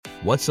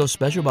What's so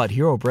special about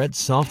Hero Bread's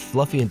soft,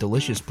 fluffy, and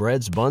delicious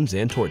breads, buns,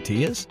 and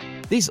tortillas?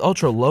 These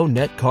ultra-low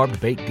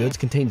net-carb baked goods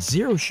contain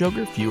zero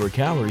sugar, fewer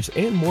calories,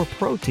 and more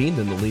protein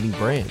than the leading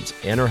brands,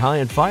 and are high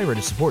in fiber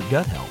to support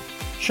gut health.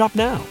 Shop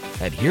now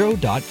at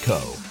Hero.co.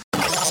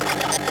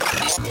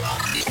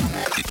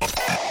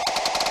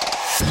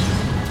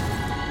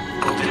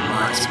 Open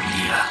Minds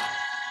Media.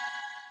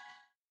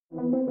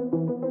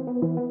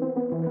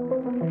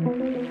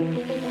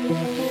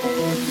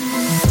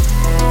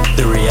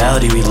 The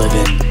reality we live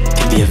in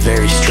can be a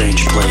very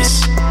strange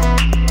place.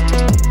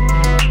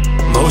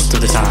 Most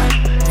of the time,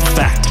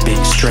 fact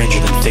being stranger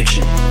than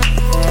fiction.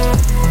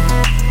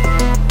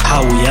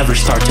 How will we ever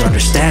start to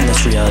understand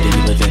this reality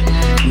we live in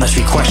unless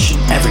we question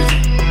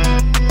everything?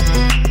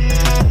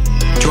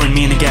 Join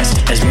me and a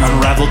guest as we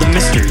unravel the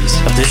mysteries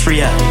of this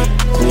reality,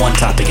 one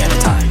topic at a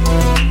time.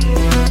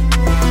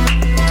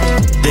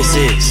 This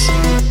is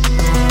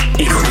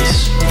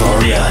Inquiries of Our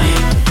Reality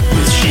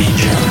with Shane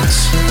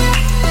Jones.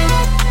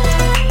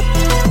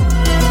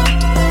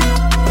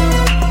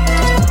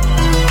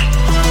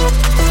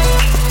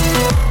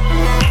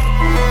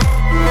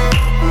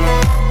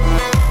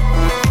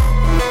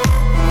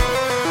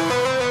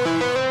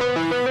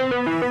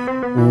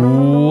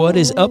 What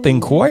is up,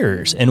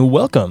 Inquirers, and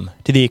welcome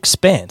to the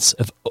expanse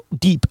of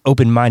deep,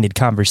 open-minded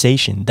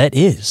conversation that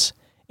is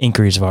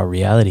Inquiries of Our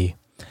Reality.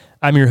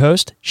 I'm your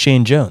host,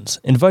 Shane Jones,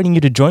 inviting you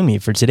to join me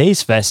for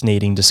today's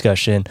fascinating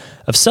discussion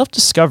of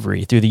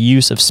self-discovery through the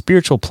use of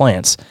spiritual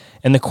plants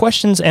and the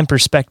questions and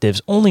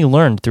perspectives only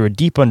learned through a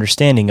deep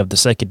understanding of the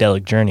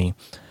psychedelic journey.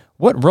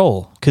 What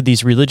role could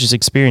these religious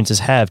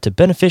experiences have to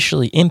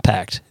beneficially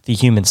impact the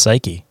human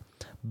psyche?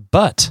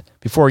 But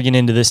before we get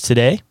into this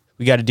today,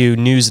 we got to do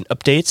news and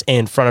updates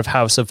and front of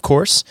house, of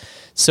course.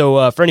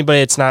 So for anybody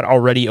that's not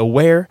already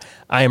aware,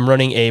 I am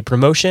running a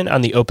promotion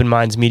on the Open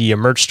Minds Media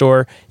merch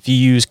store. If you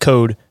use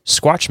code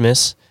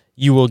SQUATCHMAS,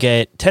 you will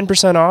get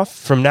 10% off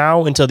from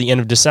now until the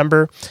end of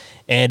December.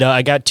 And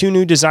I got 2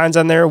 new designs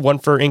on there, one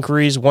for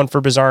inquiries, one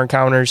for bizarre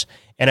encounters.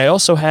 And I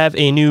also have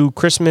a new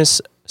Christmas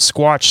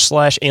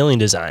Squatch/alien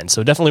design.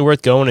 So definitely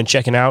worth going and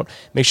checking out.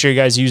 Make sure you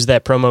guys use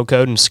that promo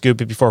code and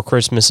scoop it before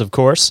Christmas, of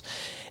course.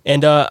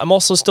 And I'm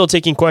also still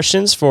taking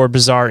questions for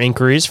Bizarre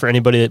Inquiries for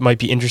anybody that might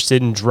be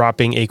interested in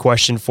dropping a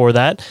question for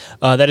that.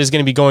 That is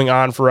going to be going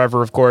on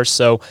forever, of course.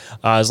 So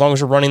as long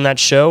as we're running that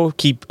show,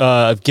 keep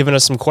giving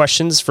us some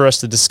questions for us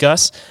to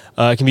discuss.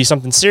 It can be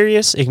something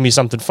serious. It can be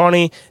something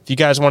funny. If you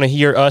guys want to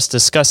hear us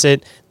discuss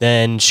it,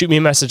 then shoot me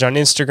a message on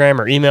Instagram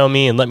or email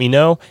me and let me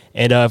know.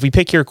 And if we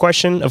pick your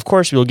question, of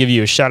course, we'll give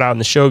you a shout out in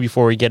the show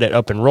before we get it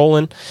up and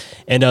rolling.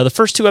 And the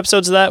first 2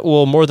 episodes of that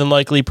will more than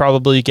likely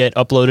probably get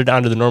uploaded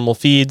onto the normal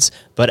feeds.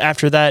 But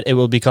after that, it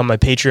will become my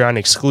Patreon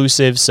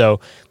exclusive. So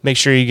make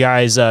sure you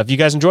guys, if you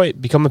guys enjoy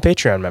it, become a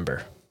Patreon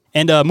member.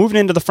 And moving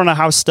into the front of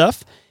house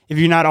stuff, if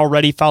you're not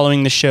already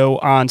following the show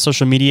on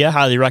social media,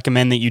 highly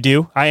recommend that you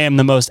do. I am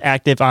the most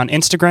active on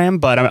Instagram,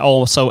 but I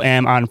also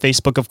am on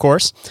Facebook, of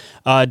course.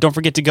 Don't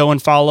forget to go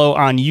and follow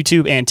on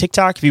YouTube and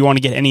TikTok if you want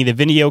to get any of the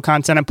video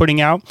content I'm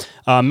putting out.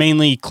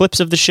 Mainly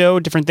clips of the show,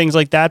 different things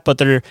like that, but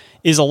there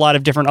is a lot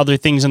of different other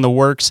things in the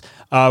works.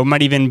 We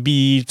might even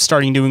be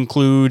starting to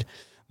include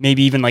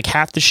maybe even like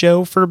half the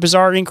show for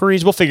Bizarre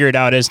Inquiries. We'll figure it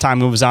out as time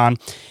moves on.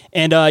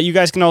 And you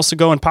guys can also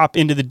go and pop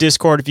into the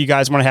Discord if you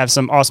guys want to have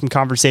some awesome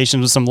conversations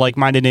with some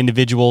like-minded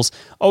individuals.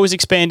 Always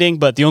expanding,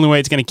 but the only way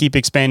it's going to keep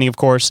expanding, of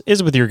course,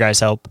 is with your guys'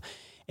 help.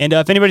 And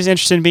if anybody's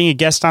interested in being a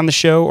guest on the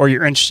show, or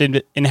you're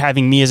interested in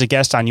having me as a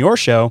guest on your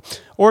show,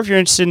 or if you're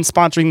interested in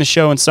sponsoring the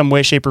show in some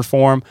way, shape, or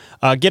form,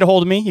 get a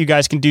hold of me. You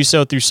guys can do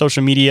so through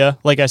social media.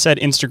 Like I said,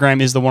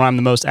 Instagram is the one I'm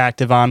the most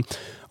active on.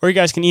 Or you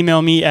guys can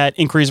email me at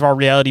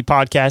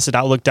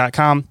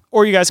inquiriesofourrealitypodcast@outlook.com.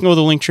 Or you guys can go to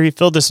the link tree,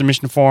 fill the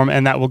submission form,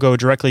 and that will go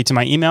directly to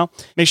my email.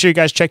 Make sure you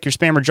guys check your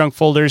spam or junk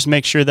folders.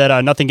 Make sure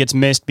that nothing gets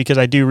missed, because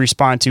I do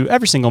respond to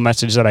every single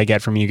message that I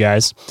get from you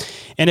guys.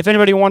 And if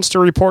anybody wants to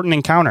report an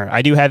encounter,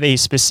 I do have a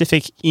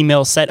specific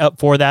email set up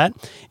for that.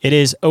 It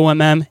is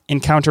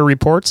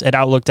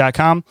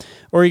ommencounterreports@outlook.com.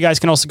 Or you guys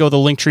can also go to the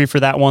link tree for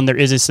that one. There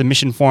is a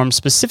submission form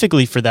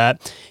specifically for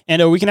that.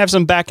 And we can have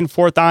some back and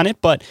forth on it,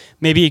 but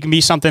maybe it can be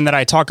something that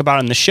I talk about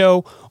in the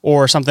show,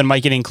 or something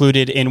might get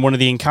included in one of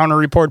the encounter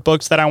report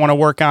books that I want to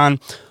work on.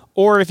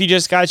 Or if you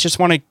guys just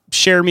want to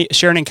share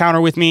an encounter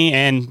with me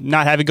and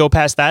not have it go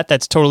past that,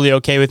 that's totally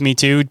okay with me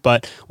too.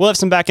 But we'll have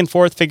some back and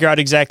forth, figure out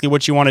exactly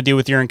what you want to do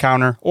with your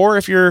encounter. Or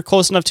if you're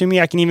close enough to me,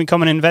 I can even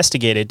come and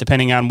investigate it,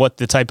 depending on what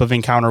the type of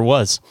encounter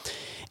was.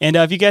 And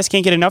if you guys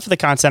can't get enough of the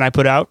content I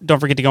put out, don't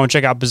forget to go and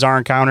check out Bizarre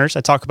Encounters. I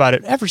talk about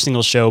it every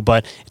single show,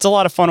 but it's a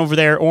lot of fun over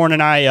there. Oren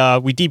and I,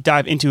 we deep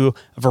dive into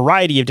a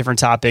variety of different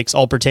topics,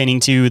 all pertaining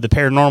to the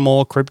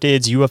paranormal,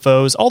 cryptids,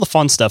 UFOs, all the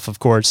fun stuff, of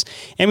course.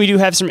 And we do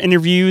have some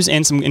interviews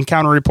and some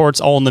encounter reports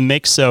all in the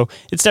mix, so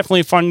it's definitely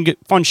a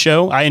fun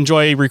show. I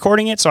enjoy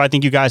recording it, so I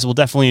think you guys will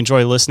definitely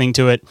enjoy listening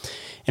to it.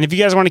 And if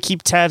you guys want to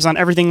keep tabs on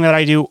everything that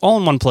I do all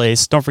in one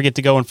place, don't forget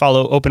to go and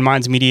follow Open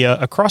Minds Media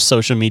across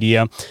social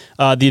media.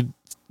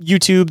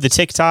 YouTube, the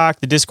TikTok,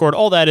 the Discord,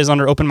 all that is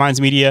under Open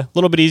Minds Media. A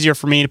little bit easier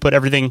for me to put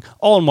everything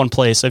all in one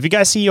place. So if you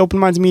guys see Open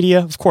Minds Media,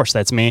 of course,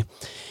 that's me.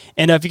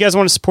 And if you guys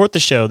want to support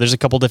the show, there's a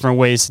couple different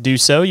ways to do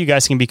so. You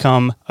guys can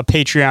become a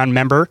Patreon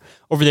member.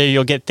 Over there,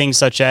 you'll get things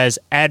such as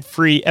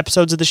ad-free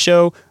episodes of the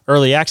show,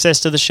 early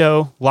access to the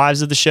show,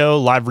 lives of the show,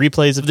 live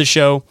replays of the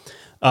show,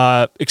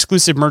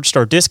 exclusive merch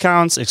store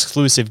discounts,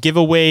 exclusive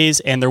giveaways,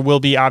 and there will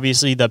be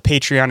obviously the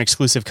Patreon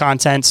exclusive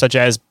content such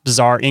as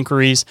Bizarre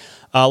Inquiries.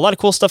 A lot of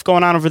cool stuff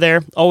going on over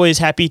there. Always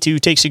happy to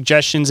take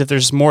suggestions if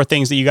there's more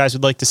things that you guys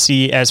would like to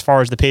see as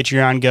far as the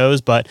Patreon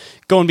goes, but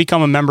go and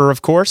become a member,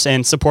 of course,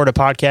 and support a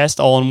podcast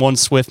all in one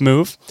swift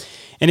move.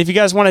 And if you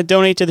guys want to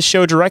donate to the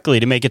show directly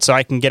to make it so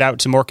I can get out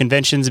to more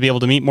conventions and be able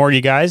to meet more of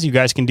you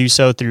guys can do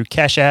so through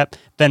Cash App,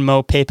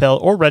 Venmo,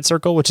 PayPal, or Red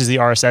Circle, which is the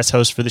RSS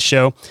host for the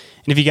show.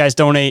 And if you guys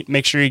donate,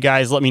 make sure you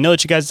guys let me know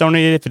that you guys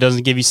donated. If it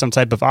doesn't give you some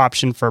type of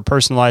option for a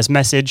personalized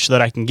message so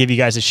that I can give you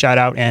guys a shout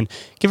out and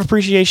give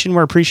appreciation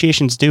where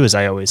appreciation's due, as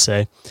I always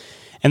say.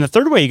 And the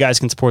third way you guys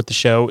can support the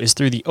show is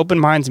through the Open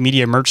Minds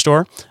Media merch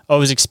store.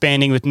 Always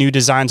expanding with new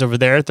designs over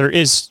there.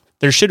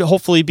 There should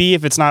hopefully be,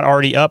 if it's not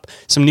already up,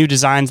 some new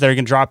designs that are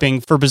going to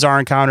dropping for Bizarre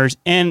Encounters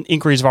and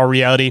Inquiries of Our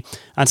Reality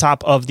on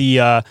top of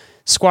the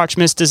Squatch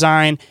Mist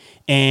design.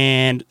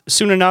 And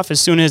soon enough, as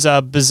soon as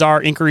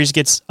Bizarre Inquiries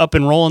gets up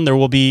and rolling, there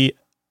will be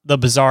the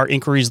Bizarre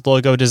Inquiries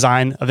logo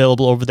design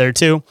available over there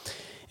too.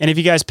 And if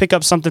you guys pick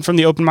up something from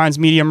the Open Minds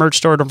Media merch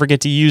store, don't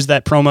forget to use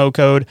that promo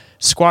code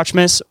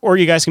SquatchMiss, or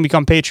you guys can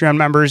become Patreon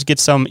members, get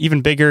some even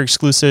bigger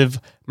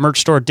exclusive merch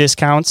store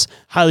discounts.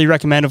 Highly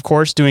recommend, of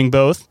course, doing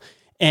both.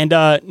 And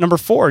number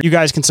 4, you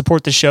guys can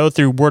support the show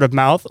through word of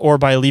mouth or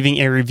by leaving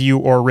a review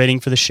or rating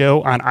for the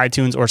show on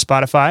iTunes or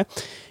Spotify.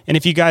 And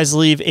if you guys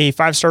leave a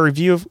 5-star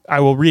review, I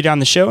will read it on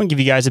the show and give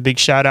you guys a big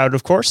shout out,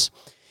 of course.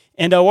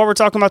 And while we're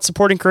talking about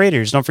supporting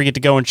creators, don't forget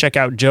to go and check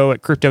out Joe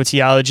at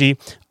Cryptotheology,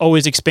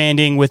 always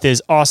expanding with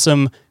his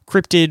awesome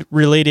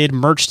cryptid-related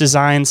merch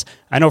designs.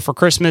 I know for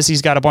Christmas,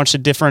 he's got a bunch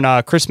of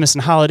different Christmas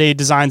and holiday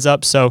designs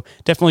up, so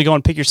definitely go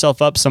and pick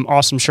yourself up some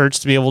awesome shirts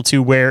to be able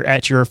to wear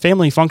at your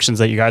family functions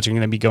that you guys are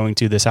going to be going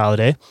to this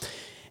holiday.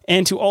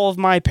 And to all of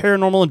my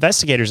paranormal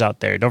investigators out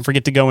there, don't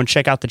forget to go and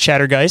check out the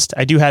Chattergeist.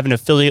 I do have an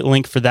affiliate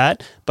link for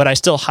that, but I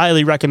still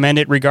highly recommend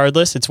it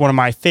regardless. It's one of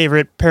my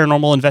favorite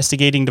paranormal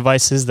investigating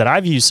devices that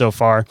I've used so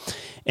far.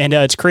 And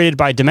it's created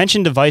by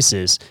Dimension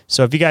Devices.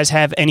 So if you guys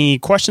have any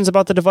questions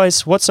about the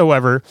device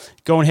whatsoever,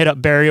 go and hit up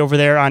Barry over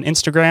there on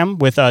Instagram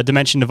with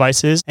Dimension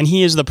Devices. And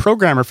he is the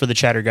programmer for the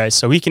Chattergeist,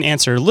 so he can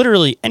answer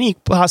literally any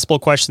possible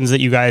questions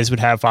that you guys would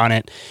have on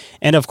it.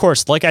 And of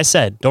course, like I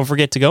said, don't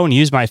forget to go and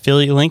use my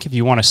affiliate link if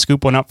you want to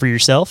scoop one up for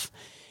yourself.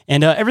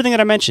 And everything that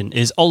I mentioned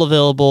is all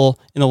available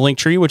in the link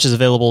tree, which is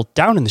available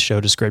down in the show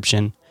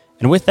description.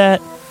 And with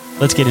that,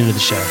 let's get into the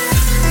show.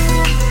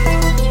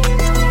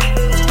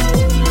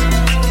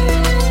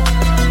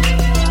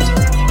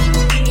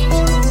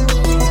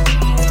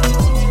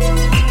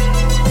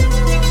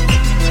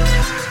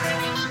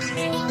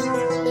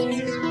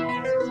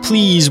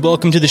 Please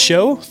welcome to the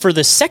show for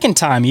the second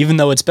time, even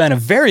though it's been a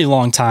very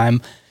long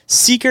time,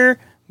 seeker,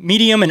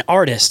 medium, and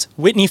artist,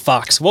 Whitney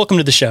Fox. Welcome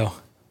to the show.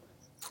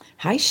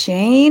 Hi,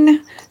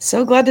 Shane.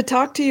 So glad to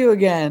talk to you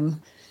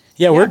again.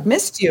 I've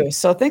missed you,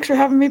 so thanks for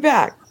having me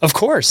back. Of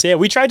course. Yeah,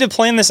 we tried to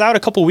plan this out a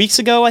couple weeks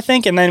ago, I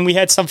think, and then we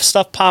had some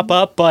stuff pop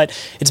up, but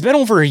it's been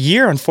over a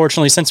year,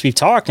 unfortunately, since we've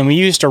talked, and we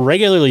used to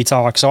regularly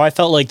talk, so I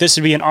felt like this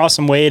would be an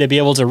awesome way to be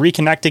able to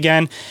reconnect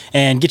again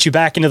and get you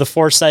back into the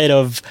foresight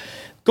of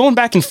going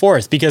back and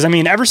forth, because I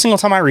mean, every single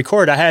time I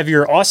record, I have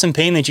your awesome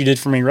pain that you did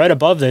for me right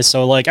above this.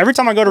 So like every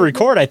time I go to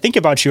record, I think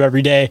about you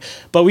every day,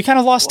 but we kind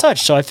of lost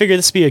touch. So I figured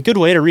this would be a good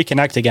way to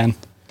reconnect again.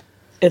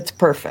 It's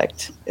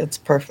perfect. It's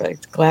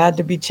perfect. Glad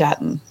to be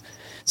chatting.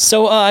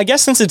 So I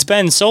guess since it's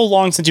been so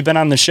long since you've been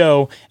on the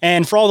show,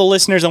 and for all the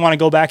listeners that want to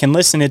go back and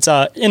listen, it's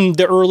in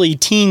the early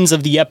teens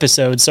of the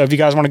episode. So if you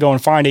guys want to go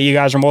and find it, you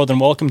guys are more than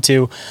welcome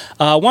to.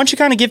 Why don't you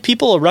kind of give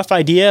people a rough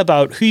idea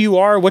about who you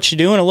are, what you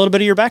do, and a little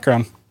bit of your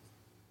background?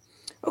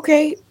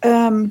 Okay,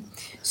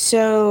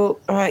 so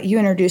you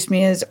introduced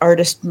me as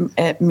artist,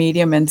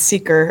 medium, and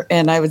seeker,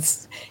 and I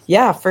was,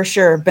 for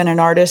sure, been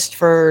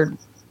an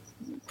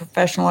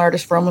professional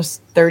artist for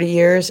almost 30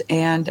 years,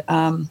 and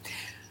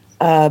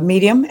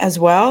medium as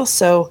well.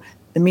 So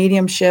the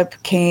mediumship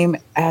came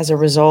as a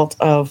result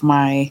of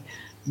my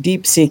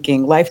deep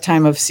seeking,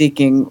 lifetime of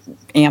seeking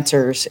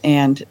answers,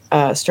 and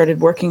started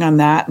working on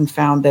that, and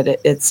found that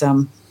it's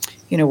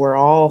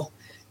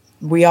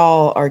we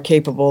all are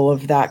capable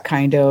of that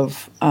kind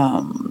of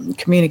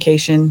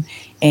communication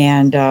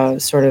and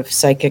sort of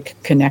psychic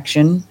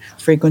connection,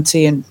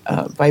 frequency and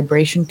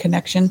vibration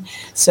connection.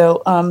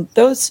 So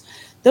those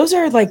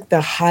are like the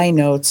high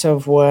notes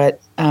of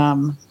what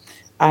I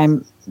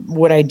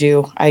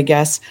do, I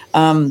guess.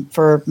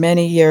 For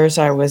many years,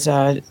 I was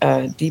a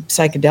deep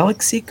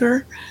psychedelic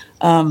seeker,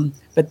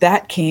 but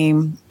that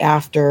came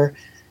after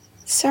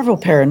several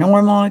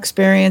paranormal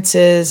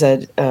experiences,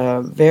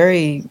 a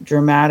very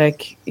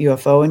dramatic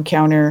UFO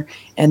encounter,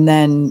 and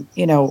then,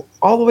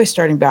 all the way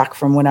starting back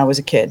from when I was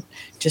a kid,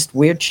 just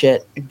weird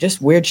shit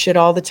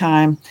all the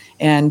time.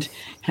 And,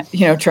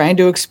 trying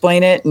to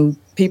explain it and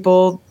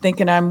people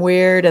thinking I'm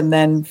weird and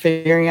then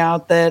figuring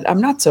out that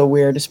I'm not so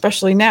weird,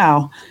 especially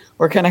now.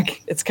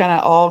 It's kind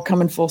of all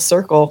coming full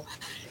circle.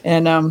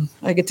 And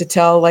I get to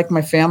tell like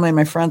my family and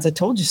my friends, I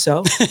told you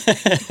so.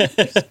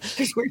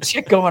 There's weird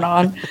shit going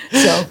on.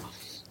 So,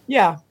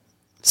 yeah.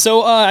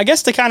 So I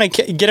guess to kind of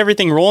get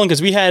everything rolling,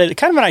 because we had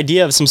kind of an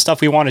idea of some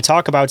stuff we want to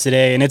talk about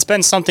today, and it's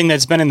been something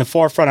that's been in the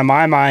forefront of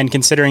my mind,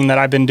 considering that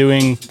I've been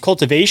doing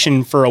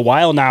cultivation for a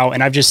while now,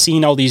 and I've just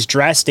seen all these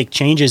drastic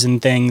changes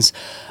in things.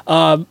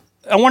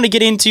 I want to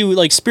get into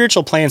like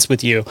spiritual plants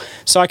with you.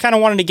 So I kind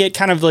of wanted to get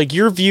kind of like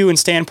your view and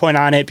standpoint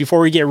on it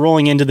before we get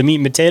rolling into the meat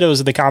and potatoes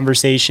of the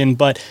conversation.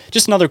 But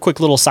just another quick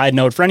little side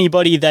note for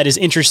anybody that is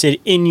interested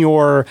in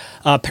your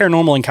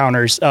paranormal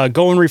encounters,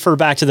 go and refer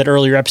back to that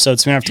earlier episode.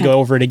 So we don't have to go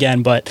over it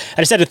again, but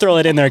I just had to throw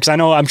it in there because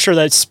I'm sure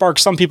that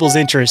sparks some people's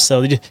interest.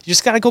 So you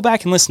just got to go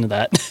back and listen to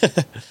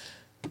that.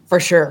 For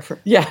sure.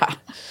 Yeah.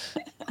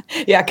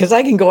 Yeah. Cause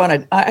I can go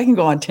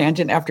on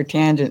tangent after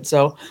tangent.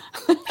 So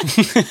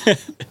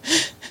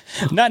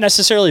not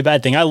necessarily a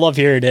bad thing. I love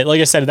hearing it. Like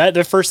I said,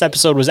 the first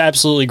episode was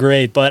absolutely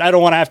great, but I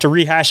don't want to have to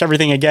rehash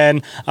everything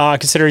again,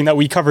 considering that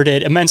we covered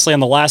it immensely on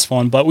the last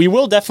one. But we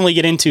will definitely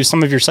get into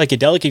some of your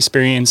psychedelic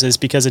experiences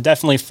because it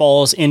definitely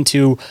falls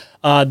into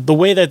the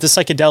way that the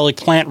psychedelic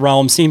plant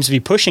realm seems to be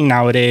pushing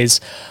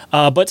nowadays.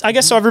 But I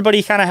guess so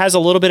everybody kind of has a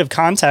little bit of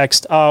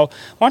context. Why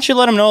don't you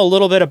let them know a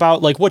little bit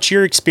about like what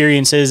your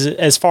experience is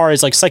as far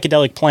as like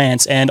psychedelic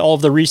plants and all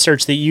of the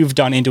research that you've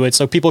done into it,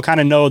 so people kind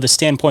of know the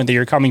standpoint that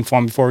you're coming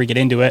from before we get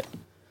into it.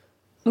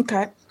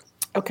 Okay.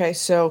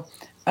 So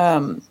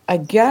I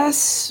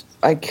guess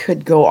I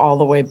could go all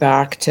the way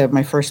back to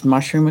my first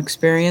mushroom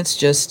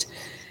experience.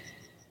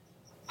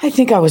 I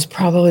think I was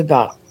probably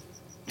about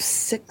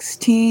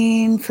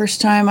 16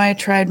 first time I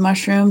tried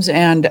mushrooms,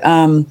 and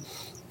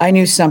I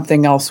knew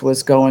something else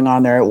was going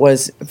on there. It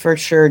was for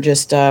sure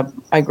just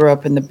I grew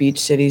up in the beach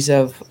cities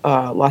of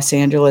Los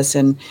Angeles,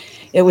 and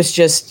it was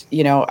just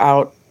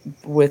out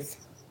with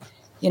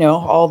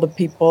all the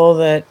people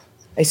that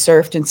I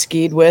surfed and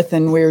skied with,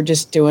 and we were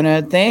just doing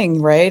a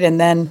thing, right? And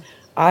then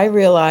I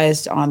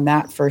realized on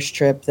that first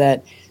trip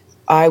that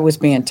I was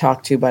being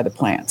talked to by the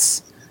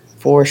plants.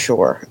 For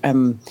sure.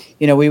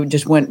 We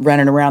just went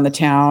running around the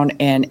town,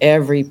 and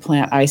every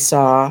plant I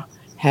saw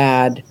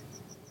had,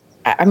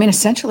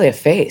 essentially a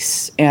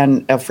face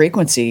and a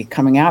frequency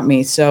coming at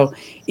me. So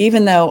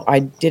even though I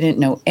didn't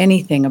know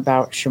anything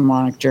about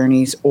shamanic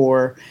journeys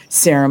or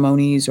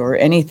ceremonies or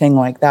anything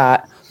like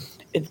that,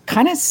 it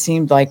kind of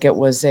seemed like it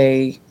was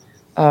a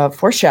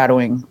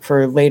foreshadowing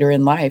for later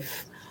in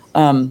life.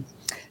 So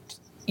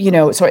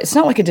it's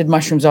not like I did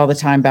mushrooms all the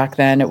time back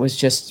then. It was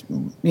just,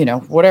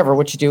 whatever,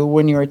 what you do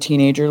when you're a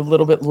teenager. A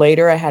little bit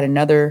later, I had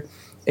another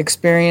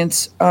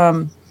experience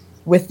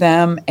with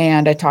them,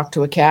 and I talked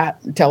to a cat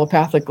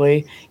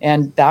telepathically,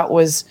 and that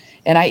was,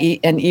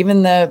 and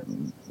even the,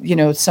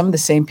 some of the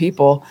same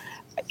people,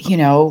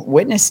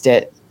 witnessed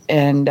it.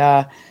 And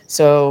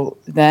so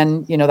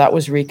then, that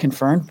was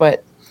reconfirmed.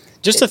 But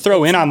just to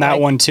throw in on that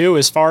one too,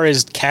 as far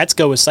as cats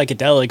go with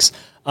psychedelics,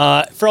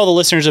 for all the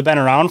listeners who have been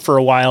around for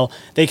a while,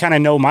 they kind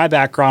of know my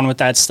background with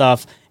that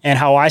stuff and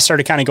how I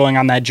started kind of going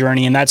on that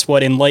journey. And that's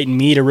what enlightened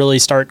me to really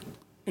start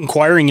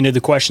inquiring into the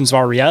questions of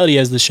our reality,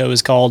 as the show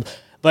is called.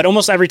 But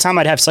almost every time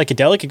I'd have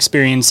psychedelic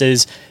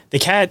experiences,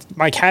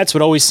 my cats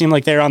would always seem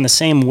like they're on the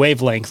same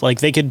wavelength, like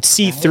they could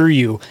see through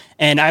you.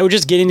 And I would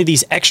just get into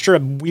these extra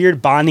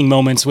weird bonding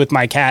moments with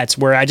my cats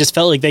where I just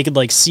felt like they could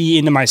like see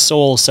into my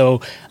soul. So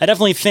I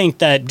definitely think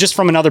that just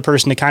from another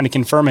person to kind of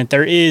confirm it,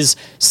 there is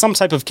some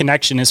type of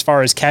connection as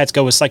far as cats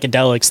go with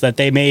psychedelics, that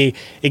they may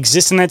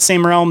exist in that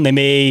same realm. They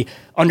may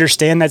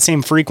understand that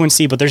same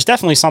frequency, but there's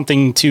definitely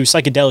something to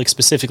psychedelics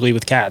specifically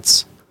with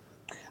cats.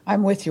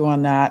 I'm with you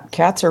on that.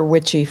 Cats are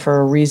witchy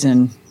for a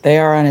reason. They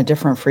are on a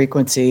different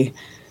frequency.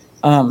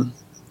 They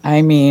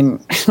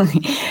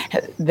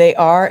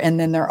are, and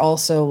then they're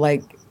also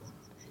like,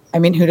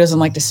 who doesn't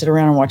like to sit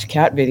around and watch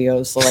cat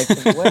videos? So like,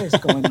 what is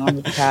going on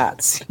with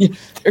cats?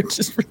 They're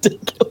just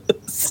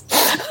ridiculous.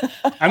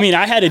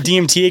 I had a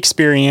DMT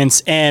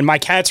experience, and my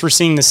cats were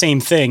seeing the same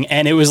thing.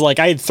 And it was like,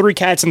 I had 3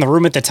 cats in the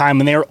room at the time,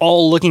 and they were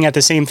all looking at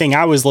the same thing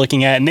I was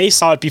looking at, and they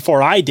saw it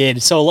before I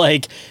did. So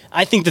like,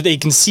 I think that they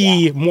can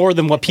see more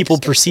than what people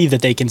perceive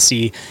that they can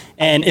see.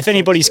 And if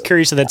anybody's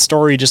curious of that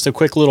story, just a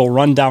quick little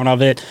rundown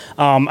of it.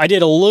 I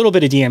did a little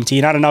bit of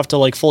DMT, not enough to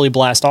like fully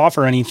blast off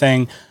or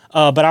anything.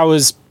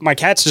 But my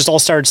cats just all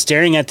started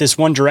staring at this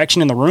one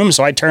direction in the room.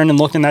 So I turned and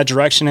looked in that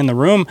direction in the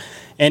room,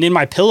 and in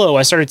my pillow,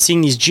 I started seeing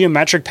these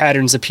geometric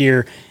patterns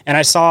appear. And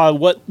I saw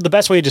what the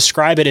best way to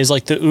describe it is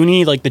like the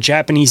uni, like the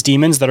Japanese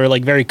demons that are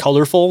like very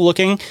colorful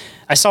looking.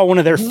 I saw one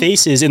of their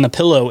faces in the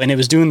pillow, and it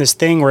was doing this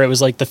thing where it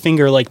was like the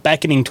finger like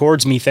beckoning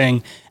towards me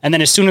thing. And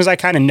then as soon as I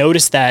kind of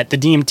noticed that, the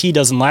DMT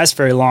doesn't last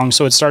very long,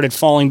 so it started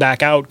falling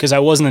back out because I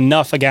wasn't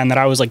enough again that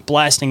I was like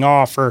blasting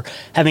off or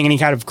having any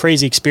kind of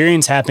crazy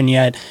experience happen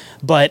yet.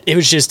 But it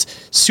was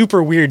just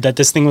super weird that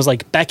this thing was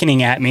like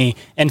beckoning at me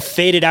and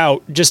faded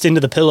out just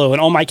into the pillow,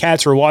 and all my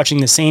cats were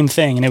watching the same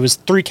thing, and it was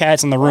 3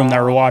 cats in the room that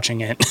were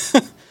watching it.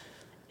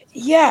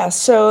 Yeah,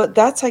 so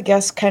that's, I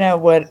guess, kind of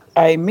what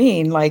I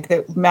mean, like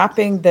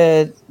mapping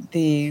the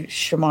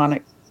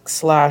shamanic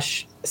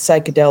slash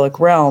psychedelic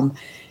realm.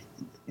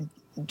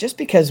 Just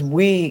because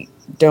we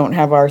don't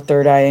have our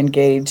third eye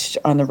engaged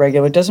on the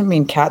regular doesn't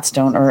mean cats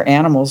don't or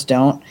animals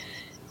don't.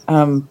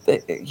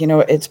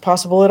 It's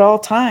possible at all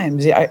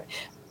times. I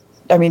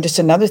mean, just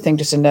another thing,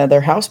 just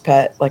another house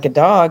pet, like a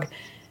dog.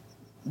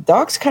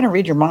 Dogs kind of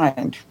read your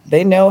mind.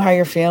 They know how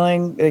you're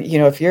feeling.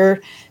 If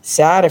you're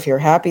sad, if you're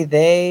happy,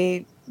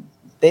 they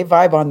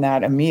vibe on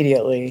that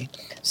immediately.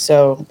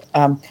 So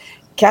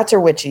cats are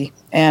witchy,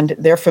 and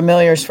they're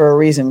familiars for a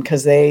reason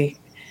because they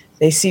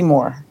see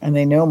more and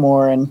they know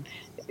more. And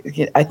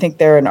I think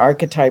they're an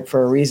archetype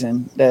for a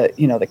reason. The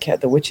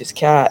witch's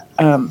cat.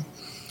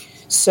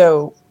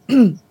 So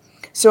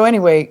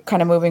anyway,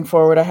 kind of moving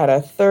forward, I had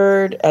a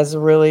third, as a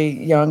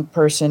really young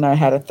person, I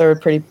had a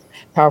third pretty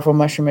powerful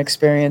mushroom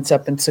experience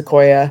up in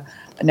Sequoia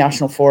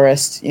National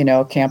Forest,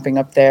 camping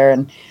up there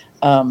and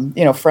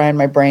frying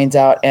my brains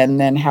out, and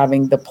then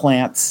having the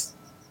plants,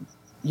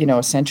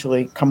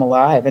 essentially come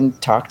alive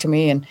and talk to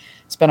me, and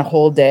spent a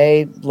whole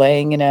day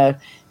laying in a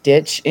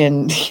ditch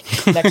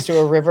next to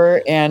a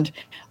river and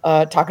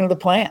talking to the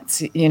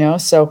plants,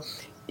 So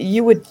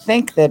you would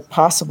think that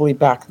possibly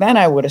back then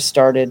I would have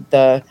started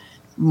the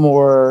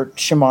more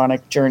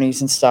shamanic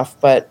journeys and stuff,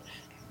 but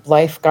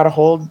life got a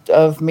hold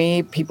of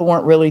me. People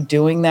weren't really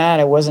doing that.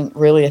 It wasn't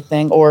really a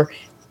thing. Or,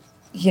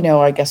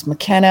 I guess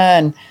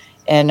McKenna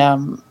and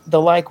the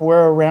like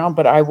were around,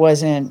 but I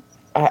wasn't,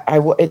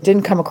 it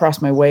didn't come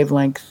across my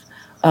wavelength.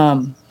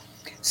 Much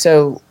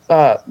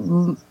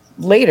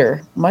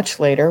later,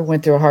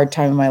 went through a hard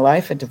time in my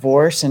life, a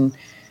divorce and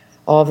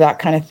all of that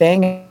kind of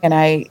thing.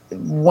 And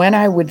when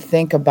I would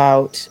think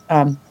about,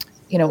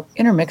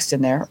 intermixed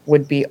in there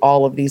would be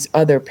all of these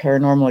other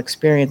paranormal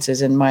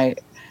experiences in my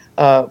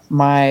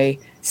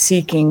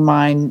seeking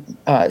mind,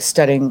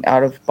 studying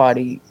out of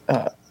body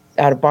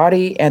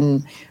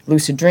and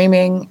lucid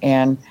dreaming,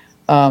 and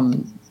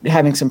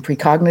having some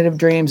precognitive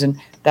dreams, and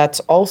that's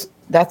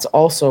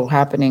also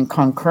happening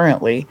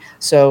concurrently.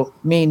 So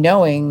me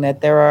knowing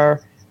that there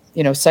are,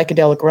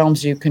 psychedelic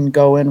realms you can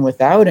go in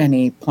without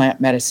any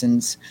plant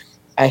medicines.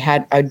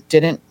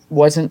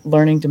 Wasn't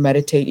learning to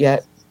meditate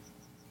yet,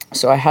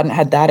 so I hadn't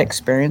had that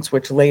experience,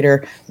 which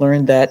later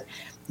learned that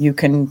you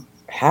can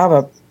have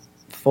a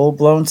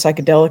full-blown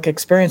psychedelic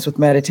experience with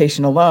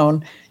meditation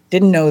alone.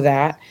 Didn't know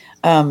that.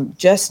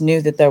 Just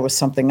knew that there was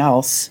something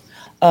else.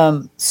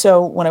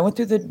 So when I went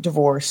through the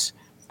divorce,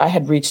 I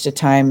had reached a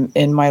time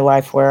in my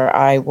life where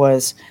I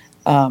was,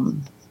 it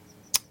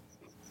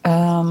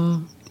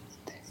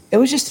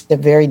was just a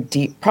very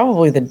deep,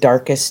 probably the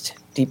darkest,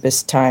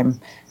 deepest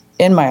time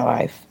in my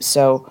life.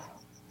 So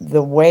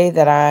the way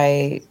that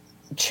I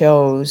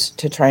chose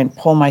to try and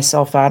pull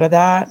myself out of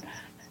that,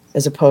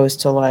 as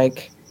opposed to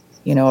like,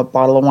 a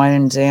bottle of wine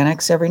and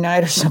Xanax every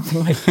night or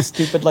something like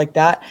stupid like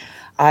that,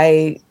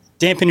 I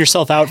dampen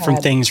yourself out from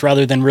things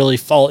rather than really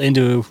fall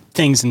into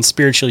things and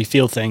spiritually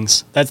feel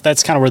things.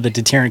 That's kind of where the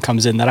deterrent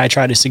comes in, that I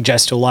try to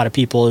suggest to a lot of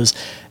people, is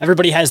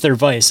everybody has their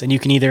vice, and you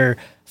can either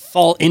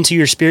fall into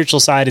your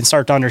spiritual side and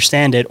start to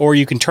understand it, or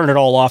you can turn it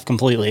all off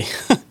completely.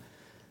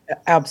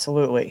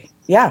 Absolutely.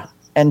 Yeah.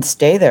 And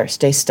stay there,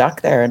 stay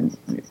stuck there. And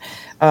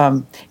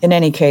in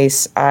any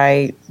case,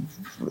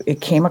 it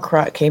came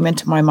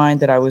into my mind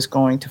that I was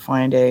going to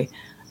find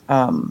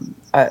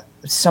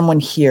someone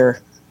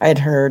here. I had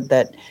heard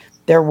that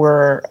there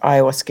were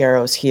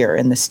ayahuasqueros here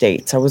in the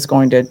States. I was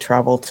going to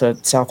travel to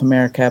South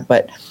America,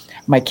 but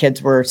my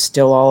kids were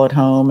still all at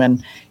home,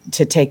 and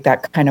to take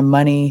that kind of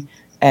money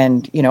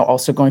and,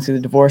 also going through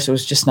the divorce, it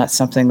was just not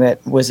something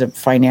that was a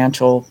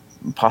financial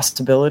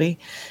possibility.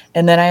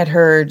 And then I had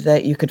heard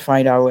that you could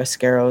find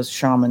ayahuasqueros,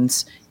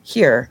 shamans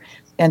here.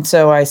 And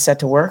so I set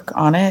to work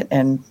on it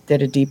and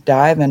did a deep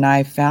dive, and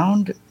I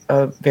found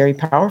a very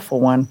powerful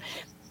one,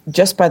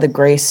 just by the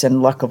grace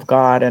and luck of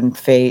God and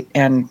fate.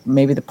 And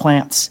maybe the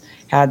plants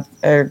I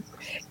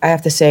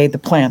have to say the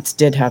plants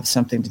did have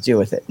something to do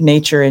with it.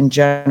 Nature in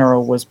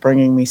general was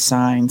bringing me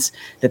signs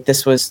that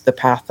this was the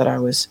path that I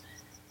was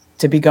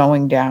to be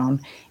going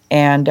down.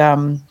 And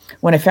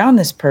when I found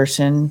this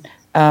person,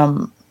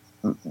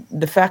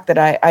 the fact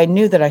that I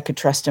knew that I could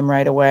trust him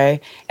right away,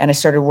 and I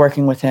started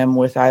working with him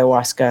with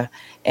ayahuasca.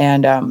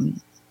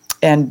 And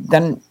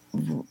then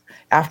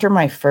after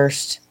my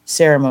first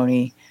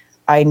ceremony,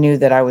 I knew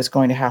that I was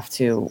going to have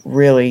to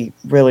really,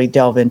 really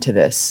delve into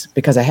this,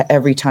 because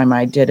every time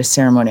I did a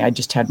ceremony, I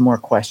just had more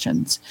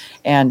questions.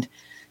 And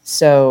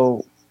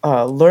so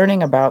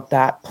learning about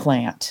that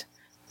plant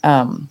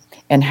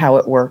and how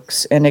it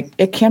works, and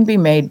it can be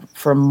made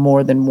from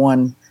more than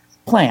one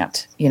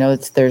plant.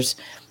 There's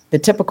the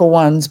typical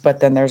ones, but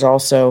then there's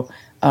also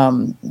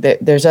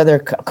there's other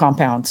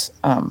compounds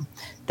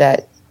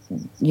that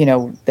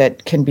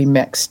that can be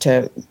mixed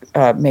to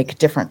make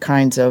different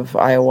kinds of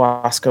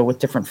ayahuasca with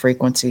different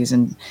frequencies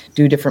and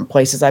do different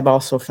places. I've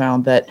also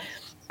found that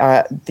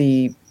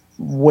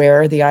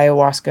where the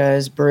ayahuasca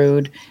is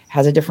brewed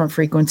has a different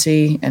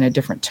frequency and a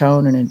different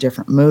tone and a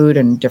different mood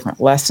and different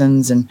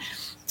lessons. And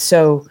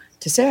so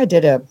to say I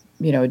did a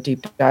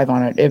deep dive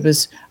on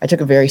it, I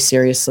took it very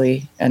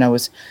seriously, and I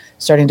was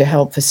starting to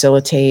help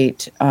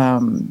facilitate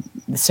the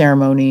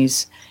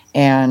ceremonies,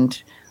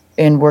 and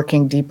in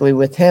working deeply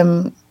with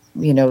him,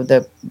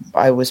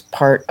 I was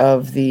part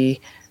of the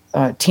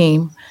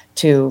team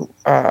to,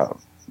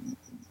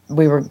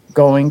 we were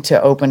going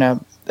to open a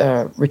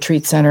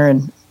retreat center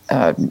and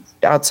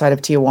outside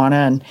of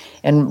Tijuana,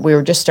 and we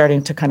were just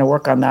starting to kind of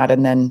work on that.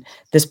 And then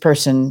this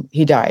person,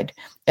 he died.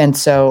 And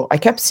so I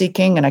kept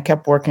seeking and I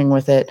kept working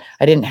with it.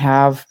 I didn't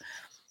have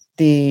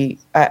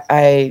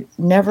I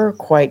never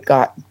quite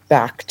got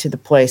back to the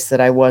place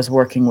that I was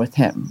working with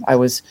him.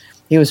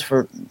 He was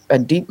for a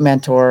deep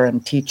mentor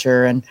and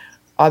teacher, and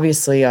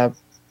obviously, I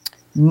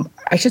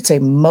should say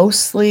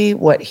mostly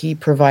what he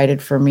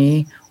provided for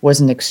me was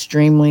an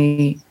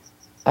extremely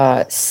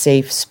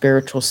safe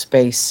spiritual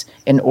space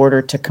in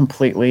order to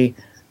completely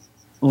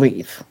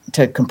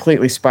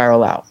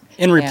spiral out.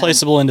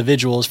 Irreplaceable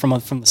individuals from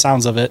the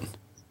sounds of it.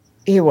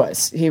 He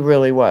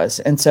really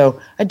was. And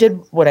so I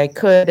did what I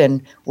could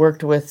and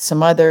worked with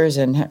some others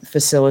and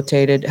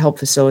helped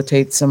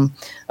facilitate some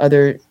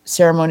other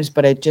ceremonies,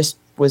 but I just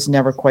was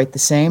never quite the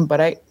same.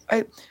 But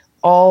I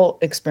all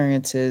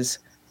experiences,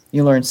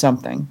 you learn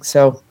something.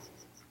 So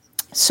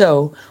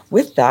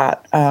with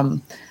that,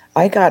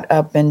 I got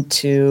up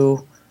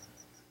into,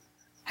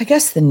 I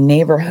guess, the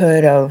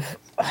neighborhood of,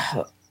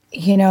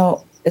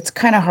 it's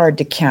kind of hard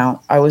to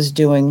count. I was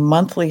doing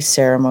monthly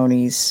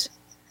ceremonies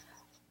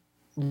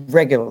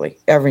regularly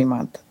every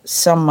month.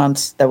 Some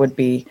months that would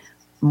be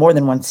more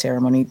than one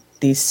ceremony.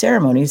 These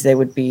ceremonies, they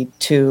would be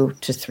 2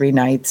 to 3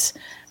 nights,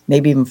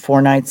 maybe even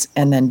 4 nights.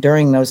 And then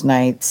during those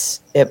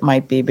nights, it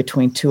might be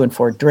between 2 and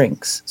 4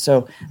 drinks.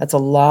 So that's a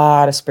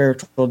lot of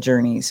spiritual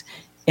journeys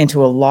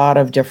into a lot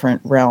of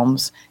different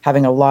realms,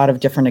 having a lot of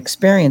different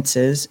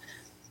experiences.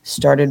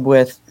 Started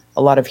with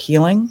a lot of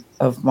healing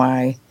of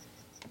my,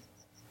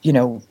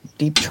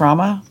 deep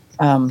trauma,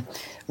 a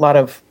lot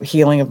of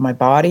healing of my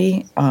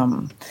body.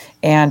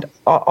 And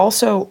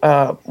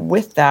also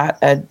with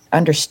that,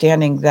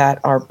 understanding that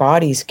our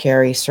bodies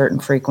carry certain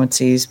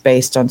frequencies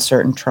based on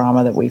certain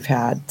trauma that we've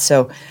had.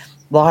 So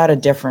a lot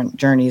of different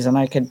journeys. And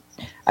I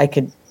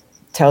could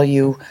tell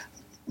you,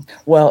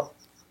 well,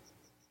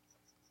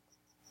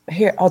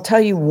 here, I'll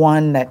tell you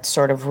one that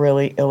sort of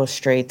really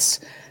illustrates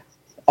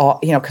all,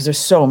 because there's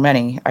so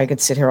many. I could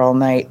sit here all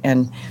night,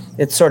 and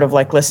it's sort of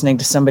like listening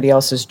to somebody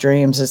else's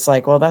dreams. It's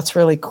like, well, that's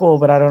really cool,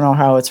 but I don't know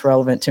how it's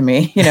relevant to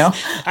me,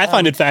 I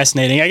find it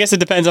fascinating. I guess it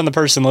depends on the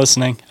person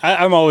listening.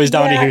 I'm always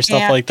down to hear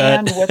stuff like that.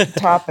 And what the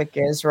topic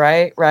is,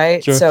 right?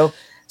 Sure.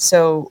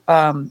 So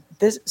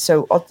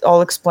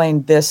I'll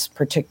explain this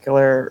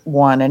particular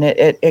one, and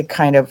it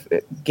kind of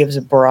gives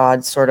a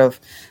broad sort of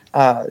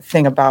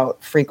thing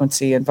about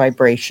frequency and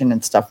vibration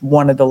and stuff.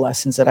 One of the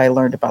lessons that I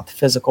learned about the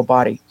physical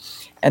body.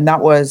 And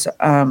that was,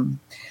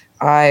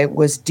 I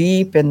was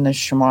deep in the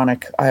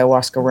shamanic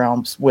ayahuasca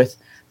realms with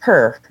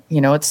her.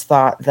 It's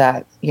thought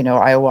that,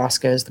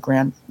 ayahuasca is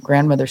the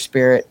grandmother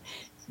spirit,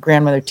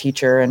 grandmother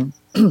teacher, and,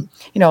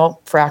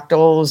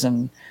 fractals,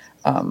 and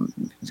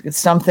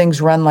some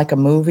things run like a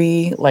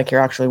movie, like you're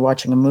actually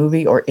watching a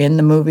movie or in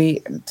the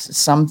movie.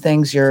 Some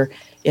things you're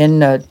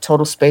in a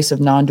total space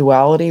of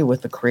non-duality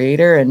with the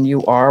creator, and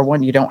you are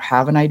one. You don't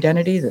have an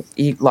identity,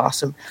 the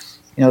loss of,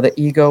 the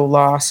ego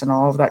loss and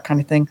all of that kind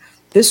of thing.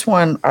 This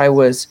one, I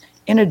was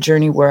in a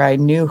journey where I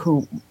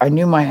knew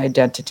my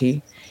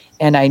identity,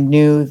 and I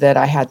knew that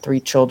I had 3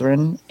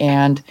 children,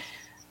 and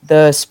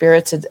the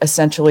spirits had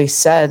essentially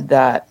said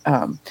that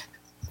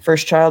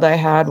first child I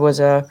had was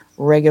a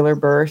regular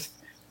birth,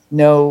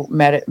 no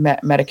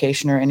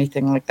medication or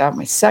anything like that.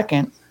 My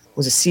second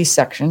was a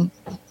C-section,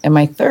 and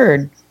my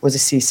third was a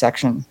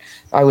C-section.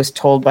 I was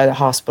told by the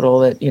hospital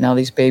that,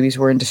 these babies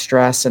were in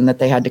distress and that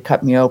they had to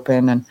cut me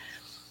open, and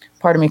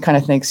part of me kind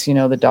of thinks,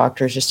 the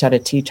doctors just had a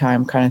tea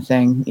time kind of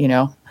thing,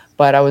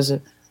 but I was,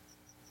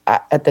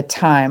 at the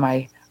time,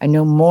 I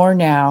know more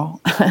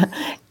now,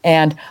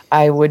 and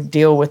I would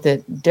deal with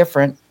it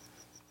different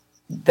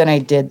than I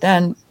did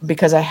then,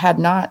 because I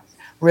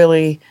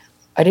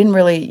didn't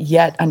really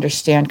yet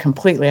understand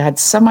completely. I had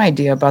some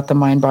idea about the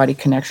mind-body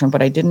connection,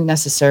 but I didn't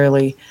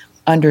necessarily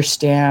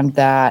understand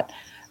that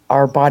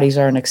our bodies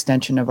are an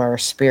extension of our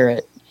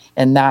spirit.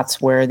 And that's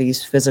where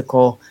these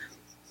physical,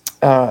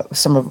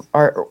 some of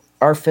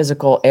our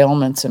physical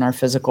ailments and our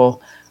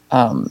physical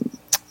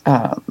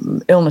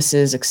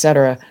illnesses,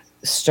 etc.,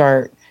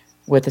 start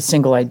with a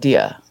single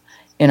idea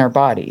in our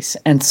bodies.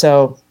 And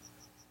so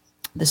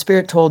the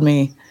spirit helped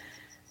me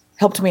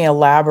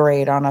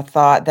elaborate on a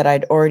thought that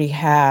I'd already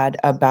had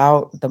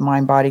about the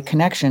mind-body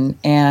connection.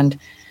 And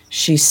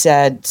she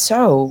said,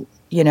 so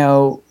you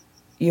know,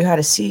 you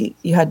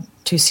had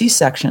two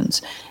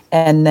C-sections.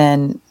 And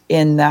then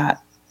in that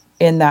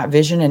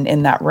vision and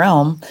in that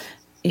realm,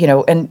 you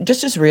know, and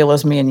just as real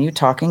as me and you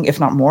talking, if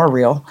not more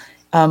real,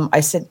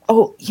 I said,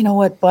 oh, you know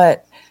what,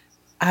 but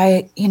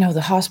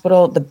the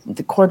hospital,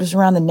 the cord was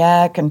around the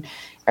neck and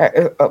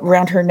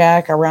around her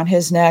neck, around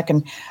his neck.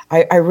 And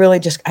I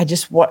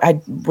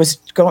was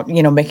going,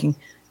 you know, making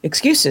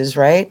excuses.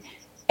 Right.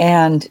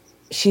 And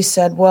she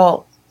said,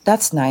 well,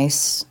 that's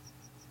nice.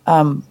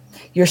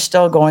 You're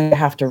still going to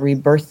have to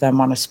rebirth them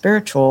in the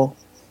spiritual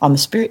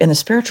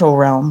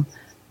realm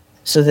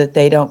so that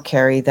they don't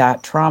carry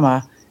that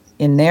trauma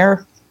in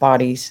their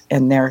bodies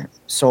and their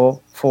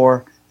soul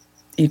for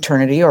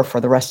eternity or for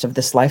the rest of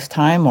this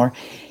lifetime, or,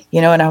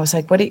 you know. And I was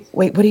like, what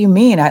do you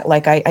mean?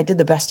 I did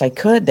the best I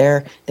could.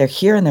 They're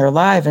here and they're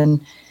alive.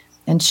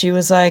 And she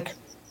was like,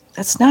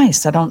 that's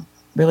nice. I don't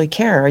really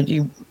care. Are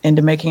you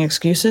into making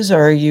excuses,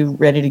 or are you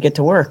ready to get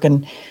to work?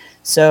 And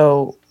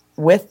so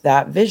with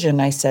that vision,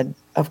 I said,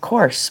 of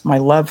course, my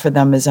love for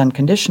them is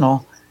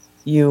unconditional.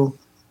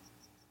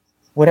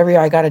 Whatever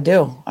I got to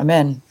do, I'm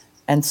in.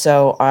 And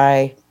so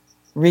I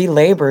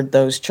relabored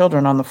those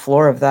children on the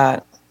floor of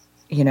that,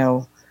 you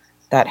know,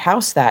 that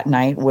house that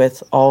night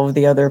with all of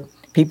the other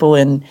people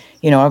in,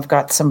 you know, I've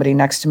got somebody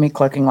next to me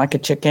clucking like a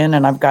chicken,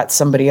 and I've got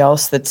somebody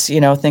else that's, you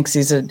know, thinks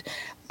he's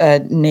a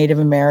Native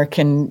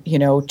American, you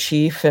know,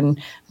 chief and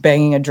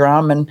banging a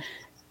drum. And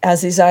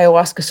as these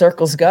ayahuasca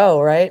circles go,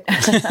 right?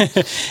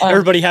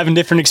 Everybody having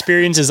different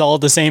experiences all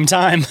at the same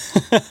time.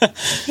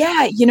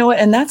 Yeah, you know what?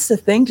 And that's the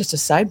thing, just a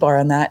sidebar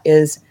on that,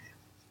 is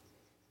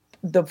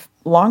the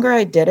longer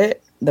I did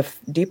it, the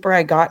deeper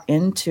I got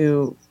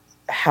into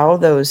how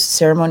those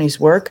ceremonies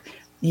work.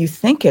 You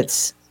think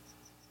it's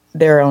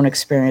their own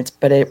experience,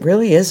 but it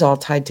really is all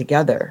tied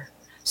together.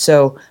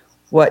 So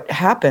what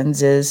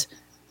happens is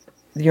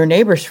your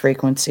neighbor's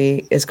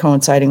frequency is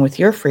coinciding with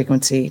your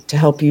frequency to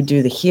help you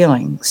do the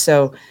healing.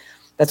 So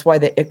that's why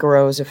the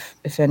Icaros,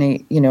 if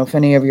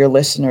any of your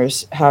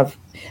listeners have,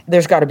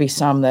 there's got to be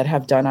some that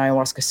have done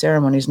ayahuasca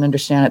ceremonies and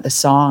understand it, the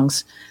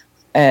songs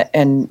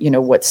and you know,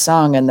 what's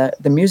sung and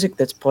the music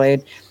that's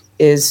played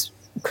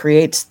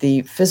creates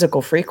the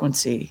physical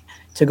frequency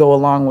to go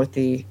along with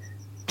the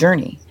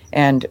journey.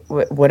 And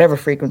whatever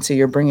frequency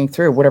you're bringing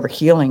through, whatever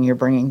healing you're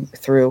bringing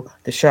through,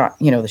 the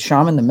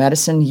shaman, the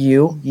medicine,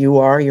 you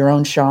are your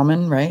own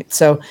shaman, right?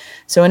 So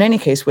in any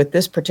case, with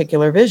this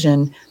particular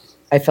vision,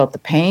 I felt the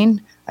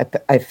pain,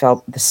 I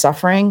felt the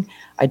suffering,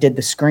 I did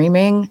the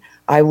screaming.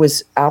 I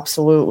was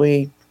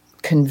absolutely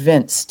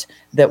convinced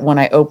that when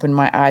I opened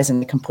my eyes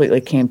and it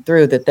completely came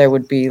through, that there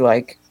would be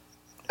like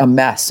a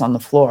mess on the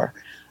floor.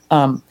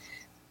 The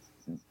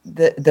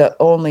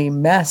only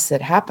mess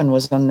that happened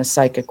was on the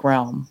psychic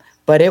realm.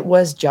 But it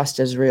was just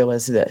as real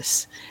as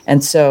this.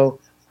 And so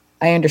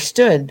I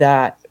understood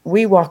that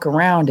we walk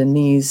around in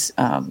these,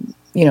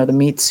 the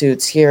meat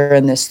suits here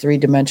in this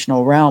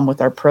 3-dimensional realm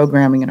with our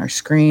programming and our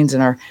screens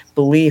and our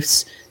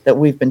beliefs that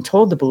we've been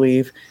told to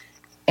believe.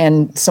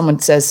 And someone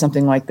says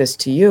something like this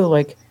to you,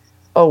 like,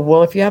 oh,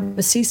 well, if you have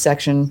a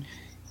C-section,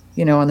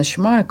 you know, on the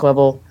shamanic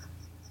level,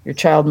 your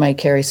child might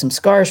carry some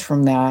scars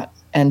from that.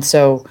 And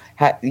so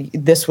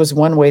this was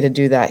one way to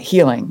do that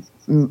healing.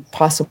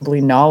 Possibly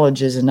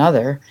knowledge is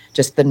another,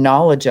 just the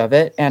knowledge of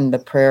it and the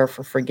prayer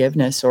for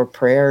forgiveness or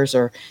prayers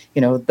or,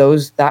 you know,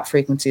 that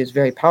frequency is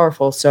very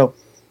powerful. So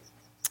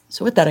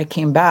with that, I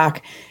came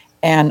back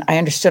and I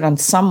understood on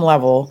some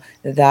level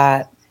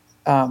that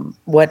I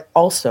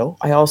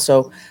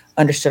also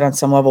understood on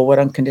some level what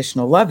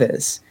unconditional love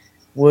is.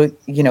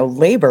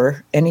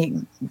 Labor,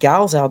 any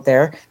gals out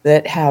there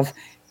that have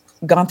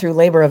gone through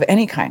labor of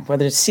any kind,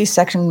 whether it's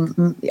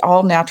C-section,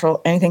 all natural,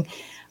 anything.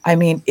 I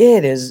mean,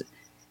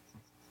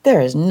 there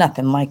is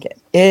nothing like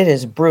it. It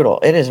is brutal.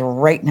 It is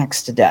right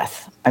next to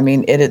death. I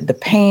mean, the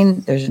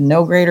pain, there's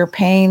no greater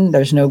pain,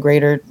 there's no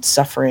greater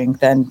suffering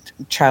than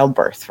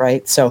childbirth,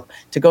 right? So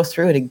to go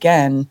through it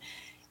again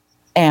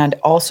and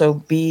also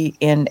be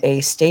in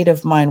a state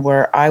of mind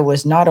where I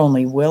was not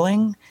only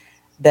willing,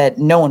 that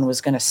no one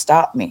was going to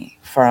stop me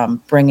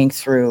from bringing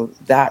through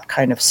that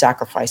kind of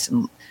sacrifice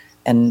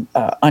and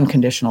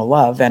unconditional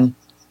love. And,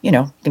 you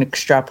know, you can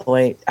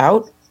extrapolate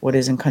out what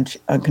is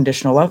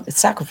unconditional love. It's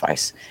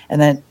sacrifice.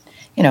 And then,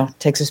 you know,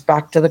 takes us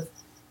back to the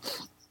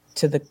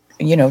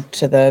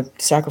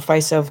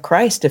sacrifice of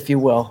Christ, if you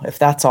will, if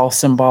that's all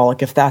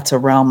symbolic, if that's a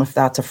realm, if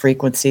that's a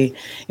frequency,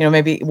 you know,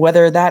 maybe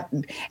whether a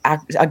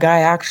guy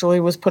actually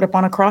was put up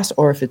on a cross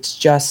or if it's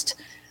just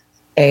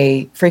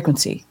a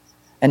frequency,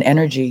 an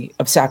energy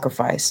of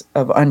sacrifice,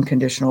 of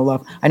unconditional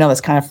love. I know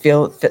I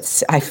feel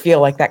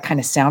like that kind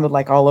of sounded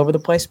like all over the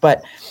place,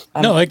 but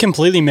no, it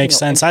completely makes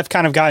sense. I've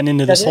kind of gotten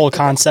into this whole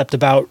concept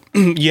about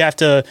you have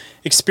to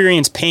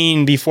experience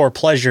pain before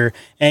pleasure.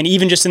 And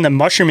even just in the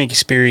mushrooming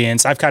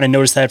experience, I've kind of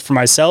noticed that for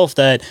myself,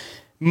 that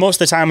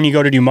most of the time when you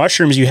go to do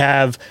mushrooms,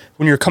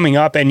 when you're coming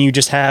up and you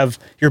just have,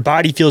 your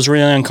body feels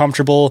really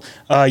uncomfortable.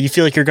 You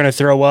feel like you're going to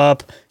throw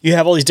up. You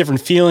have all these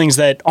different feelings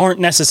that aren't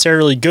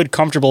necessarily good,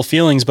 comfortable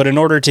feelings. But in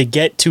order to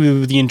get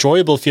to the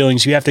enjoyable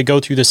feelings, you have to go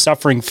through the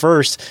suffering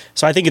first.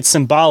 So I think it's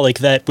symbolic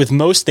that with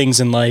most things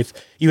in life,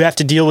 you have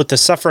to deal with the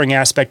suffering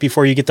aspect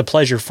before you get the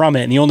pleasure from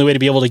it. And the only way to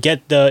be able to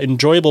get the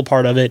enjoyable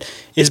part of it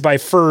is by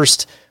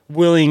first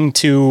willing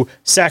to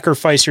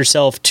sacrifice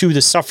yourself to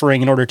the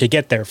suffering in order to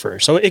get there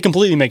first. So it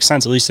completely makes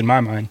sense, at least in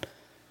my mind.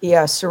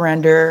 Yeah,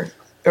 surrender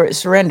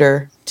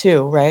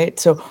too, right?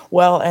 So,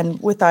 well, and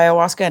with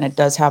ayahuasca, and it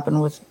does happen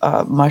with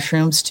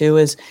mushrooms too,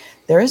 is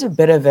there is a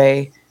bit of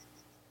a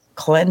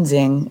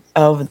cleansing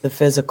of the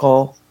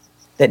physical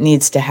that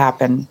needs to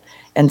happen.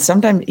 And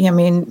sometimes,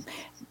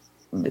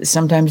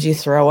 sometimes you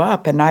throw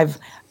up, and a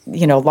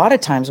lot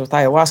of times with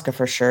ayahuasca,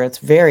 for sure, it's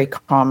very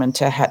common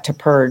to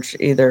purge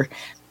either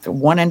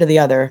one end or the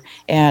other.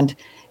 And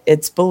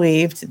it's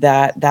believed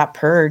that that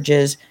purge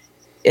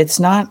it's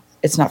not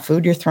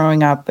food you're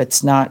throwing up.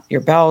 It's not your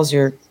bowels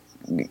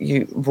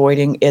you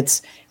voiding.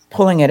 It's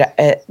pulling it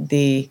at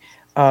the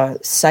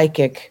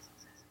psychic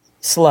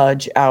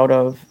sludge out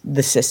of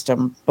the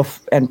system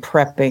and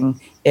prepping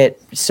it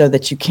so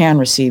that you can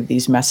receive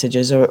these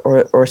messages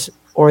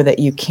or that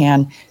you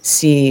can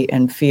see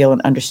and feel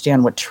and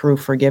understand what true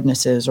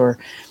forgiveness is, or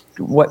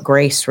what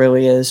grace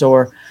really is,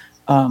 or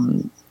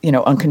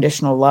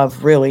unconditional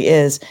love really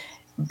is,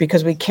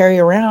 because we carry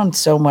around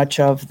so much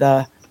of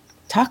the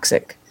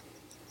toxic,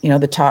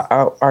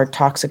 our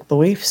toxic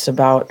beliefs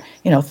about,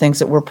 things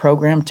that we're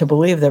programmed to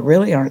believe that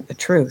really aren't the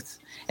truth.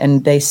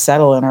 And they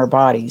settle in our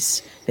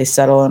bodies, they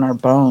settle in our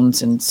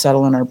bones and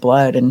settle in our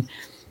blood.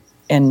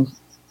 And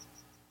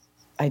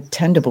I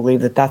tend to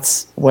believe that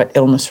that's what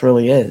illness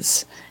really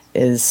is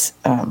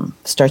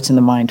starts in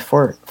the mind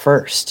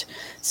first.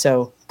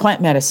 So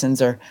plant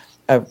medicines are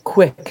a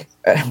quick,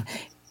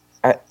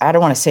 I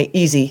don't want to say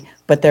easy,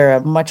 but they're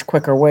a much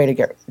quicker way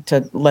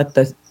to let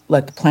the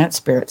plant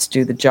spirits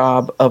do the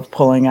job of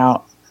pulling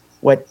out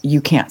what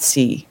you can't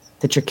see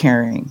that you're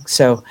carrying.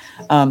 So,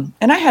 and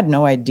I had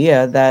no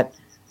idea that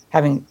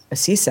having a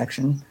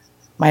C-section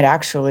might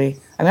actually,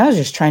 I was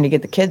just trying to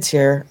get the kids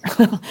here,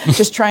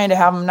 just trying to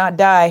have them not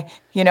die,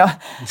 and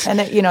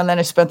then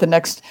I've spent the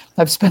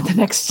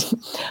next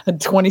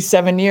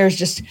 27 years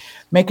just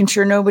making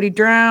sure nobody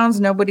drowns,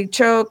 nobody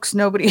chokes,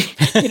 nobody,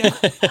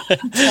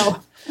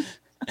 so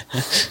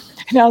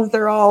now that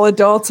they're all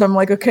adults, I'm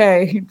like,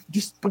 okay,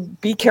 just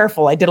be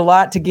careful. I did a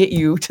lot to get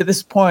you to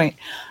this point.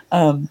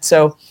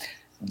 So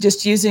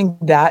just using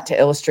that to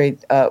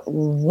illustrate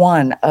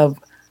one of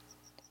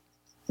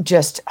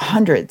just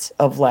hundreds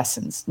of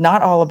lessons,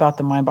 not all about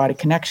the mind-body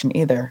connection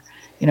either,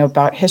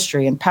 about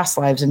history and past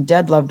lives and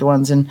dead loved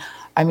ones. And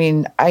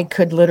I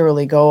could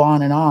literally go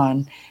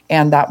on.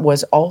 And that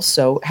was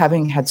also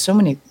having had so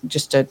many,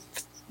 just to,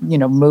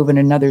 move in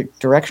another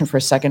direction for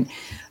a second,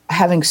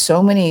 having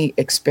so many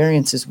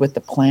experiences with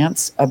the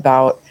plants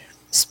about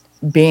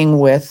being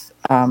with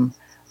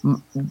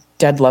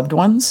dead loved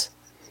ones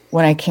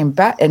when I came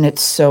back. And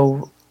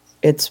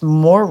it's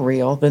more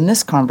real than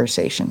this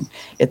conversation.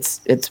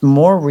 It's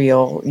more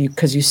real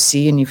because you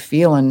see and you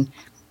feel in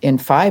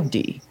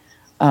 5D.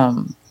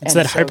 It's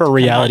that hyper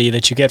reality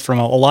that you get from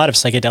a lot of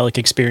psychedelic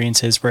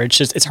experiences, where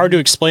it's hard to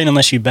explain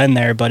unless you've been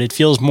there, but it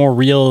feels more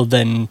real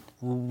than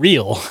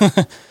real.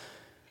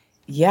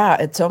 Yeah,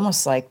 it's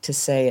almost like to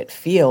say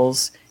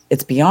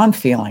it's beyond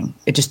feeling.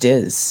 It just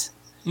is.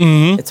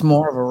 Mm-hmm. It's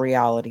more of a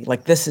reality.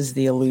 Like, this is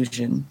the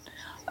illusion.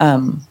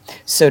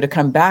 So to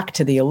come back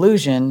to the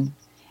illusion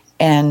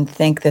and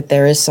think that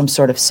there is some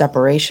sort of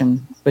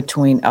separation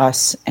between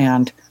us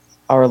and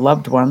our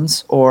loved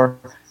ones, or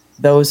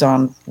those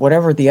on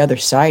whatever the other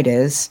side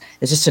is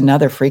just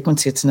another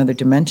frequency. It's another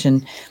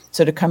dimension.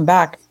 So to come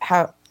back,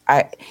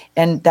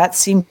 and that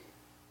seemed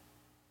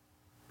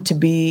to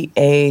be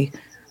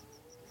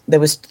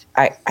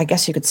I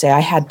guess you could say I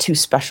had two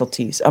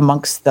specialties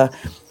amongst the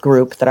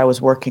group that I was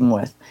working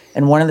with.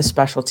 And one of the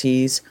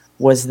specialties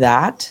was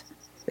that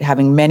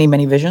having many,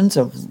 many visions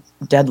of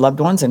dead loved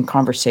ones and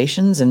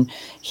conversations and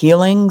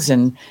healings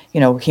and,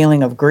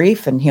 healing of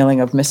grief and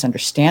healing of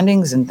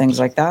misunderstandings and things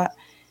like that.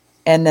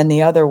 And then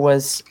the other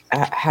was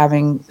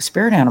having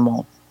spirit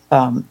animal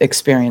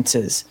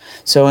experiences.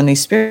 So in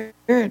these spirit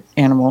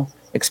animal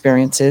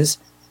experiences,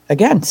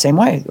 again, same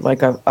way, it's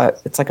like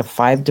a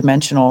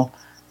 5-dimensional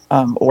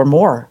or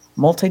more,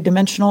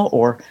 multi-dimensional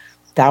or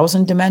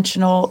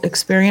 1,000-dimensional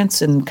experience,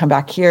 and come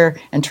back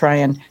here and try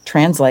and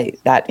translate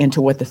that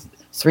into what the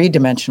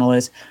 3-dimensional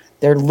is.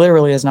 There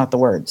literally is not the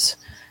words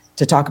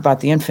to talk about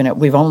the infinite.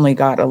 We've only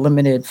got a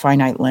limited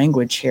finite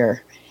language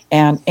here.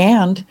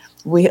 And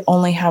we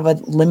only have a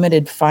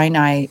limited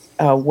finite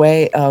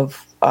way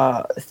of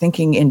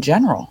thinking in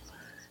general.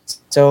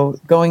 So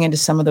going into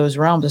some of those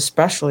realms,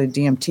 especially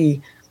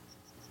DMT,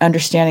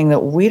 understanding that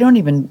we don't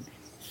even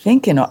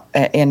think in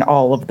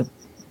all of the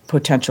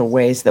potential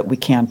ways that we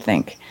can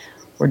think.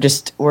 We're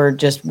just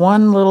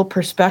one little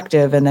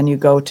perspective, and then you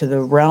go to the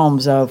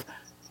realms of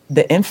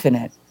the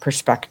infinite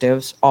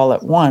perspectives all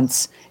at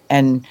once,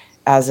 and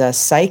as a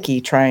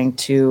psyche trying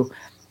to,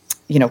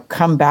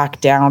 come back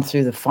down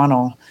through the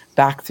funnel,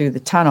 back through the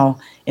tunnel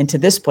into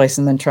this place,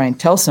 and then try and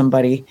tell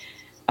somebody,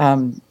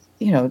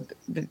 you know,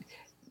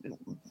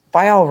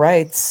 by all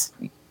rights,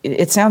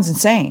 it sounds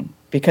insane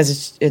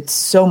because it's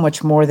so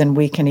much more than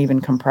we can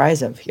even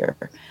comprise of here.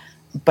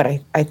 But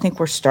I think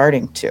we're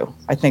starting to.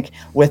 I think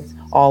with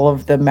all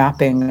of the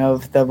mapping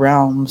of the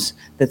realms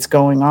that's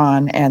going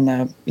on and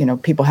the,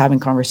 people having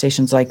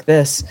conversations like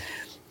this,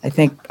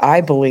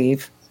 I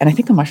believe, and I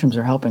think the mushrooms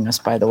are helping us,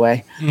 by the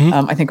way.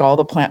 Mm-hmm. I think all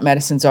the plant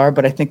medicines are,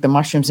 but I think the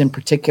mushrooms in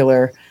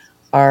particular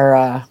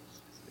are,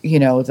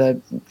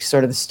 the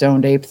sort of the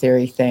stoned ape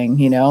theory thing,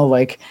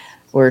 like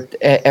where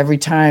every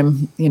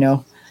time,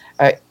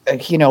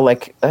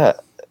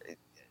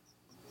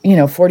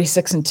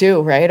 46 and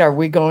 2, right? Are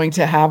we going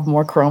to have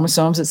more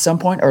chromosomes at some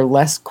point or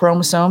less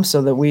chromosomes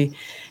so that we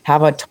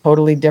have a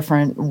totally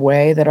different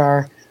way that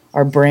our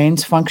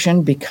brains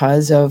function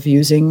because of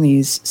using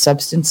these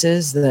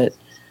substances that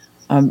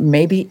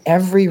maybe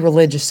every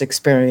religious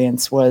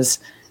experience was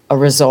a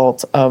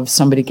result of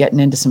somebody getting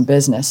into some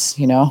business,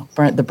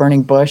 the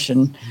burning bush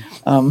and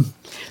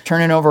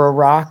turning over a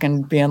rock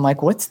and being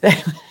like, what's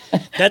that?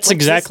 That's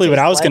exactly what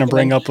I was going to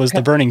bring up was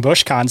the burning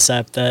bush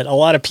concept, that a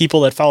lot of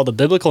people that follow the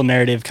biblical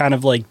narrative kind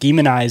of like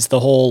demonize the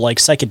whole like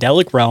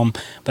psychedelic realm,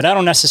 but I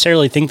don't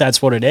necessarily think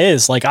that's what it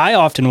is. Like I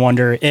often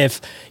wonder if,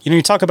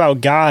 you talk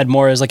about God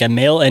more as like a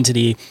male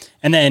entity,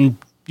 and then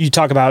you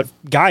talk about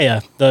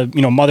Gaia, the,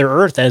 Mother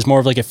Earth, as more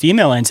of like a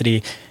female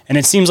entity. And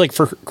it seems like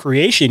for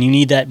creation, you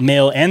need that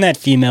male and that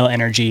female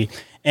energy.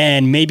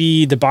 And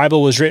maybe the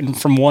Bible was written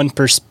from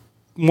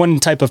one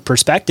type of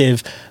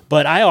perspective,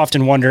 but I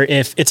often wonder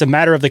if it's a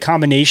matter of the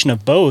combination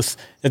of both,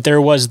 that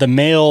there was the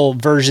male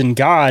version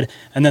God,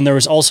 and then there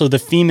was also the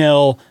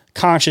female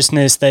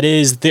consciousness that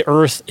is the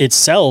earth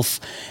itself,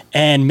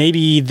 and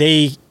maybe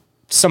they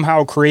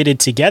somehow created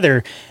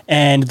together,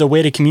 and the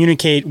way to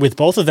communicate with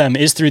both of them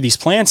is through these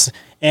plants.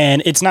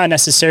 And it's not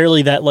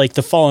necessarily that like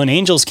the fallen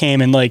angels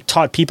came and like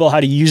taught people how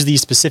to use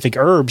these specific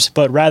herbs,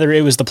 but rather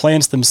it was the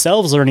plants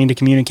themselves learning to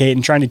communicate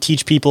and trying to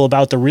teach people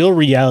about the real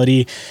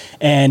reality.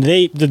 And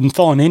the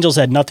fallen angels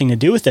had nothing to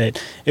do with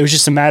it. It was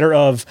just a matter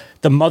of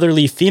the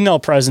motherly female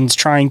presence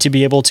trying to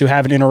be able to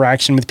have an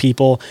interaction with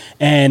people,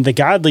 and the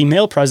godly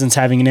male presence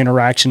having an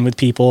interaction with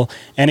people.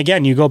 And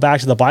again, you go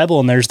back to the Bible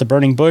and there's the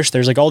burning bush.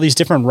 There's like all these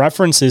different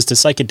references to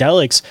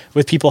psychedelics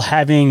with people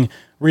having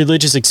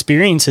religious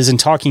experiences and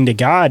talking to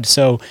God.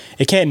 So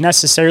it can't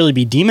necessarily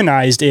be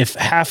demonized if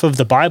half of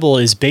the Bible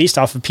is based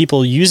off of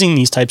people using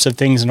these types of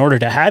things in order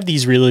to have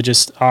these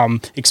religious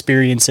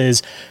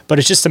experiences. But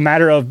it's just a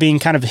matter of being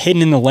kind of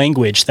hidden in the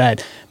language,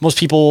 that most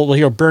people will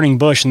hear burning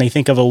bush and they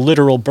think of a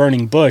literal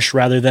burning bush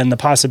rather than the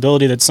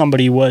possibility that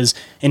somebody was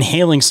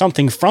inhaling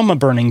something from a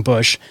burning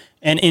bush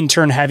and in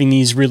turn having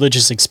these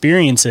religious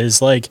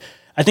experiences. Like,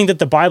 I think that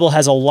the Bible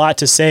has a lot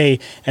to say,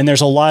 and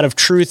there's a lot of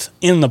truth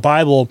in the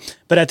Bible.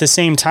 But at the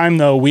same time,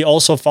 though, we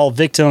also fall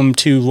victim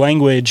to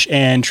language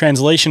and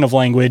translation of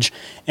language.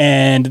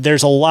 And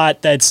there's a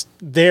lot that's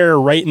there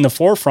right in the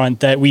forefront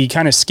that we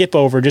kind of skip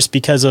over just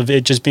because of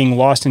it just being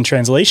lost in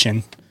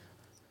translation.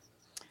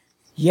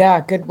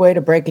 Yeah, good way to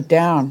break it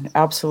down.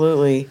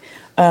 Absolutely.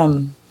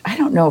 I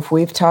don't know if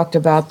we've talked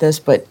about this,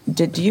 but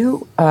did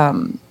you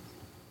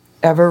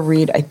ever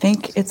read, I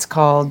think it's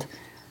called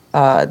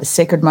The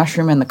Sacred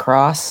Mushroom and the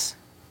Cross?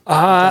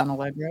 I'm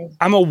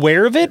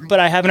aware of it, but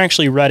I haven't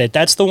actually read it.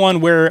 That's the one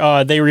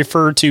where they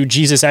refer to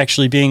Jesus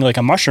actually being like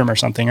a mushroom or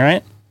something,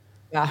 right?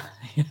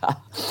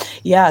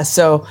 Yeah.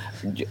 So,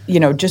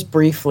 just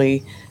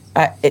briefly,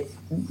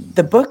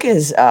 the book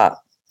is,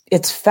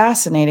 it's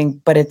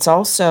fascinating, but it's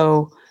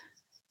also,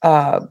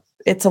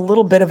 it's a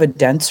little bit of a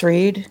dense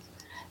read.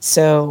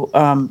 So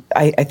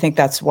I think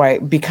that's why,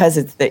 because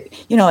it's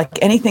like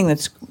anything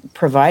that's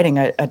providing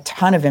a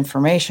ton of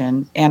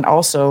information and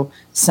also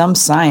some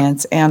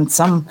science and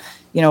some,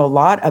 a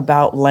lot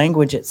about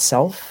language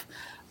itself,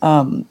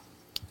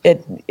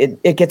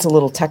 it gets a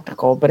little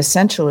technical. But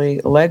essentially,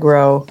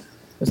 Allegro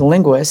was a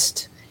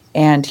linguist,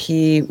 and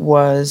he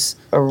was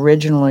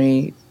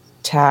originally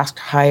tasked,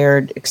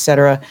 hired,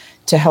 etc.,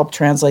 to help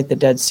translate the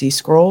Dead Sea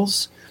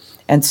Scrolls.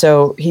 And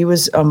so he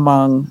was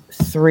among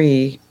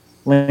 3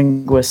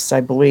 linguists,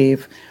 I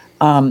believe,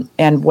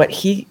 and what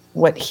he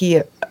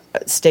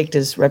staked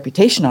his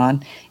reputation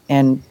on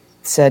and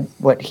said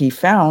what he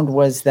found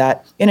was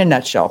that, in a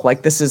nutshell,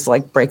 like this is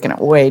like breaking it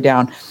way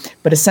down,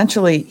 but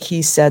essentially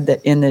he said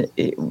that in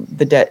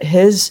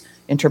his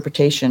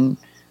interpretation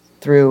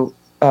through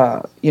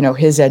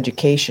his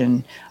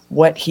education,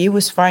 what he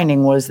was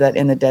finding was that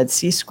in the Dead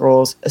Sea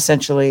Scrolls,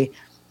 essentially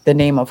the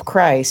name of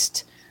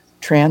Christ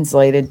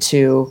translated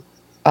to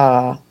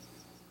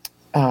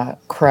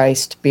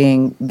Christ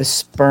being the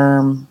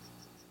sperm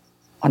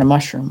on a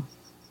mushroom,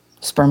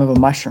 sperm of a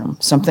mushroom,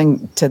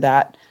 something to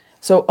that.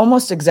 So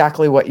almost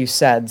exactly what you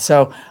said.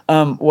 So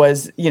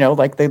was,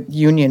 like the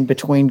union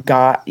between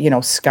God,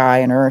 sky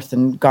and earth,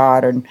 and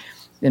God and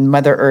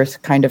Mother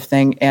Earth kind of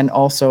thing, and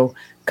also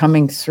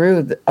coming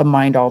through a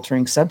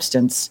mind-altering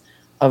substance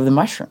of the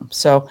mushroom.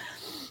 So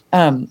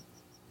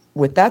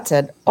with that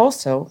said,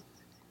 also,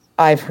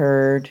 I've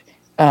heard,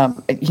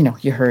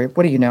 you heard,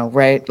 what do you know,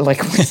 right?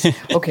 Like,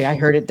 okay, I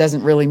heard it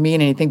doesn't really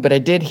mean anything, but I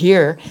did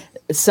hear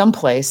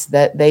someplace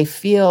that they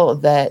feel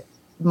that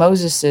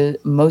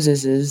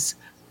Moses's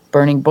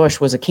burning bush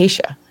was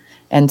acacia.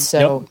 And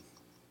so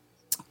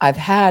I've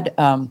had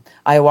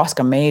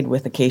ayahuasca made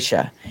with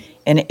acacia,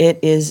 and it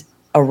is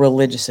a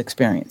religious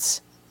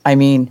experience. I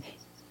mean,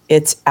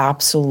 it's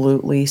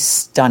absolutely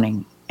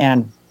stunning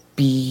and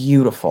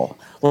beautiful.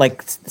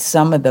 Like,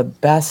 some of the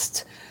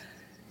best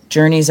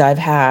journeys I've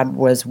had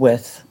was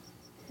with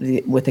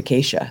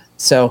acacia.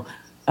 So,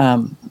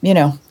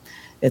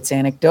 it's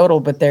anecdotal,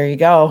 but there you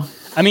go.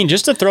 I mean,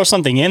 just to throw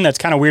something in that's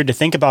kind of weird to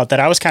think about,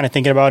 that I was kind of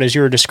thinking about as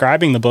you were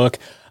describing the book.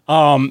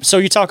 So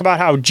you talk about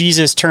how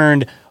Jesus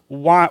turned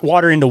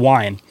water into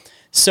wine.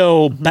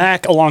 So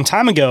back a long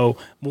time ago,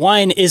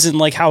 wine isn't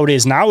like how it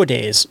is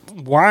nowadays.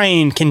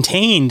 Wine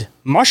contained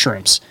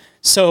mushrooms.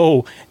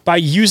 So by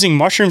using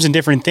mushrooms and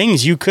different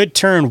things, you could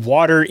turn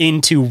water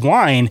into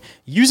wine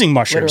using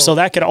mushrooms. Literally. So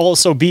that could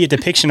also be a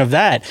depiction of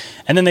that.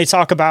 And then they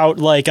talk about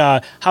like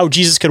how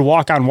Jesus could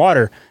walk on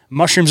water.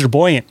 Mushrooms are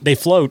buoyant. They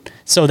float.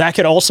 So that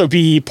could also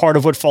be part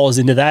of what falls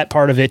into that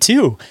part of it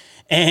too.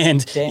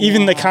 And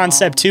even the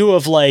concept too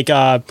of like,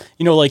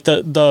 like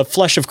the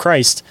flesh of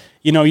Christ,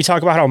 you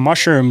talk about how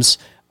mushrooms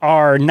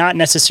are not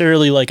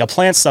necessarily like a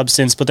plant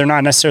substance, but they're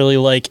not necessarily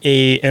like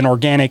an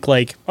organic,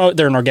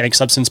 they're an organic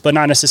substance, but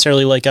not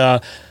necessarily like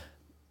an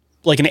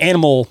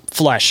animal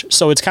flesh.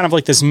 So it's kind of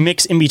like this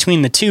mix in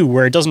between the two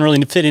where it doesn't really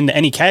fit into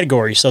any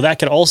category. So that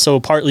could also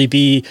partly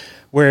be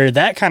where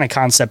that kind of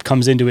concept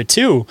comes into it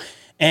too.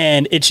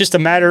 And it's just a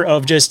matter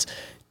of just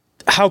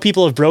how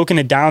people have broken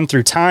it down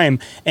through time.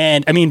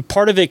 And I mean,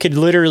 part of it could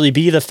literally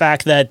be the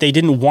fact that they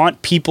didn't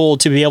want people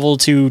to be able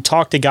to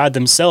talk to God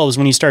themselves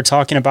when you start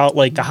talking about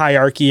like the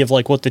hierarchy of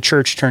like what the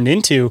church turned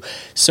into.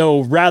 So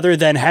rather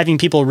than having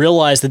people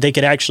realize that they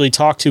could actually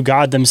talk to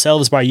God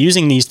themselves by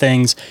using these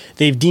things,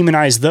 they've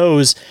demonized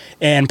those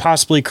and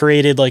possibly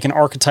created like an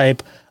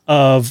archetype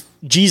of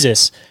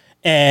Jesus.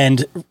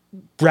 And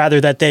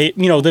rather that they,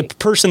 the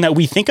person that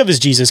we think of as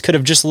Jesus could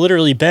have just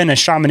literally been a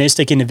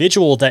shamanistic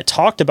individual that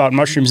talked about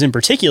mushrooms in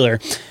particular.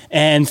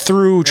 And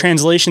through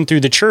translation through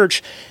the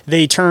church,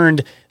 they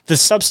turned the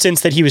substance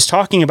that he was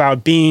talking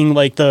about being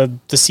like the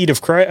seed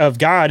of Christ, of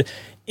God,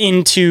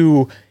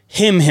 into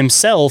him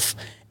himself,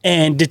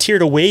 and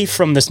deterred away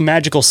from this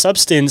magical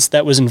substance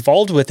that was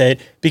involved with it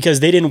because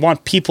they didn't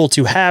want people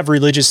to have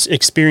religious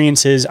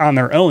experiences on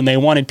their own. They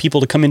wanted people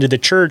to come into the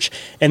church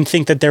and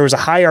think that there was a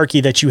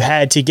hierarchy that you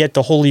had to get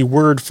the holy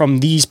word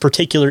from these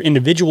particular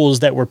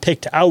individuals that were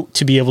picked out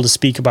to be able to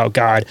speak about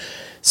God.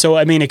 So,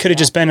 I mean, it could have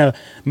just been a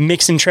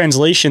mix in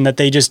translation that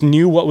they just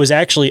knew what was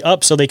actually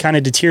up. So they kind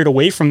of deterred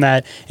away from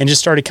that and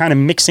just started kind of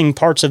mixing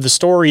parts of the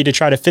story to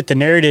try to fit the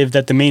narrative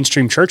that the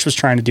mainstream church was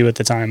trying to do at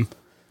the time.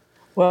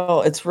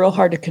 Well, it's real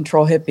hard to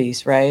control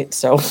hippies, right?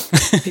 So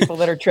people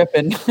that are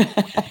tripping.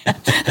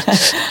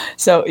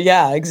 So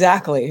yeah,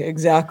 exactly.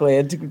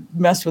 And to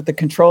mess with the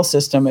control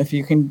system, if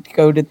you can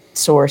go to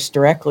source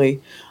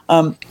directly.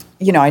 I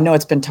know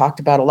it's been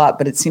talked about a lot,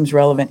 but it seems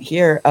relevant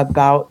here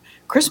about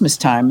Christmas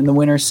time and the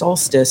winter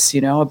solstice,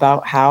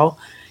 about how,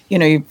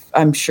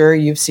 I'm sure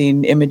you've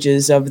seen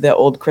images of the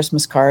old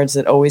Christmas cards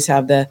that always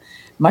have the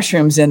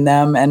mushrooms in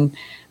them and,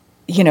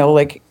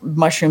 like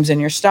mushrooms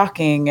in your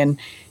stocking and,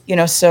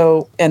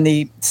 and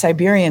the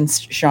Siberian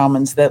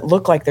shamans that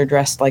look like they're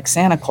dressed like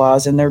Santa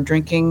Claus and they're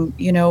drinking,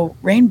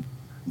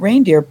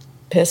 reindeer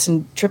piss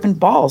and tripping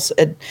balls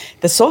at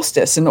the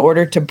solstice in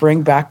order to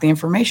bring back the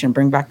information,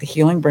 bring back the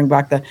healing, bring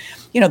back the,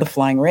 the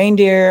flying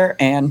reindeer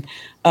and,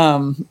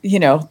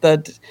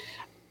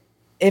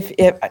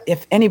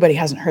 if anybody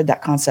hasn't heard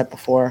that concept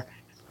before,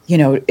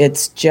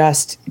 it's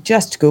just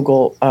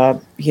Google,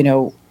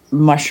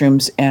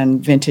 mushrooms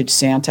and vintage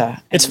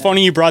Santa. It's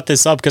funny you brought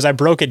this up because I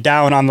broke it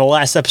down on the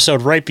last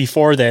episode right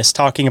before this,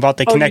 talking about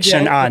the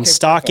connection on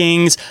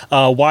stockings,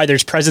 why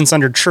there's presents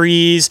under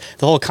trees,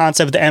 the whole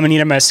concept of the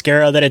Amanita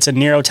muscaria, that it's a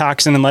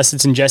neurotoxin unless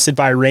it's ingested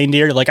by a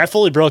reindeer. Like, I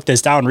fully broke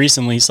this down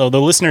recently, so the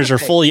listeners are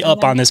fully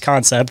up on this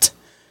concept.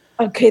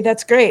 Okay,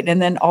 that's great.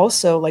 And then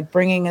also like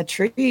bringing a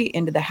tree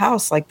into the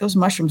house, like those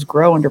mushrooms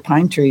grow under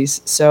pine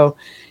trees. So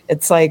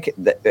it's like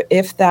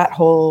if that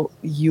whole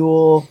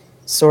Yule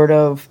sort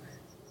of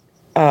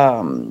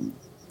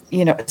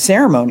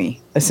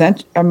ceremony.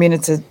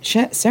 It's a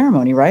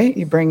ceremony, right?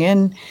 You bring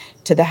in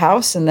to the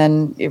house, and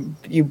then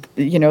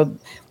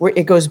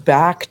it goes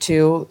back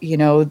to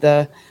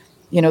the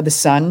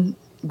sun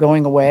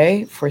going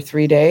away for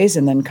 3 days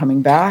and then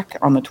coming back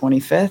on the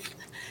 25th,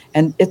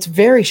 and it's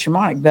very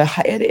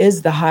shamanic. It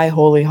is the high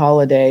holy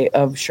holiday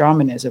of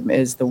shamanism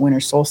is the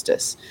winter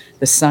solstice,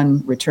 the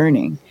sun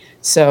returning.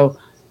 So,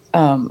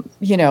 I've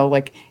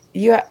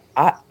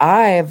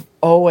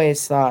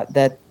always thought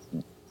that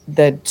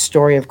the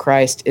story of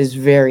Christ is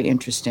very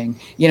interesting.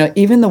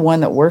 Even the one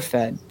that we're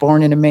fed,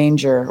 born in a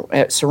manger,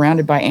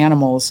 surrounded by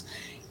animals.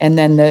 And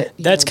then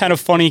that's kind of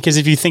funny because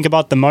if you think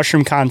about the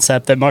mushroom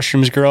concept, that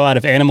mushrooms grow out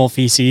of animal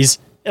feces,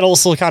 it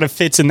also kind of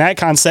fits in that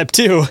concept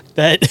too,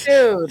 that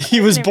Dude, he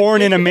was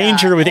born in a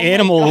manger with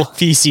animal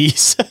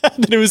feces,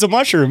 that it was a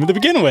mushroom to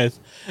begin with.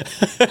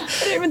 I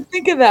didn't even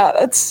think of that.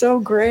 That's so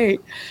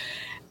great.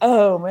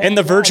 Oh man. And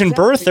the virgin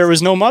birth, there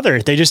was no mother.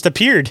 They just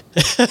appeared.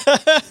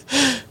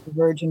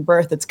 Virgin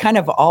birth. It's kind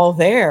of all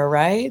there,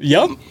 right?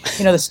 Yep.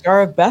 The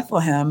Star of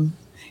Bethlehem,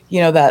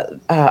 that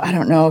I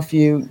don't know if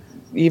you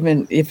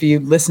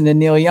listen to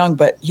Neil Young,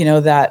 but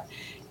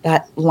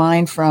that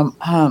line from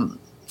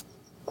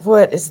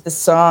what is the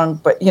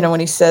song? But when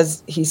he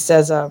says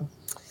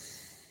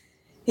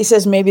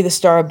maybe the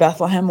Star of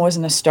Bethlehem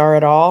wasn't a star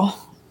at all.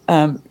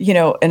 And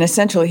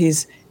essentially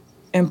he's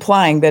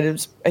implying that it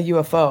was a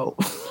UFO.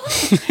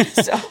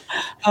 So,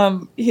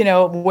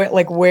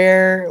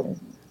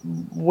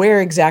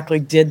 where exactly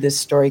did this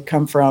story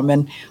come from?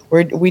 And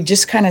we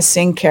just kind of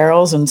sing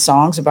carols and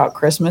songs about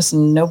Christmas,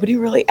 and nobody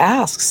really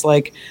asks.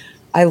 Like,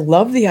 I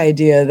love the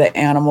idea that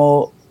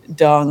animal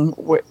dung,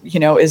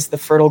 is the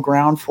fertile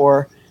ground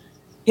for,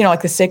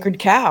 like the sacred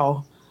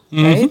cow,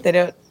 right? They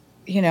don't,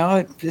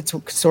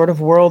 it's sort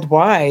of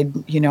worldwide.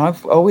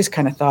 I've always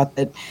kind of thought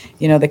that,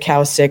 the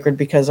cow is sacred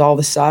because all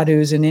the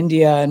sadhus in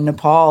India and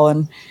Nepal,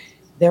 and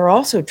they're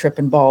also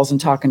tripping balls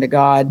and talking to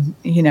God,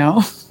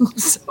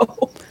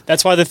 so.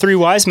 That's why the 3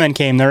 wise men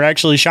came. They're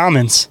actually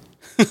shamans.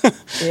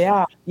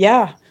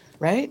 Yeah.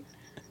 Right.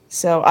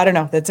 So I don't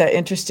know. That's an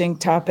interesting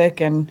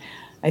topic. And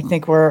I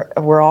think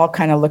we're all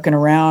kind of looking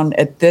around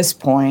at this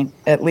point,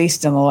 at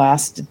least in the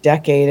last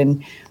decade,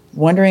 and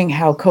wondering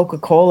how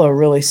Coca-Cola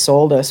really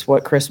sold us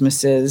what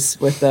Christmas is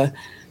with the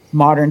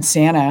modern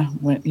Santa,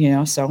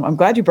 so I'm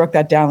glad you broke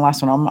that down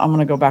last one. I'm going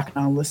to go back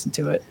and I'll listen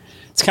to it.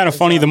 It's kind of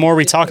funny. The more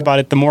we talk about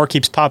it, the more it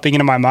keeps popping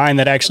into my mind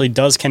that actually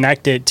does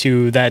connect it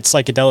to that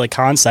psychedelic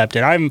concept.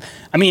 And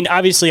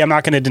obviously I'm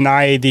not going to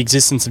deny the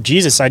existence of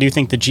Jesus. I do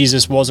think that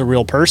Jesus was a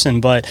real person,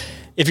 but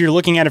if you're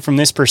looking at it from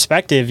this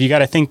perspective, you got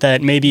to think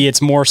that maybe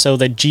it's more so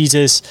that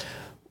Jesus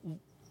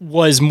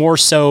was more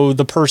so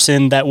the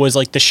person that was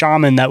like the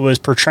shaman that was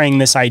portraying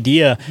this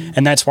idea.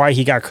 And that's why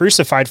he got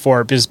crucified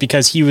for it, is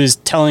because he was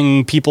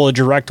telling people a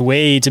direct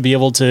way to be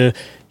able to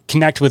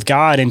connect with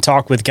God and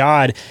talk with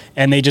God.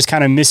 And they just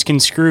kind of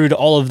misconstrued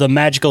all of the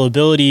magical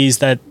abilities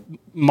that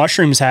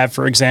mushrooms have,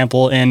 for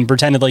example, and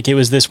pretended like it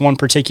was this one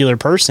particular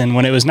person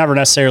when it was never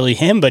necessarily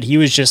him, but he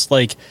was just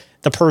like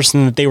the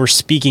person that they were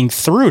speaking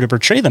through to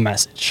portray the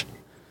message.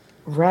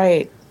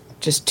 Right.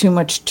 Just too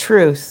much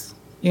truth.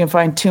 You can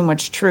find too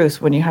much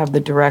truth when you have the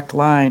direct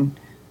line.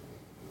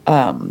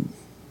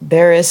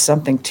 There is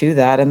something to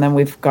that. And then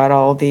we've got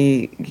all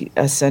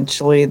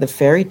essentially the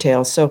fairy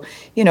tales. So,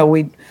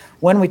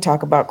 when we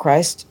talk about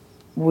Christ,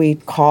 we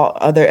call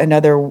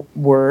another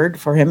word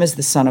for him is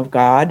the Son of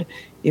God,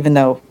 even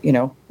though,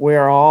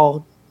 we're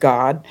all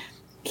God.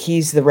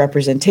 He's the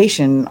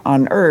representation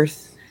on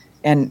earth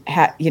and,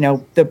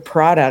 the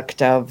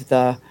product of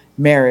the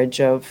marriage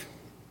of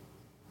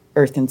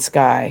earth and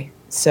sky.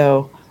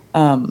 So,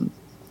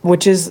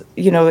 which is,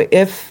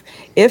 if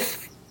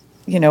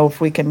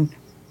we can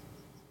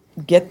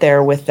get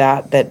there with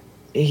that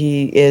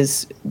he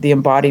is the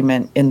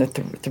embodiment in the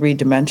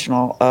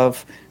three-dimensional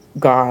of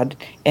God,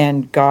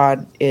 and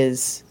God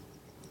is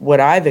what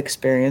I've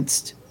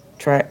experienced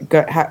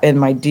in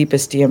my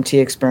deepest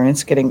DMT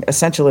experience, getting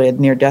essentially a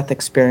near-death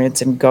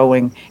experience and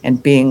going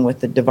and being with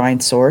the divine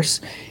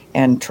source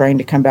and trying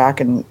to come back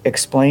and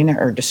explain it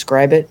or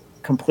describe it,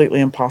 completely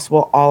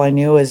impossible. All I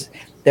knew is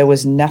there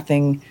was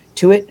nothing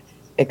to it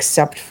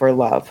except for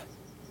love,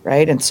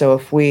 right? And so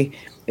if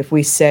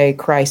we say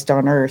Christ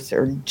on earth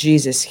or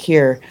Jesus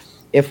here,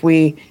 if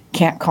we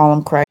can't call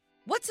him Christ.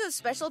 What's so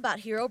special about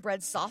Hero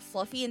Bread's soft,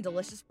 fluffy, and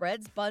delicious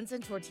breads, buns,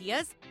 and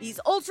tortillas? These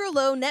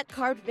ultra-low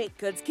net-carb baked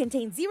goods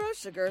contain 0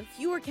 sugar,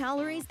 fewer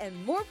calories,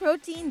 and more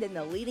protein than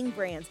the leading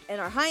brands,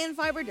 and are high in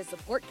fiber to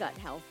support gut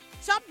health.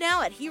 Shop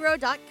now at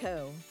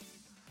hero.co.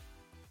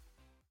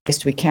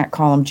 We can't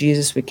call him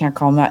Jesus. We can't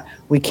call him that.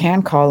 We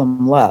can call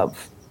him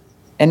love.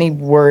 Any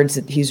words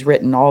that he's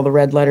written, all the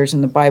red letters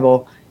in the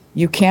Bible,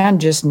 you can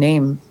just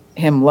name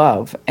him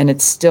love, and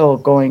it's still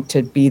going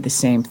to be the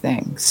same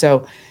thing.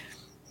 So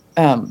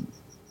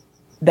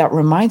that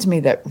reminds me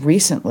that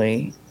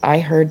recently I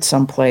heard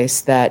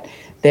someplace that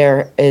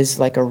there is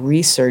like a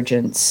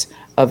resurgence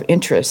of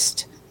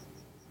interest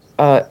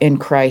in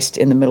Christ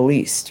in the Middle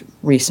East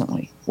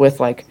recently, with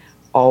like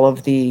all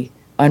of the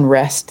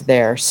unrest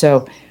there.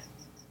 So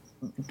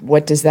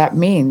what does that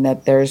mean?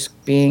 That there's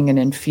being an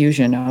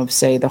infusion of,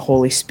 say, the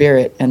Holy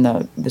Spirit and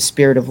the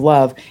spirit of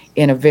love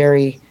in a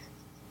very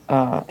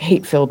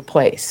hate-filled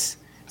place.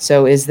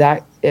 So is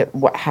that it?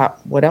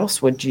 What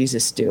else would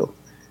Jesus do?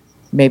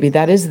 Maybe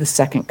that is the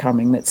second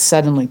coming, that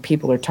suddenly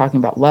people are talking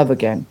about love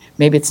again.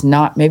 Maybe it's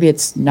not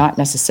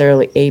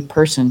necessarily a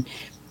person,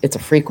 it's a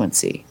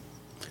frequency.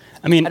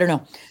 I don't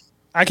know.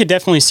 I could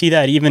definitely see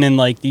that even in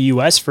like the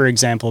US, for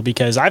example,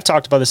 because I've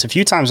talked about this a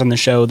few times on the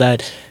show,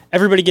 that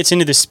everybody gets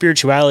into this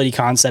spirituality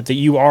concept that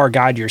you are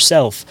God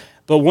yourself.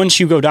 But once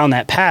you go down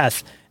that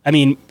path,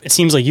 it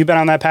seems like you've been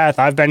on that path.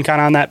 I've been kind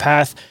of on that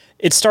path.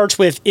 It starts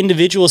with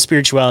individual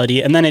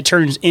spirituality, and then it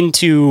turns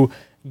into,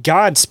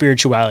 God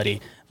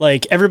spirituality.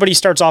 Like everybody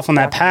starts off on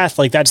that path,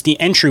 like that's the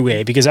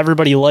entryway, because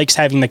everybody likes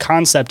having the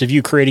concept of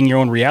you creating your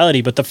own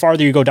reality. But the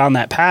farther you go down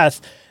that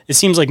path, it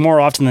seems like more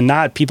often than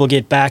not, people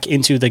get back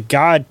into the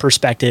God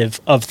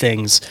perspective of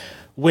things,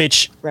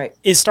 which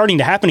is starting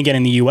to happen again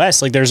in the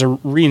US. Like there's a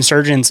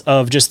reinsurgence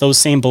of just those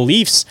same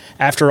beliefs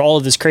after all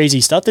of this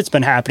crazy stuff that's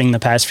been happening the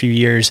past few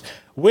years,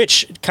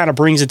 which kind of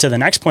brings it to the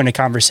next point of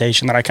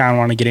conversation that I kind of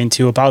want to get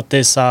into about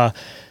this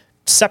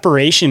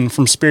separation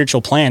from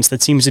spiritual plants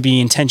that seems to be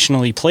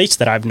intentionally placed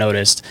that I've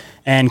noticed.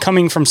 And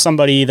coming from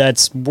somebody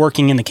that's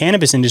working in the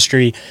cannabis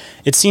industry,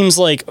 it seems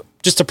like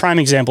just a prime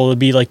example would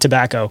be like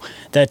tobacco.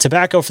 That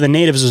tobacco for the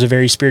natives was a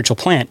very spiritual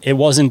plant. It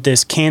wasn't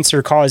this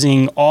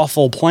cancer-causing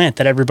awful plant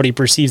that everybody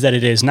perceives that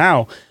it is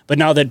now. But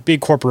now that big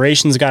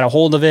corporations got a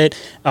hold of it,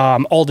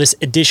 all this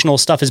additional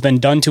stuff has been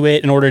done to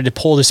it in order to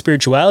pull the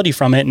spirituality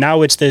from it.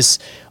 Now it's this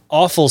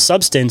awful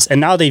substance,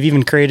 and now they've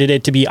even created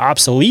it to be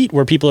obsolete,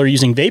 where people are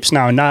using vapes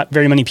now, and not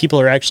very many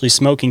people are actually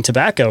smoking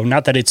tobacco.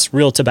 Not that it's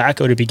real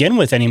tobacco to begin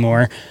with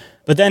anymore,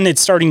 but then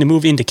it's starting to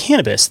move into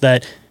cannabis.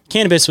 That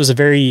cannabis was a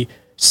very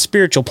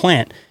spiritual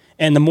plant,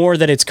 and the more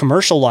that it's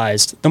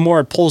commercialized, the more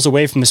it pulls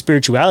away from the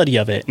spirituality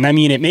of it. And I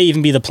mean, it may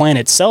even be the plant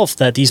itself,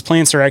 that these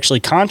plants are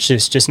actually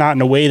conscious, just not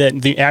in a way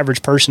that the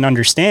average person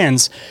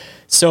understands.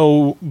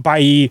 So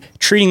by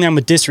treating them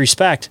with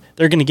disrespect,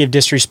 they're going to give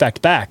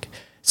disrespect back.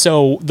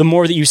 So the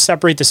more that you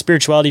separate the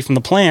spirituality from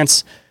the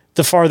plants,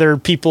 the farther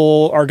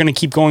people are going to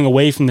keep going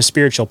away from the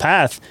spiritual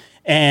path.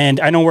 And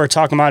I know we were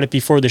talking about it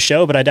before the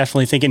show, but I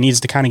definitely think it needs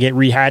to kind of get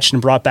rehatched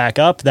and brought back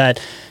up, that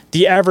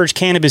the average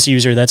cannabis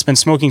user that's been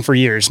smoking for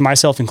years,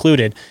 myself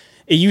included,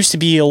 it used to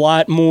be a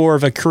lot more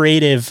of a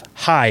creative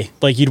high.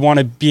 Like you'd want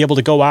to be able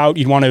to go out,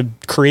 you'd want to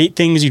create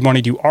things, you'd want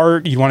to do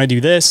art, you'd want to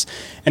do this.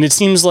 And it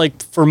seems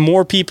like for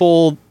more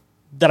people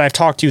that I've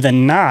talked to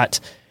than not,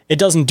 it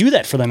doesn't do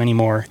that for them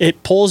anymore.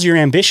 It pulls your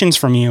ambitions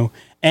from you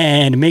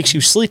and makes you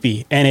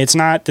sleepy. And it's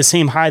not the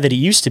same high that it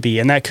used to be.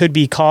 And that could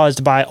be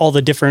caused by all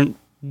the different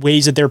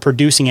ways that they're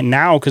producing it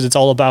now, because it's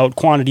all about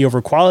quantity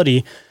over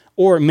quality.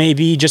 Or it may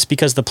be just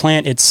because the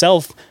plant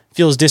itself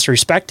feels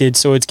disrespected,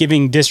 so it's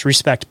giving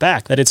disrespect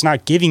back, that it's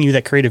not giving you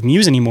that creative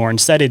muse anymore.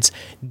 Instead, it's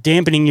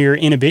dampening your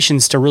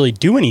inhibitions to really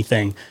do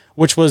anything,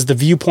 which was the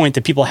viewpoint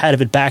that people had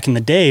of it back in the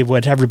day.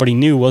 What everybody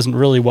knew wasn't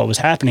really what was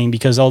happening,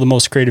 because all the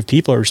most creative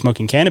people are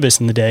smoking cannabis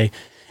in the day.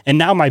 And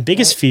now my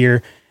biggest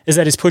fear is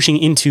that it's pushing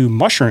into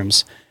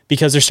mushrooms,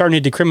 because they're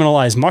starting to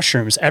decriminalize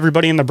mushrooms.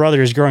 Everybody and their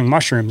brother is growing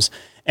mushrooms.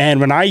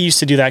 And when I used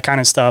to do that kind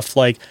of stuff,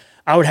 like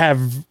I would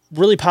have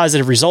really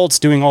positive results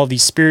doing all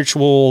these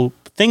spiritual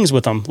things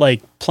with them,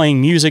 like playing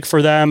music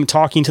for them,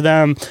 talking to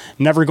them,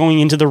 never going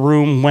into the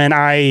room when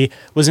I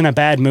was in a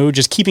bad mood,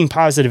 just keeping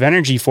positive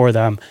energy for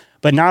them.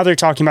 But now they're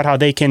talking about how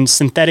they can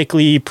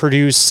synthetically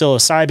produce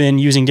psilocybin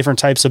using different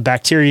types of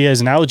bacteria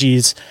and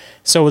algae.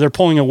 So they're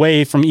pulling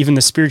away from even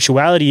the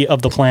spirituality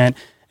of the plant,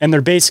 and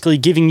they're basically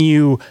giving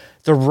you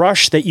the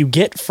rush that you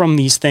get from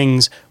these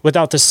things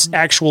without the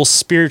actual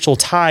spiritual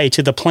tie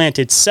to the plant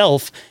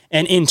itself,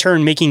 and in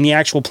turn making the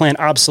actual plant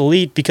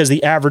obsolete, because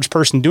the average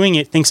person doing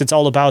it thinks it's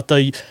all about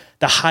the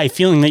high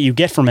feeling that you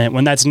get from it,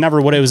 when that's never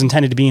what it was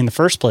intended to be in the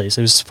first place.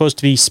 It was supposed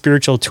to be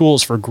spiritual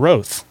tools for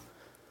growth.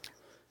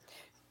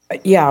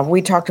 Yeah,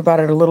 we talked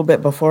about it a little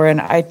bit before, and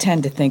I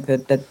tend to think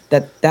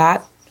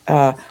that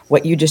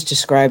what you just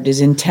described is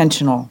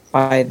intentional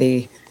by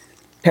the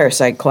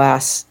parasite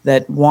class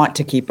that want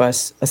to keep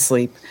us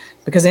asleep,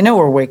 because they know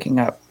we're waking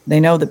up.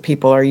 They know that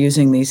people are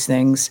using these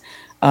things,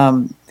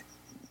 to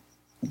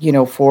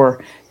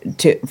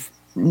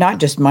not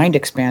just mind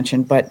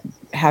expansion, but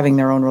having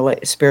their own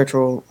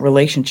spiritual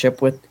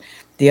relationship with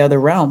the other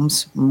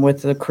realms,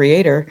 with the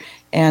creator.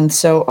 And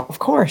so, of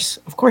course,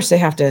 they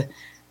have to.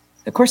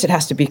 Of course, it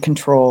has to be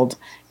controlled,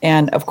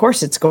 and of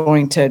course, it's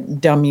going to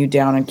dumb you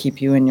down and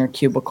keep you in your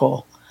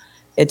cubicle.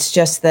 It's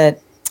just that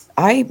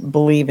I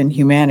believe in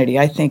humanity.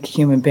 I think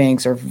human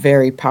beings are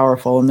very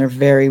powerful, and they're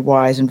very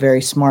wise and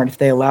very smart if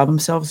they allow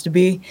themselves to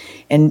be.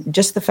 And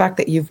just the fact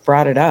that you've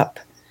brought it up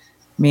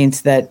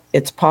means that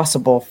it's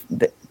possible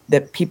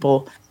that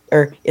people,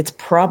 or it's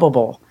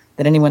probable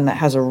that anyone that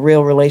has a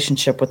real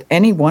relationship with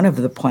any one of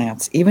the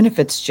plants, even if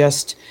it's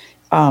just,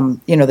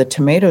 the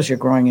tomatoes you're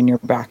growing in your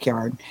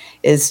backyard,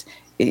 is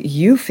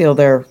you feel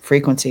their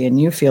frequency and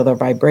you feel their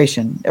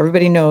vibration.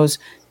 Everybody knows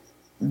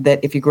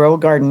that if you grow a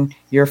garden,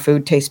 your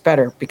food tastes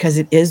better because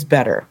it is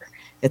better.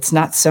 It's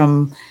not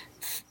some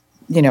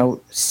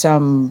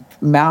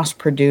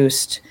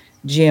mass-produced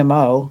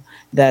GMO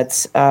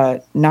that's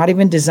not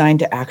even designed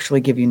to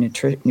actually give you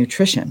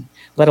nutrition,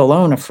 let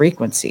alone a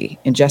frequency,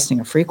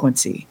 ingesting a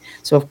frequency.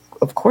 So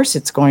of course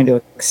it's going to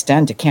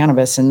extend to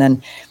cannabis. And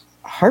then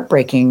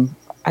heartbreaking,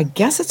 I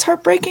guess it's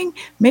heartbreaking.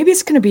 Maybe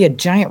it's going to be a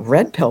giant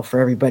red pill for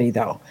everybody,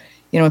 though.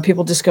 And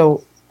people just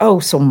go, oh,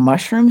 so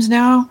mushrooms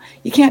now?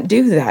 You can't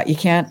do that.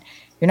 You're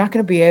not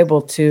going to be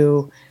able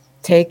to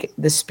take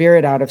the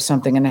spirit out of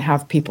something and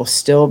have people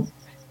still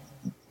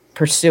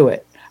pursue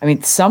it. I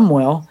mean, some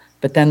will,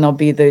 but then there'll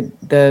be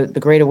the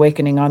great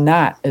awakening on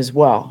that as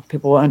well.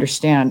 People will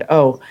understand,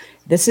 oh,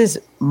 this is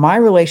my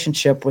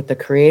relationship with the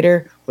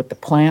creator, with the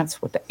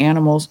plants, with the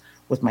animals,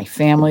 with my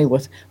family,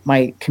 with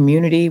my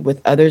community,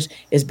 with others,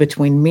 is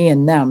between me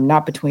and them,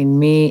 not between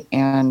me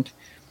and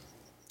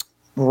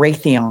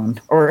Raytheon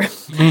or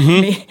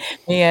me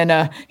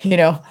and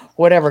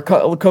whatever,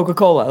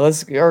 Coca-Cola,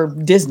 or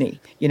Disney.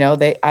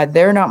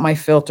 They're not my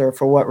filter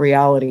for what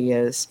reality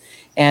is.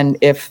 And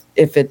if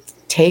it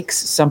takes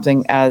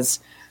something as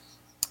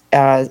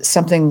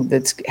something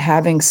that's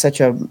having such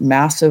a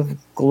massive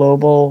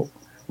global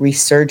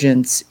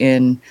resurgence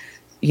in,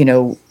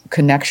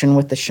 connection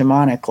with the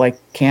shamanic, like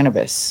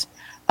cannabis,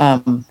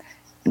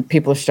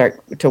 people start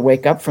to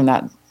wake up from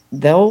that,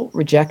 they'll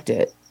reject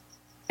it.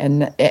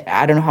 And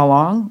I don't know how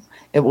long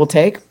it will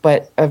take,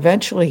 but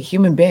eventually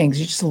human beings,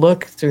 you just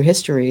look through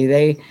history,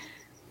 they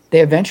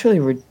eventually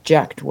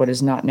reject what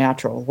is not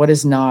natural, what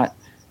is not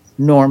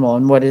normal,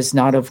 and what is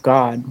not of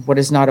God, what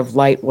is not of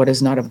light, what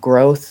is not of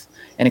growth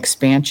and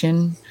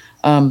expansion.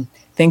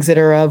 Things that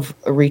are of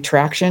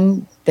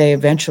retraction, they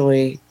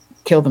eventually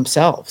kill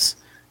themselves.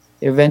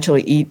 They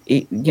eventually eat,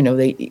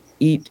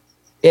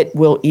 it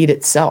will eat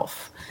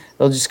itself.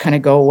 They'll just kind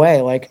of go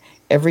away like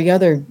every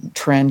other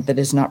trend that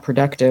is not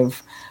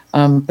productive.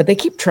 But they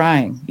keep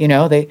trying,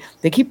 they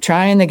keep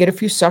trying. They get a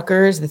few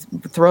suckers, they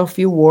throw a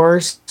few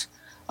wars,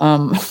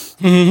 and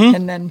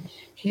then,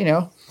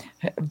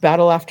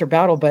 battle after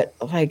battle. But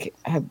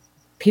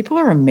people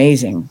are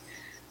amazing.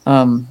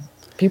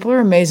 People are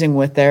amazing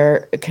with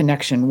their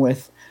connection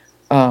with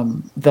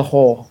the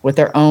whole, with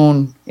their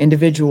own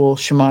individual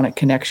shamanic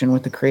connection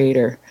with the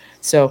creator.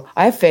 So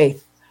I have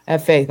faith.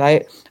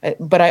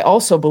 But I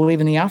also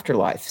believe in the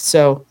afterlife.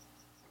 So,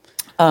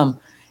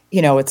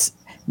 it's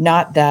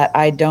not that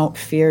I don't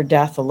fear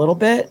death a little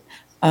bit.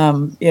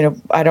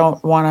 I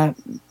don't want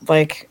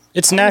to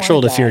it's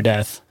natural to fear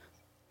death.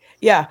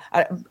 Yeah.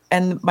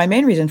 And my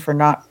main reason for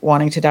not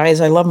wanting to die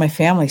is I love my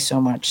family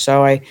so much.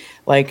 So I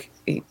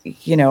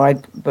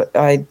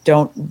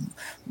don't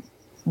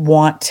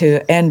want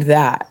to end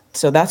that.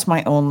 So that's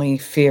my only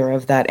fear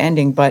of that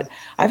ending. But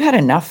I've had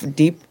enough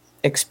deep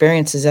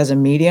experiences as a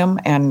medium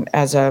and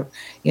as a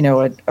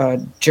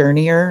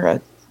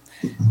journeyer,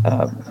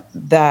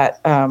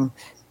 that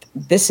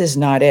this is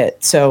not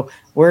it. So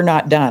we're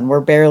not done. We're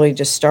barely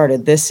just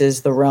started. This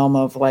is the realm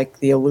of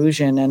the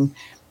illusion and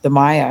the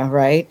Maya,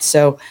 right?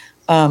 So,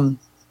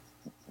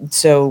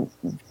 so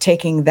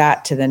taking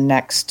that to the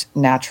next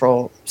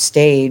natural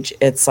stage,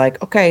 it's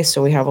okay,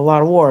 so we have a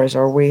lot of wars,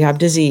 or we have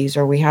disease,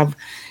 or we have,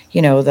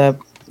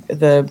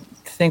 the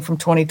thing from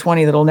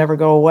 2020 that'll never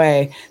go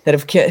away, that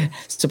have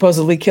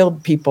supposedly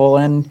killed people,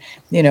 and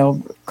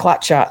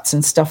clot shots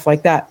and stuff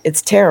like that.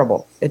 It's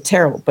terrible,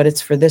 but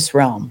it's for this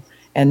realm,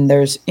 and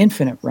there's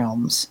infinite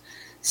realms.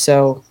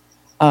 So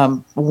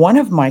one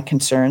of my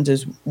concerns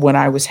is when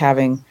I was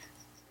having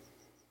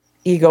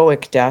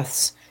egoic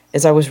deaths,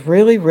 is I was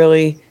really,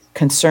 really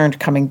concerned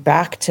coming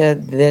back to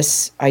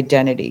this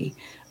identity,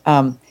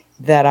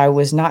 that I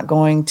was not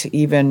going to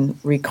even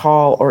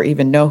recall or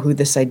even know who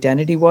this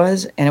identity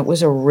was. And it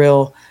was a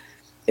real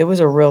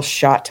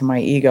shot to my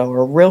ego, or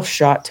a real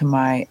shot to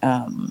my,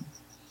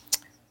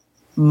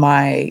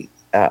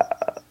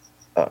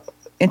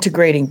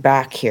 integrating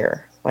back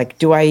here.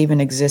 Do I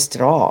even exist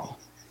at all?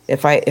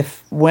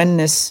 When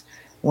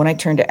I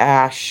turn to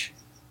ash,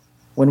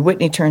 when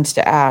Whitney turns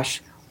to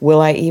ash,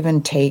 will I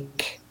even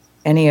take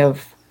any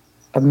of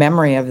a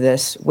memory of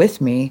this with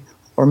me?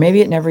 Or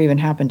maybe it never even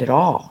happened at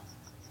all.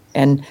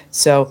 And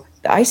so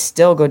I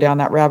still go down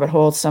that rabbit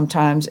hole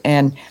sometimes,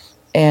 and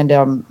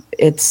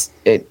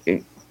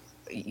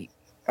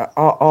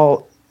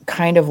I'll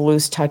kind of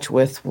lose touch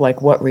with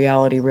what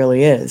reality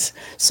really is.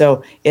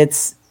 So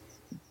it's,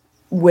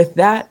 with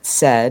that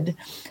said,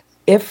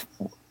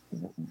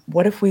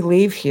 what if we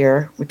leave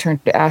here, we turn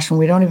to ash, and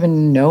we don't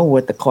even know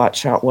what the clot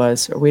shot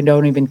was, or we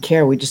don't even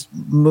care. We just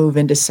move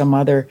into some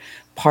other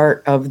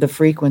part of the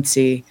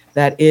frequency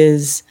that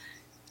is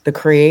the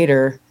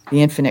creator,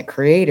 the infinite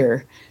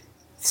creator.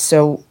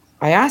 So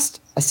I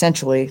asked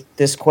essentially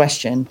this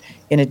question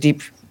in a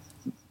deep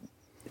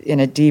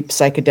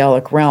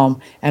psychedelic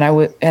realm, and I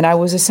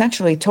was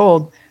essentially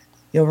told,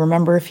 you'll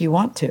remember if you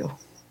want to.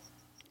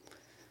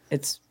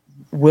 It's,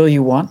 will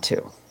you want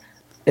to,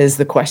 is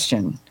the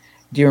question.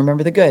 Do you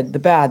remember the good, the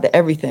bad, the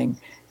everything?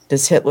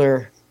 Does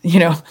Hitler,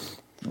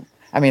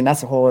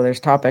 that's a whole other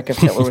topic, if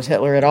Hitler was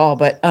Hitler at all,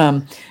 but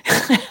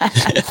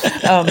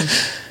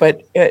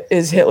but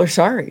is Hitler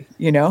sorry?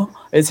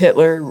 Is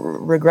Hitler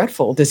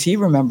regretful? Does he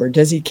remember?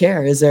 Does he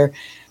care? Is there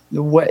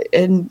what?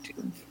 And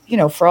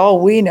for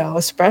all we know,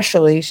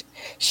 especially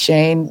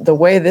Shane, the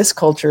way this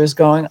culture is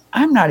going,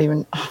 I'm not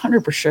even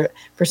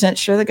 100%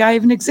 sure the guy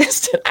even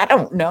existed. I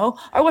don't know.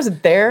 I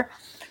wasn't there.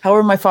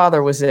 However, my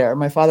father was there.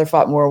 My father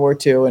fought in World War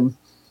II and,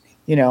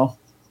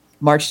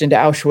 marched into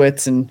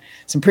Auschwitz and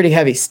some pretty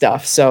heavy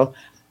stuff. So,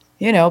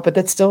 but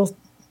that's still,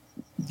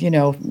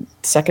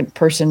 second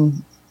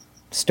person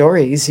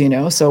stories,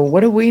 so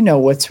what do we know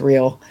what's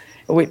real?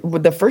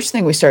 the first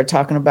thing we started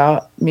talking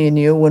about, me and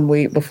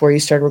you, before you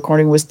started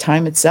recording, was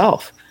time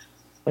itself.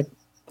 Like,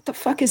 what the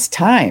fuck is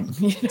time?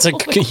 It's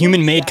like a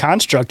human-made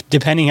construct,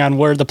 depending on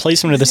where the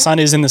placement of the sun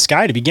is in the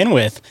sky to begin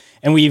with.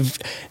 And we've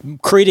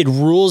created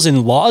rules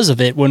and laws of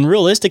it when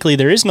realistically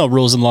there is no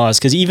rules and laws,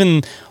 because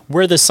even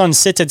where the sun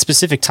sits at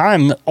specific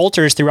time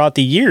alters throughout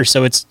the year.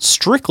 So it's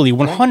strictly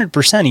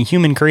 100% a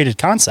human-created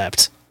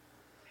concept.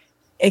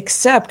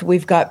 Except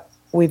we've got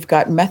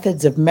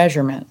methods of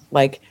measurement.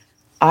 Like,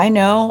 I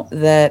know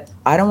that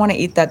I don't want to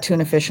eat that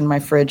tuna fish in my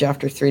fridge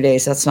after 3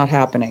 days. That's not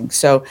happening.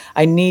 So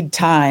I need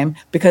time,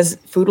 because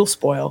food will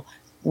spoil,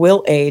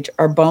 will age,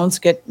 our bones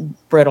get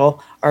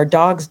brittle, our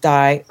dogs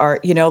die,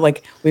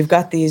 like, we've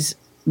got these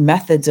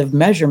methods of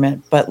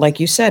measurement. But like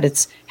you said,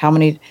 it's how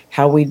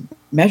we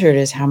measure it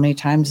is how many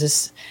times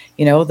this,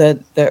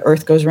 the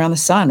earth goes around the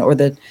sun, or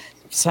the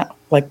sun,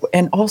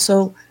 and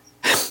also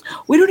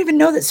we don't even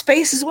know that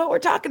space is what we're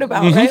talking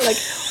about, right? Like,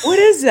 what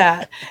is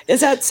that? Is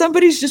that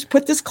somebody's just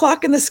put this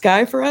clock in the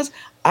sky for us?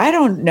 I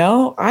don't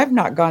know. I've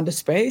not gone to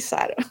space.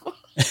 I don't know.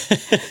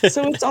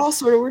 So it's all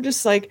sort of, we're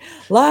just like,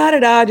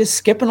 la-da-da, just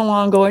skipping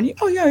along going,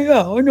 oh, yeah,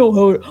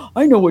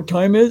 I know what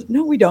time is.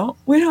 No, we don't.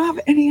 We don't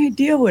have any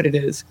idea what it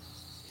is.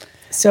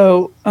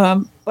 So,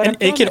 but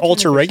it could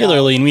alter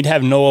regularly, and we'd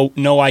have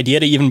no idea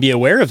to even be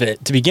aware of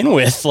it to begin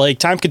with. Like,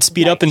 time could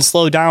speed up and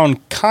slow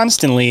down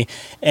constantly.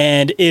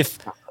 And if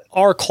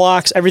our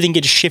clocks, everything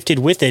gets shifted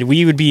with it,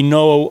 we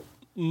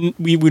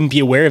wouldn't be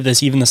aware of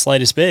this even the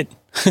slightest bit.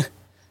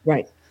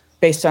 Right.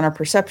 Based on our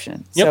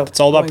perception. Yep. So it's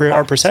all about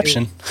our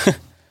perception.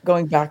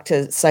 Going back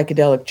to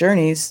psychedelic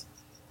journeys,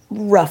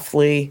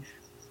 roughly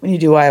when you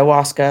do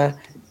ayahuasca,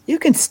 you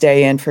can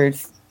stay in for,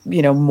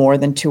 more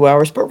than 2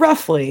 hours, but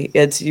roughly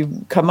it's,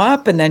 you come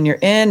up and then you're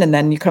in, and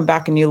then you come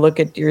back and you look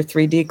at your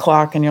 3D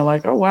clock and you're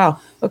like, oh, wow.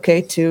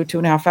 Okay.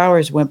 2.5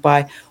 hours went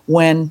by.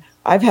 When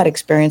I've had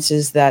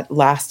experiences that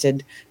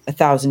lasted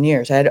 1,000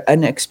 years. I had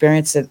an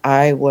experience that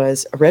I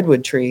was a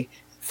redwood tree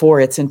for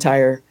its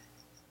entire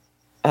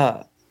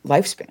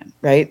lifespan,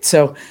 right?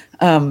 So,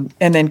 and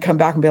then come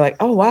back and be like,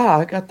 oh, wow,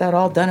 I got that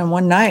all done in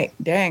one night.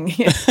 Dang.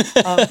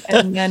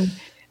 And then,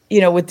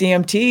 with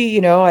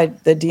DMT,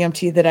 the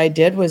DMT that I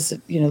did was,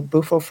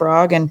 Bufo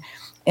frog,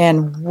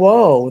 and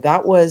whoa,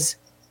 that was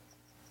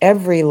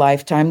every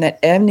lifetime that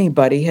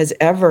anybody has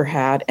ever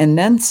had, and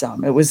then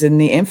some. It was in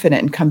the infinite,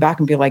 and come back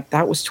and be like,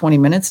 that was 20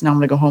 minutes. Now I'm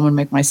going to go home and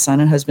make my son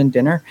and husband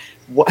dinner.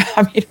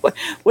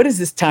 What is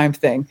this time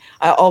thing?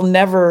 I'll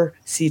never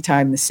see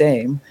time the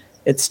same.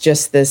 It's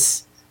just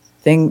this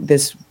thing,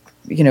 this,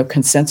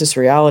 consensus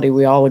reality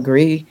we all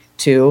agree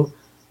to,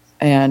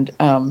 and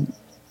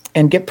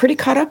get pretty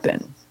caught up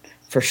in,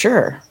 for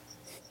sure.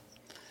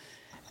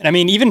 And I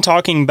mean, even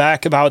talking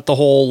back about the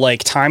whole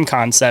like time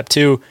concept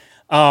too,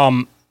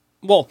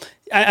 well,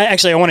 I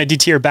want to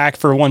deter back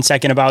for 1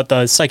 second about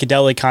the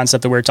psychedelic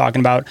concept that we're talking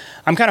about.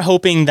 I'm kind of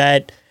hoping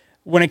that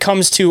when it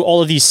comes to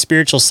all of these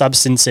spiritual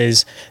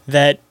substances,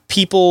 that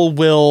people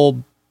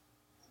will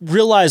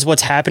realize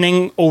what's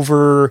happening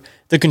over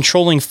the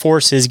controlling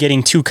forces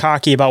getting too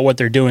cocky about what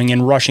they're doing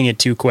and rushing it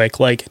too quick.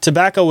 Like,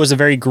 tobacco was a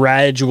very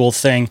gradual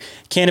thing.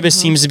 Cannabis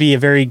seems to be a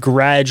very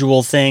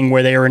gradual thing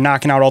where they were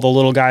knocking out all the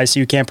little guys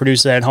so you can't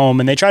produce it at home.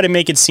 And they try to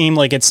make it seem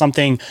like it's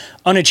something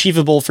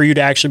unachievable for you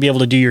to actually be able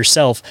to do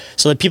yourself,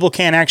 so that people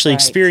can't actually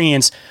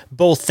experience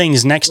both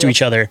things next to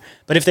each other.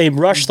 But if they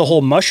rush the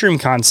whole mushroom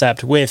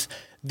concept with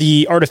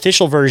the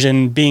artificial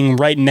version being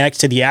right next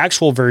to the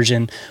actual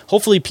version,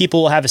 hopefully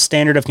people will have a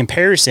standard of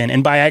comparison.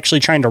 And by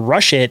actually trying to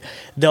rush it,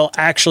 they'll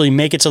actually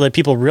make it so that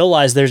people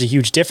realize there's a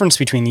huge difference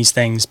between these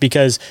things.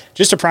 Because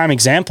just a prime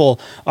example,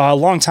 a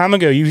long time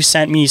ago, you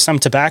sent me some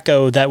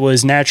tobacco that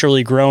was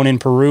naturally grown in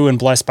Peru and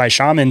blessed by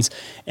shamans,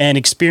 and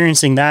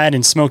experiencing that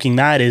and smoking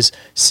that is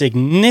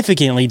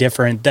significantly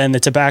different than the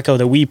tobacco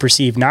that we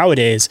perceive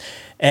nowadays.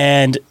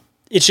 And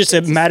it's just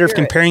a matter of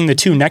comparing the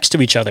two next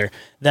to each other.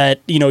 That,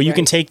 you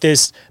can take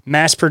this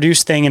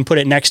mass-produced thing and put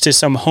it next to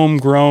some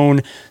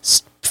homegrown,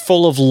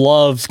 full of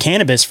love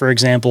cannabis, for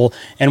example.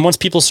 And once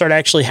people start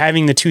actually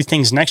having the two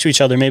things next to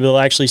each other, maybe they'll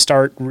actually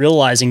start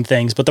realizing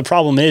things. But the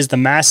problem is the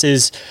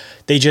masses,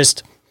 they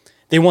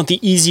want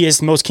the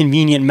easiest, most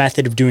convenient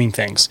method of doing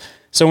things.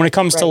 So when it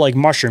comes to like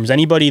mushrooms,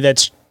 anybody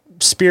that's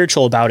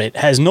spiritual about it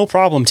has no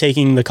problem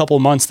taking the couple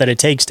months that it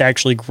takes to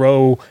actually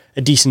grow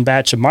a decent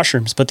batch of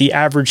mushrooms. But the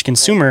average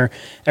consumer,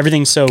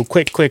 everything's so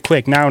quick,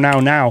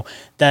 now,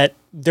 that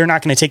they're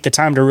not going to take the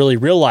time to really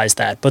realize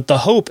that. But the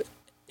hope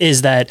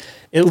is that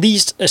at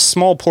least a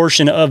small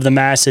portion of the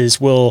masses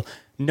will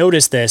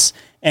notice this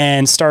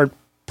and start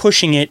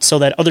pushing it so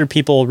that other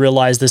people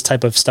realize this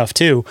type of stuff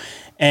too.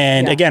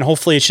 And again,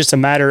 hopefully it's just a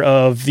matter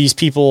of these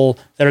people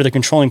that are the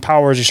controlling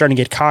powers are starting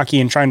to get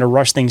cocky and trying to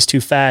rush things too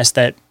fast,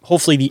 that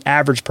hopefully the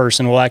average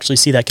person will actually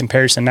see that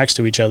comparison next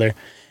to each other.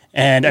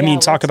 And I mean,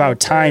 talk about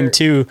time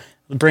too,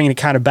 bringing it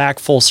kind of back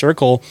full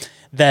circle.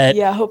 That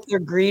I hope their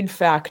greed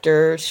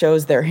factor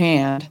shows their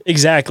hand.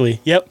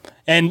 Exactly. Yep.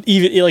 And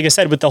even like I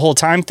said, with the whole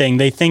time thing,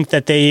 they think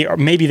that they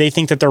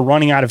think that they're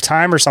running out of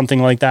time or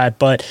something like that.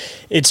 But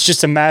it's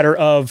just a matter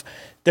of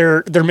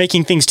they're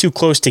making things too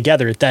close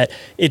together, that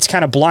it's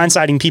kind of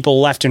blindsiding people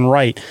left and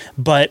right.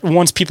 But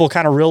once people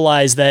kind of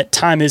realize that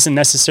time isn't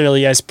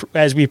necessarily as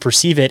we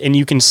perceive it, and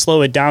you can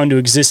slow it down to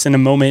exist in a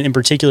moment in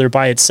particular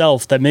by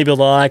itself, that maybe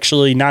they'll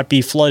actually not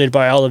be flooded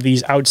by all of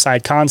these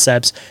outside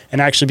concepts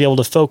and actually be able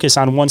to focus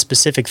on one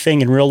specific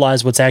thing and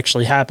realize what's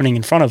actually happening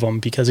in front of them.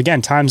 Because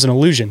again, time's an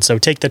illusion. So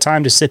take the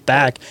time to sit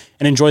back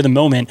and enjoy the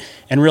moment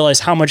and realize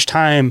how much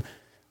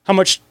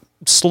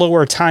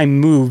slower time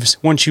moves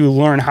once you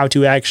learn how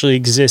to actually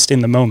exist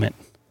in the moment.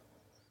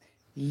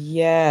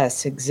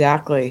 Yes,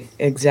 exactly.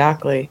 It's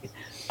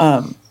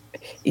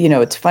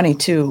funny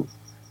too.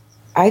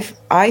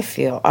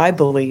 I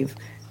believe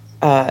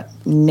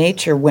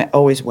nature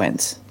always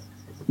wins.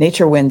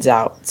 Nature wins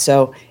out.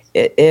 So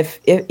if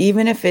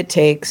even if it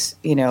takes,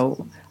 in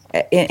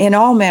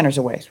all manners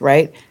of ways,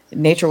 right?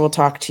 Nature will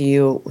talk to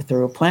you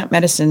through plant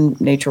medicine.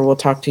 Nature will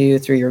talk to you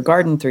through your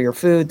garden, through your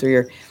food,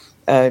 through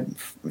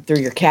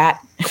your cat.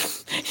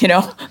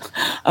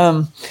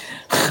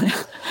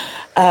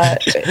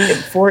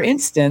 For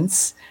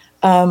instance,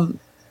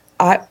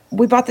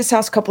 we bought this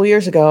house a couple of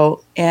years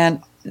ago,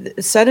 and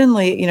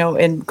suddenly,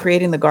 in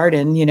creating the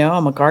garden,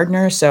 I'm a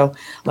gardener. So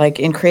like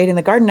in creating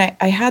the garden,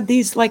 I had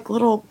these like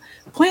little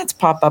plants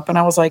pop up, and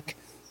I was like,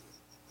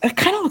 it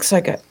kind of looks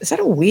like is that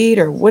a weed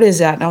or what is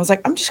that? And I was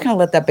like, I'm just going to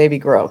let that baby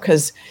grow,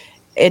 because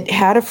it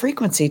had a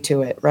frequency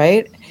to it.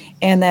 Right.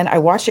 And then I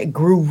watched it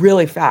grew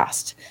really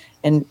fast.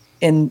 And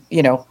I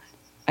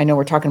know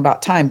we're talking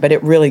about time, but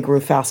it really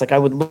grew fast. Like I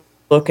would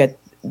look at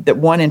the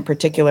one in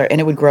particular, and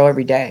it would grow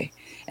every day.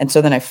 And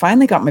so then I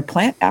finally got my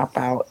plant app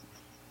out,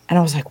 and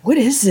I was like, what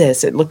is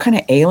this? It looked kind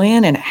of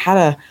alien, and it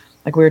had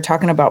like we were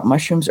talking about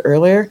mushrooms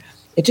earlier,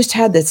 it just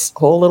had this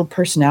whole little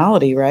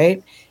personality,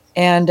 right?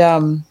 And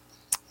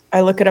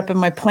I look it up in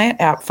my plant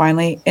app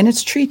finally, and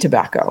it's tree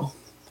tobacco.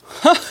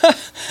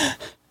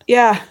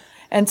 Yeah.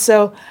 And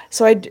so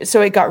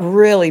it got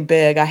really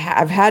big. I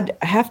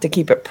have to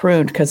keep it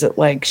pruned because it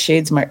like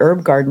shades my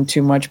herb garden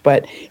too much,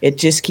 but it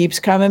just keeps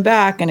coming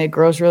back and it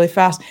grows really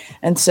fast.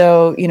 And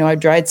so, I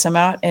dried some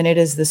out, and it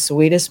is the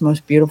sweetest,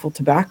 most beautiful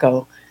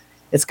tobacco.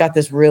 It's got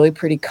this really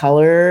pretty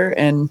color,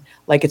 and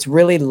like it's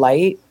really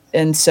light.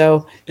 And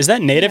so, is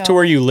that native to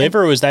where you live,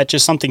 or was that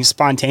just something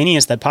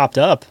spontaneous that popped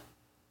up?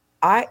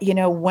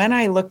 When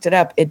I looked it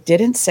up, it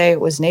didn't say it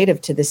was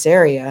native to this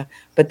area,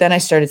 but then I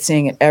started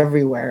seeing it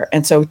everywhere.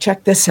 And so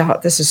check this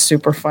out. This is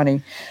super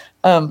funny.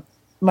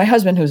 My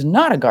husband, who's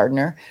not a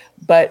gardener,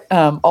 but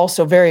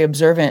also very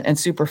observant and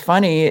super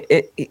funny,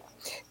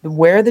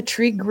 where the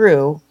tree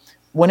grew,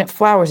 when it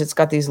flowers, it's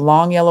got these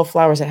long yellow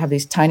flowers that have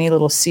these tiny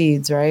little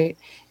seeds, right?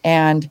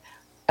 And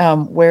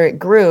where it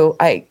grew,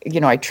 I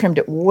trimmed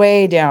it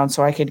way down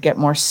so I could get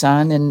more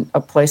sun in a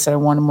place that I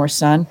wanted more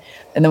sun.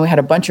 And then we had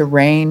a bunch of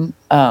rain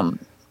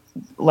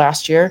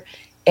last year,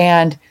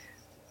 and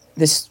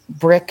this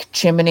brick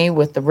chimney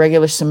with the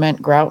regular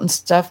cement grout and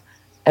stuff,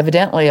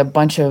 evidently a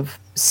bunch of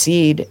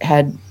seed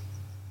had,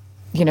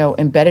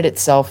 embedded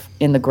itself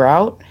in the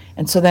grout.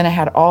 And so then I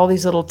had all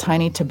these little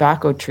tiny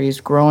tobacco trees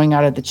growing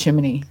out of the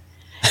chimney.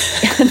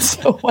 And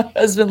so my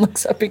husband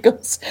looks up, he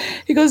goes,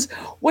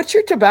 what's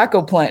your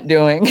tobacco plant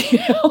doing?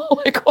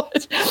 Like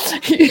what?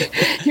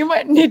 You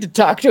might need to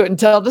talk to it and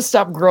tell it to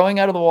stop growing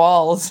out of the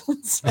walls.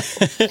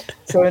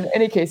 So in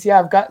any case, yeah,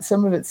 I've got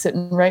some of it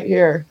sitting right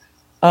here.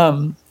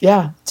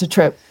 It's a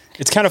trip.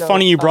 It's kind of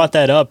funny you brought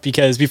that up,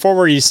 because before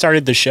we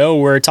started the show,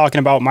 we were talking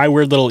about my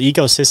weird little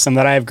ecosystem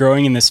that I have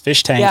growing in this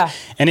fish tank. Yeah.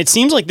 And it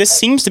seems like this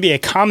seems to be a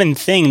common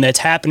thing that's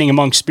happening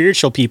among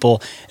spiritual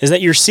people, is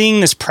that you're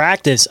seeing this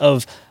practice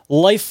of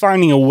life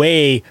finding a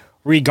way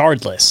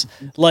regardless.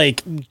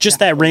 Like just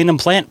that random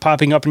plant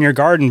popping up in your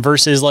garden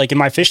versus like in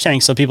my fish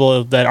tank. So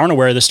people that aren't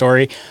aware of the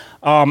story,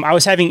 I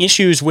was having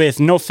issues with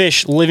no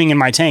fish living in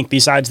my tank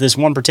besides this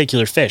one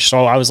particular fish.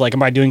 So I was like,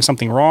 am I doing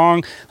something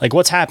wrong? Like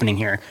what's happening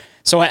here?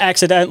 So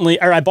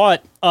I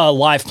bought a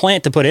live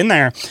plant to put in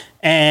there,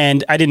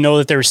 and I didn't know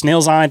that there were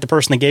snails on it. The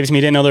person that gave it to me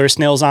didn't know there were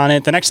snails on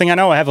it. The next thing I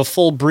know, I have a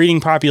full breeding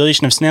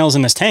population of snails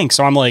in this tank.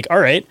 So I'm like, all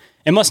right,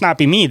 it must not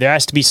be me. There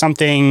has to be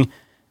something,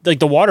 like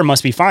the water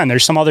must be fine.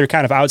 There's some other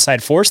kind of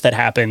outside force that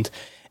happened.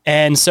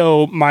 And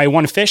so my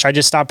one fish, I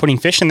just stopped putting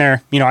fish in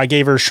there. I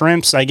gave her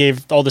shrimps. I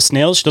gave all the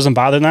snails. She doesn't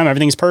bother them.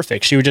 Everything's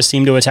perfect. She would just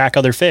seem to attack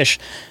other fish.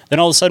 Then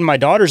all of a sudden my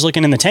daughter's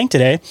looking in the tank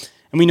today,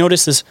 and we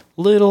noticed this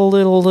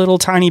little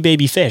tiny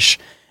baby fish.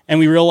 And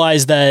we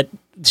realized that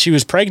she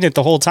was pregnant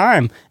the whole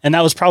time. And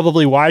that was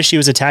probably why she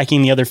was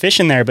attacking the other fish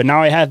in there. But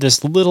now I have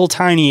this little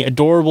tiny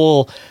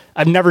adorable,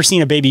 I've never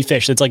seen a baby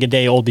fish that's like a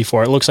day old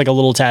before. It looks like a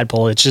little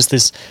tadpole. It's just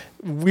this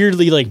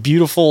weirdly like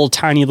beautiful,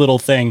 tiny little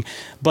thing.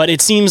 But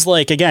it seems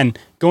like, again,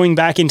 going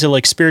back into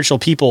like spiritual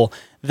people,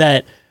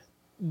 that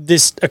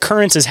this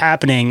occurrence is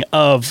happening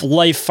of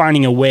life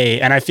finding a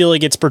way. And I feel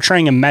like it's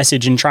portraying a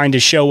message and trying to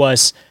show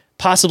us,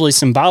 possibly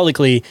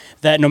symbolically,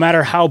 that no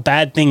matter how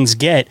bad things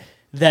get,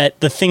 that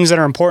the things that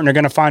are important are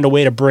going to find a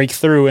way to break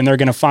through, and they're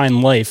going to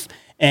find life.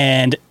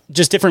 and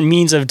just different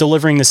means of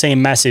delivering the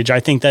same message. I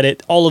think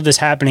that all of this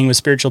happening with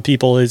spiritual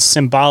people is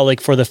symbolic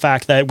for the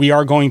fact that we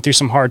are going through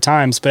some hard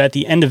times, but at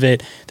the end of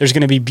it, there's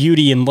going to be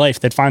beauty in life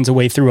that finds a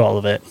way through all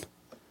of it.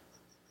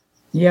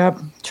 Yep.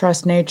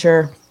 Trust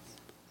nature.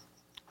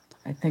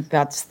 I think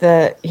that's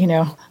the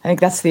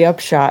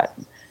upshot.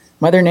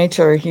 Mother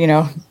Nature,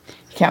 you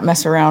can't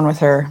mess around with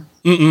her.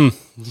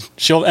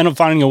 She'll end up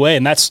finding a way.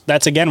 And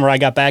that's again, where I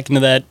got back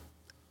into that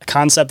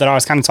concept that I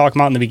was kind of talking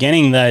about in the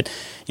beginning, that,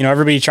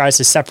 everybody tries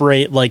to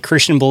separate like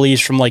Christian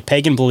beliefs from like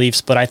pagan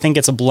beliefs, but I think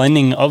it's a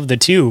blending of the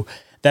two,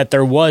 that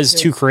there was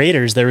two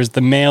creators. There was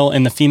the male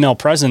and the female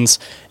presence,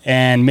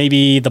 and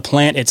maybe the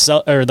plant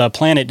itself, or the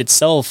planet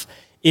itself,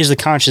 is the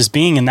conscious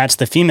being, and that's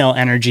the female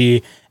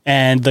energy,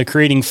 and the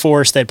creating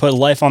force that put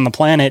life on the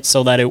planet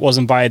so that it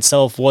wasn't by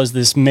itself was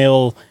this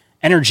male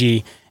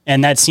energy.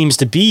 And that seems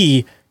to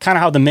be kind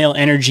of how the male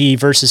energy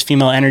versus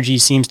female energy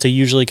seems to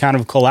usually kind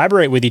of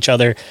collaborate with each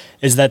other,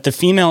 is that the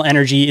female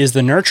energy is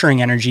the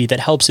nurturing energy that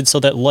helps it so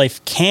that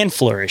life can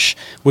flourish,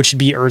 which would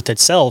be Earth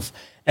itself.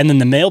 And then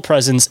the male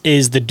presence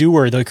is the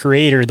doer, the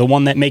creator, the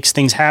one that makes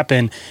things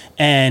happen.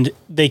 And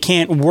they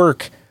can't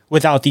work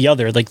without the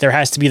other. Like, there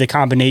has to be the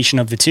combination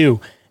of the two.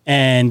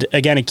 And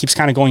again, it keeps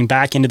kind of going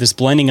back into this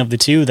blending of the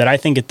two, that I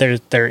think that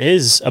there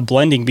is a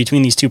blending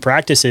between these two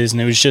practices. And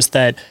it was just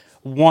that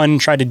one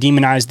tried to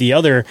demonize the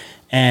other.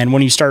 And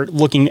when you start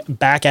looking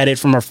back at it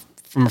from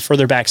a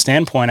further back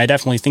standpoint, I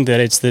definitely think that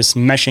it's this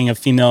meshing of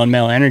female and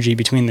male energy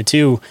between the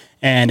two.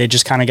 And it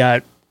just kind of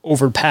got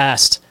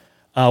overpassed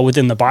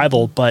within the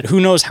Bible. But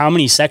who knows how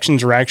many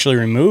sections were actually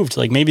removed?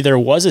 Like, maybe there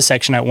was a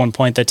section at one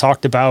point that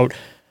talked about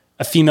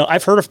a female.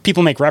 I've heard of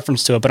people make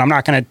reference to it, but I'm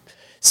not going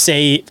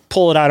to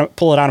pull it out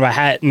of a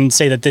hat and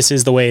say that this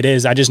is the way it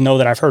is. I just know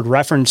that I've heard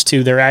reference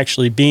to there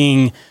actually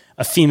being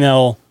a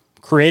female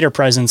creator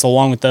presence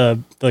along with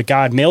the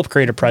God male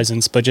creator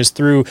presence, but just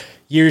through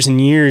years and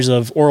years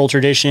of oral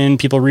tradition,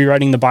 people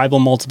rewriting the Bible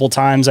multiple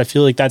times, I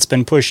feel like that's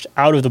been pushed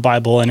out of the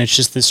Bible, and it's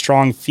just this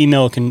strong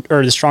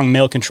the strong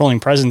male controlling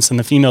presence, and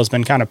the female's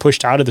been kind of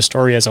pushed out of the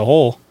story as a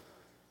whole.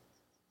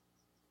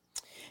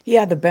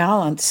 Yeah, the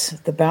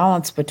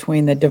balance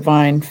between the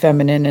divine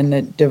feminine and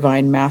the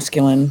divine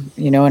masculine,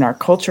 in our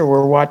culture,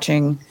 we're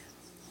watching,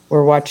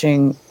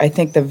 I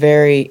think, the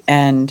very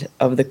end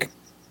of the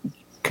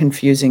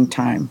confusing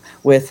time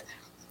with,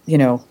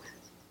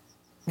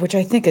 which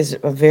I think is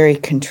a very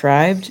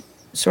contrived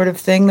sort of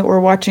thing that we're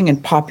watching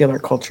in popular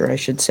culture, I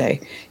should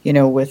say,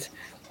 with,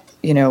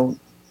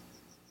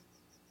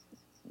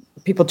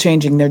 people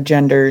changing their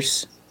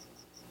genders,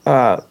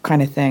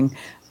 kind of thing.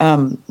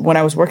 When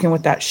I was working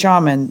with that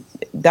shaman,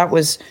 that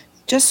was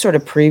just sort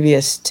of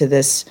previous to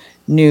this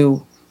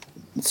new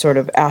sort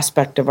of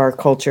aspect of our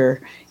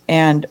culture.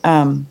 And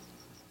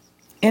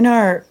in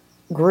our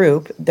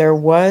group, there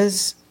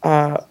was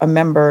a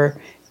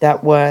member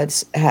that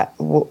was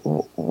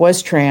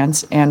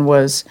trans and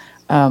was,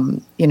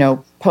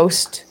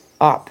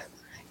 post-op.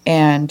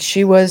 And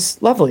she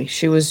was lovely.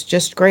 She was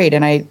just great.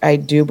 And I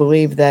do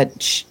believe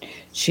that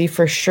she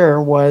for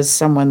sure was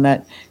someone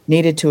that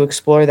needed to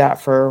explore that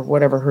for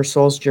whatever her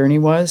soul's journey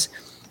was.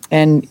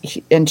 And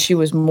she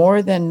was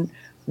more than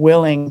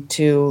willing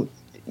to,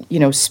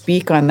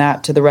 speak on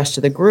that to the rest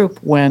of the group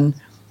when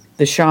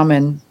the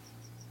shaman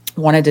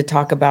wanted to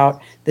talk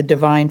about the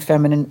divine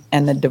feminine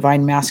and the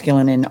divine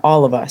masculine in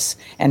all of us,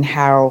 and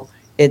how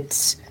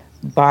it's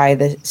by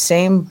the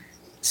same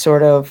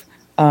sort of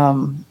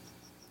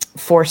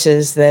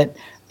forces that,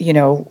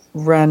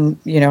 run,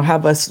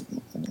 have us,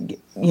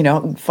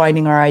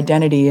 finding our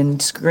identity in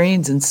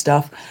screens and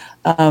stuff,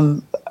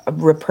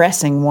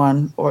 repressing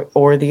one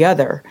or the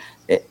other.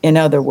 In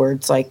other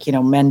words, like,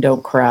 men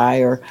don't cry,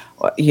 or,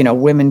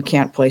 women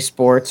can't play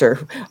sports,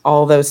 or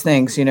all those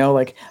things,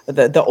 like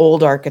the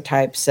old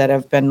archetypes that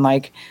have been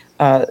like,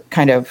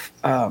 kind of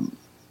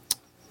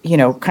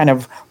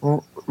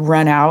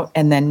run out.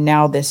 And then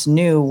now this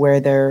new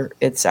where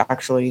it's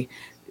actually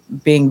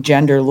being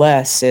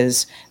genderless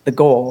is the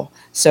goal.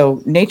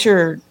 So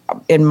nature,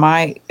 in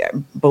my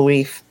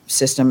belief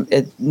system,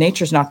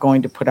 nature's not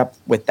going to put up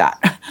with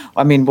that.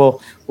 I mean,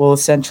 we'll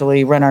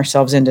essentially run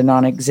ourselves into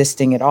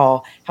non-existing at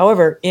all.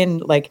 However,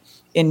 in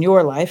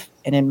your life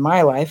and in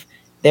my life,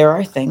 there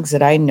are things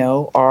that I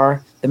know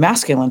are the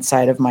masculine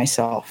side of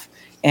myself.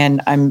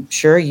 And I'm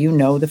sure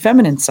the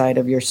feminine side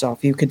of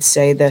yourself. You could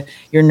say that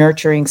your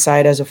nurturing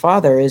side as a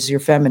father is your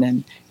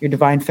feminine, your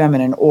divine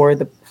feminine, or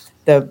the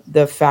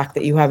fact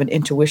that you have an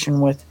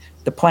intuition with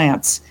the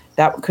plants,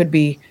 that could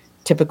be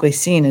typically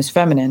seen as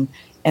feminine.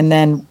 And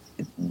then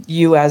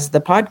you as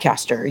the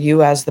podcaster,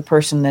 you as the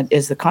person that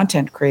is the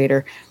content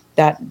creator,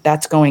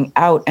 that's going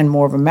out and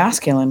more of a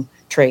masculine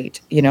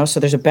trait, so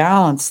there's a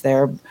balance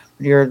there.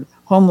 Your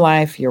home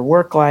life, your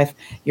work life,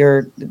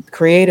 your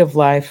creative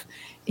life,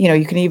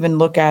 you can even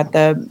look at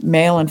the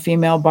male and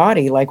female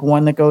body, like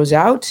one that goes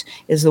out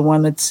is the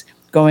one that's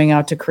going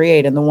out to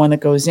create, and the one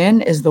that goes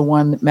in is the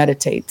one that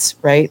meditates,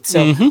 right?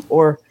 So,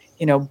 or,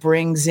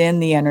 brings in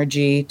the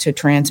energy to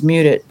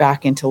transmute it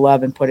back into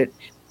love and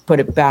put put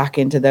it back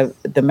into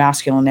the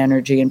masculine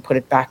energy and put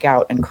it back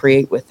out and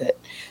create with it.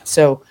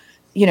 So,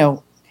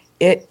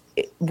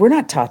 we're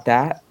not taught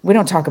that. We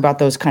don't talk about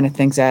those kind of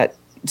things at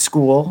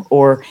school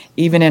or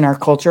even in our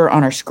culture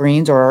on our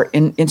screens, or our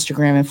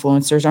Instagram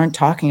influencers aren't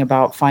talking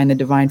about find the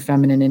divine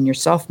feminine in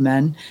yourself,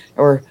 men,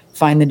 or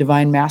find the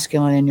divine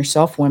masculine in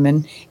yourself,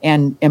 women,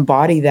 and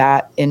embody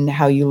that in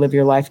how you live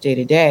your life day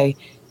to day.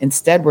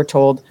 Instead, we're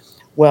told,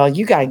 well,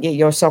 you got to get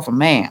yourself a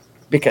man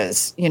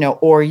because,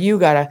 or you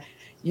got to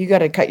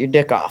cut your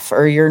dick off,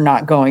 or you're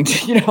not going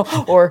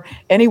to, or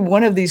any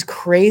one of these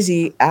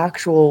crazy,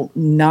 actual,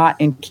 not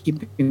in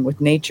keeping with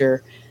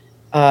nature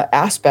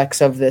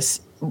aspects of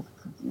this,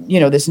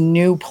 this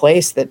new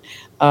place that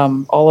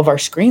all of our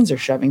screens are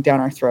shoving down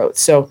our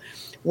throats. So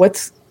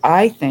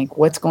I think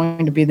what's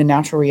going to be the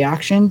natural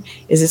reaction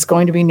is it's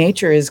going to be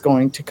nature is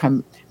going to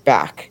come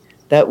back.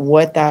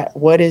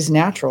 What is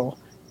natural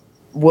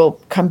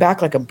will come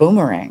back like a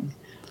boomerang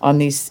on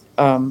these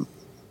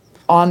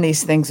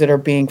things that are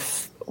being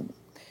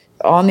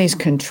on these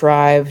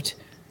contrived,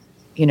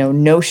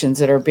 notions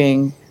that are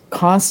being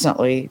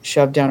constantly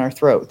shoved down our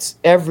throats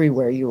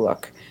everywhere you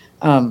look.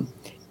 I'm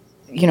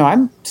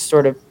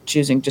sort of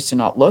choosing just to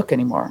not look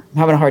anymore. I'm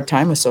having a hard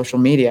time with social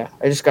media.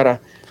 I'm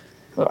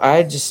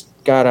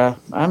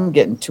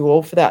getting too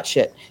old for that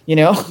shit,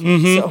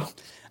 Mm-hmm. So,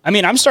 I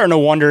mean, I'm starting to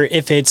wonder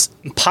if it's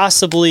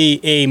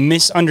possibly a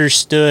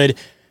misunderstood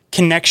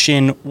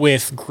connection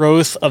with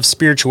growth of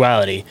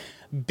spirituality,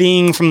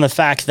 being from the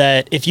fact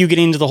that if you get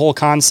into the whole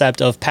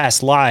concept of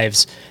past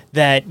lives,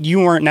 that you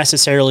weren't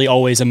necessarily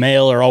always a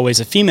male or always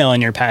a female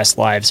in your past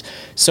lives.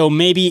 So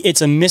maybe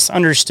it's a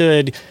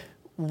misunderstood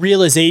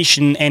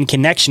realization and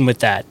connection with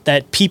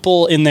that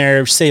people in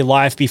their, say,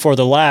 life before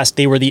the last,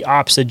 they were the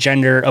opposite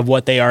gender of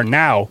what they are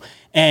now.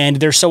 And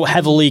they're so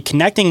heavily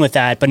connecting with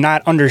that, but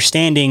not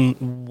understanding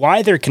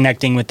why they're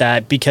connecting with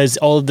that, because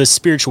all of the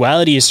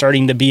spirituality is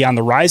starting to be on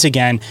the rise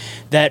again,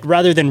 that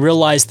rather than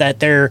realize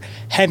that they're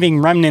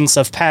having remnants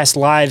of past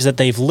lives that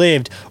they've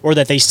lived, or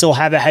that they still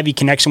have a heavy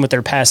connection with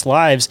their past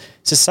lives,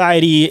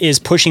 society is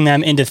pushing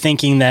them into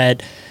thinking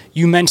that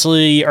you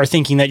mentally are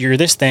thinking that you're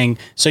this thing,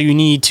 so you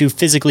need to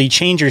physically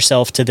change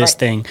yourself to this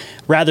thing,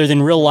 rather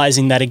than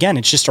realizing that, again,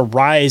 it's just a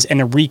rise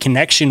and a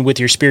reconnection with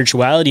your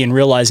spirituality, and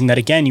realizing that,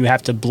 again, you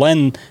have to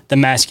blend the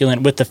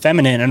masculine with the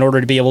feminine in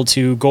order to be able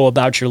to go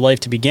about your life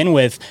to begin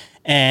with.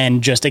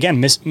 And just, again,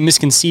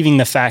 misconceiving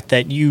the fact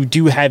that you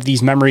do have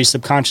these memories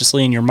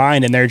subconsciously in your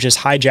mind, and they're just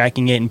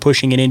hijacking it and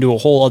pushing it into a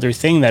whole other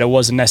thing that it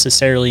wasn't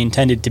necessarily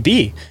intended to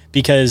be.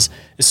 Because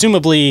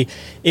assumably,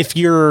 if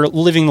you're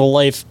living the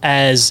life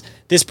as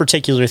this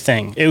particular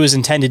thing, it was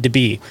intended to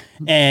be.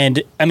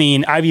 And I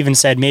mean, I've even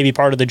said maybe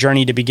part of the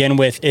journey to begin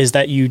with is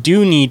that you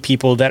do need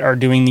people that are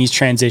doing these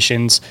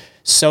transitions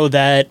so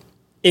that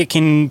it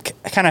can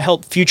kind of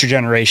help future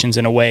generations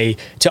in a way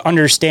to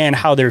understand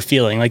how they're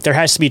feeling. Like, there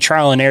has to be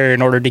trial and error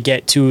in order to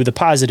get to the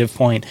positive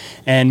point.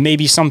 And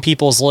maybe some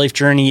people's life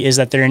journey is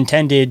that they're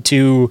intended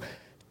to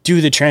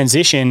do the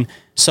transition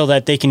so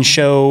that they can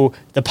show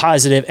the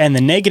positive and the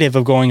negative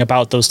of going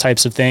about those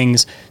types of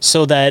things,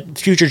 so that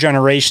future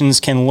generations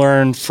can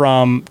learn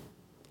from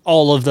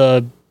all of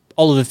the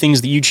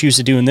things that you choose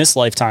to do in this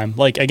lifetime.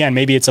 Like, again,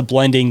 maybe it's a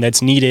blending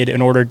that's needed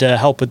in order to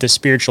help with the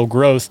spiritual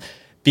growth,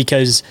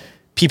 because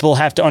people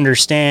have to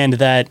understand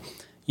that,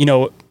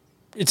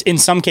 it's in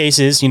some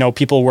cases,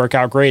 people work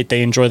out great.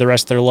 They enjoy the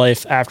rest of their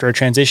life after a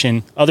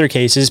transition. Other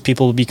cases,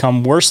 people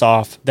become worse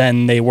off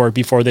than they were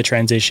before the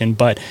transition.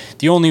 But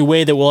the only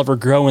way that we'll ever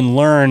grow and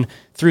learn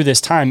through this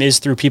time is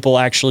through people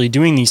actually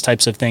doing these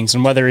types of things.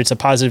 And whether it's a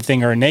positive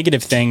thing or a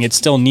negative thing, it's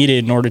still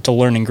needed in order to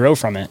learn and grow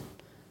from it.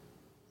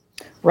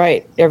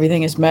 Right.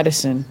 Everything is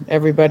medicine.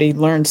 Everybody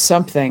learns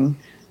something,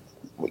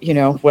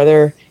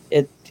 whether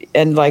it,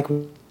 and like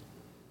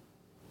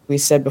we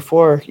said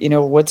before,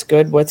 what's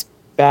good, what's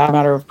bad,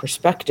 matter of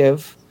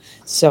perspective.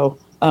 So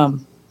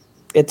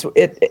it's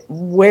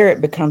where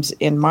it becomes,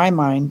 in my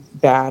mind,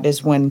 bad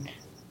is when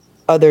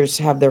others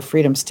have their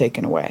freedoms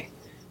taken away.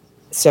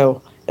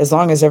 So as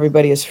long as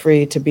everybody is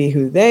free to be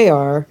who they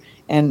are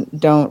and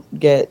don't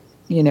get,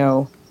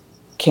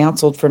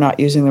 canceled for not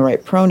using the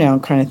right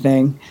pronoun kind of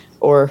thing,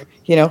 or,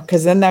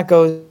 because then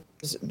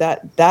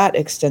that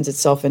extends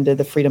itself into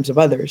the freedoms of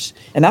others.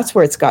 And that's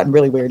where it's gotten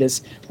really weird,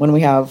 is when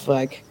we have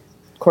like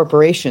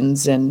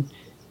corporations and,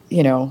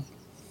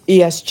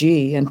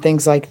 ESG and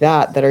things like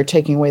that are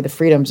taking away the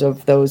freedoms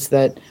of those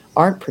that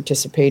aren't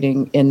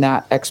participating in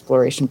that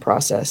exploration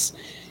process.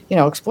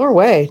 Explore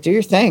away, do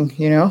your thing,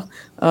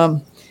 a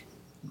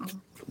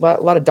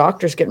lot of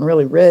doctors getting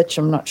really rich.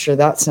 I'm not sure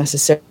that's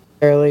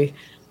necessarily,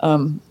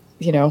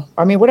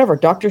 whatever,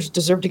 doctors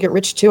deserve to get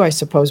rich too, I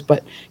suppose.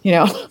 But,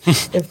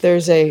 if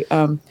there's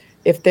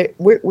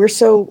we're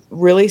so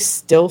really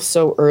still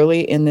so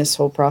early in this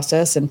whole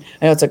process, and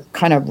I know it's a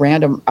kind of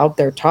random out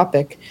there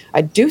topic.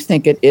 I do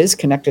think it is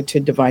connected to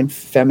divine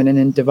feminine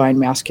and divine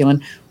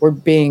masculine. We're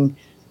being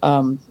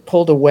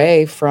pulled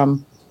away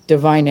from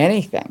divine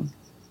anything.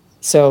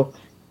 So,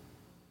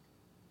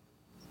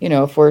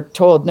 if we're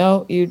told,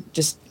 no, you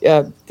just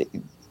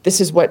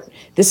this is what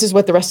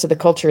the rest of the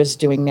culture is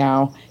doing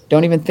now.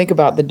 Don't even think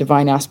about the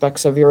divine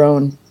aspects of your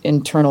own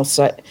internal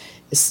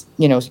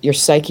your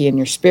psyche and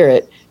your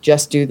spirit.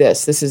 Just do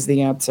this. This is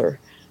the answer.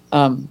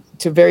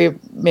 To very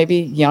maybe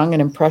young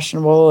and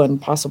impressionable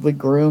and possibly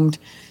groomed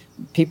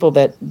people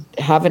that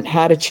haven't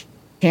had a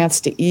chance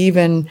to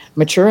even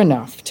mature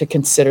enough to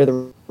consider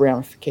the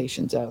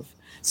ramifications of.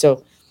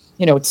 So,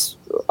 it's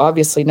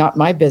obviously not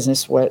my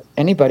business what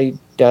anybody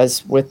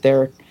does with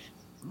their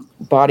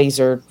bodies,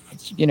 or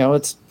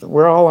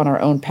we're all on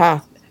our own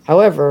path.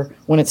 However,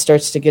 when it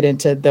starts to get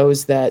into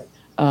those that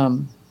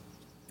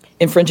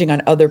infringing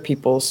on other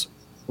people's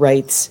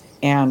rights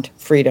and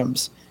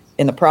freedoms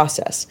in the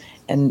process,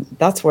 and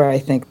that's where I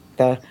think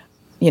the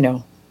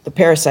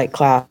parasite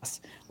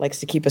class likes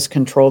to keep us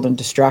controlled and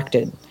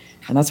distracted,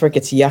 and that's where it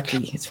gets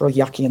yucky. It's real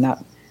yucky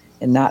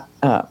in that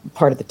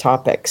part of the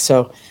topic.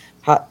 So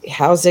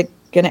how's it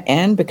going to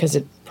end? Because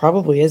it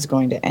probably is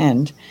going to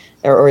end,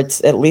 or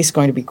it's at least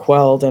going to be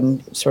quelled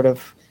and sort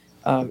of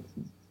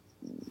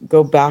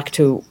go back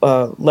to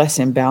less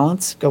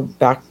imbalance, go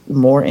back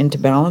more into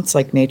balance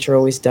like nature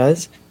always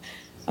does.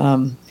 It's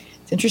an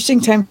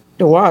interesting time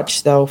to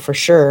watch, though, for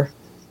sure.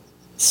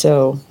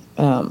 So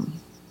I'm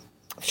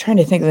trying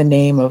to think of the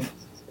name of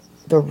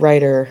the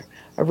writer.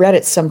 I read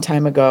it some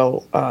time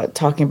ago,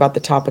 talking about the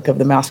topic of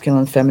the masculine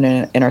and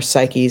feminine in our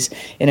psyches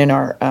and in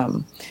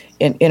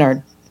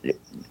our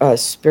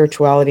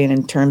spirituality, and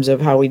in terms of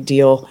how we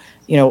deal,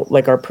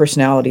 like our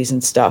personalities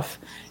and stuff,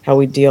 how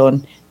we deal.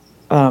 And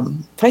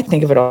if I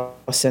think of it, I'll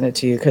send it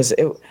to you, because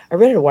I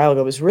read it a while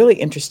ago. It was really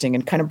interesting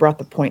and kind of brought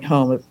the point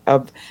home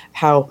of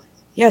how,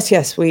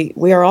 yes,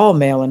 we are all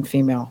male and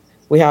female.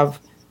 We have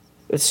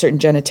certain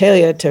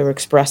genitalia to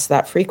express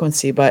that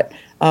frequency, but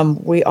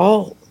we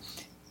all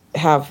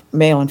have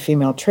male and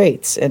female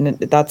traits, and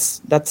that's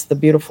the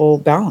beautiful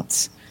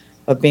balance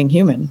of being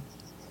human.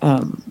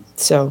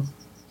 So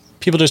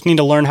people just need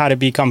to learn how to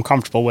become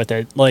comfortable with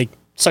it, like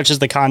such as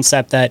the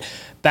concept that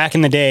back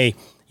in the day,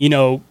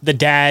 the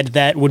dad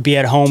that would be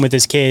at home with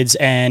his kids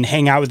and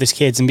hang out with his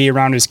kids and be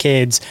around his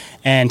kids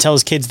and tell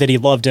his kids that he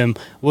loved him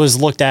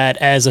was looked at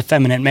as a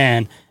feminine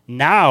man.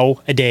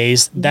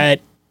 Nowadays,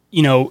 that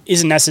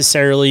isn't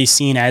necessarily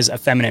seen as a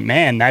feminine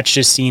man. That's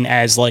just seen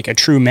as like a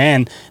true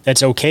man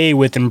that's okay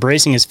with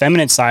embracing his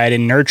feminine side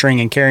and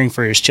nurturing and caring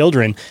for his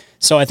children.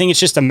 So I think it's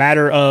just a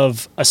matter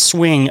of a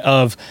swing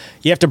of,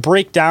 you have to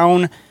break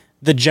down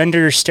the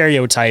gender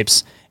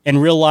stereotypes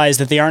and realize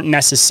that they aren't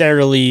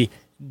necessarily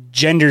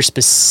gender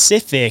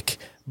specific,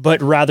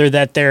 but rather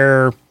that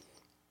they're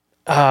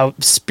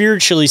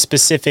spiritually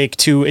specific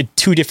to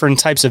two different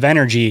types of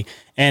energy.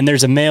 And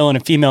there's a male and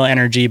a female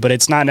energy, but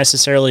it's not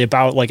necessarily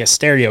about like a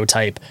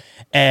stereotype.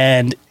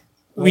 And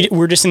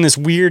we're just in this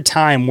weird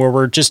time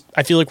where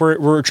I feel like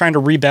we're trying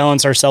to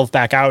rebalance ourselves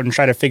back out and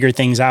try to figure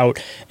things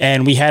out.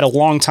 And we had a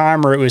long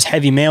time where it was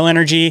heavy male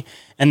energy,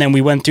 and then we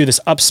went through this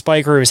up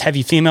spike where it was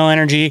heavy female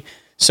energy.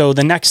 So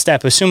the next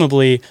step,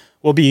 assumably,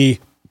 will be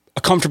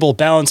a comfortable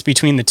balance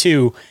between the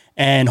two.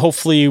 And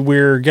hopefully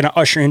we're going to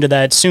usher into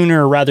that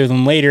sooner rather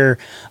than later.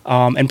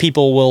 And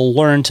people will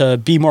learn to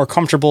be more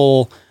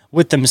comfortable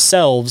with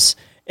themselves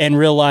and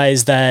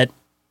realize that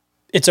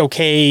it's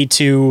okay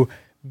to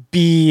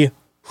be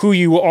who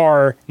you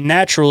are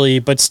naturally,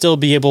 but still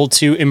be able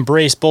to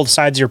embrace both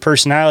sides of your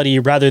personality,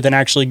 rather than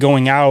actually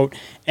going out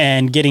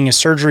and getting a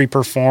surgery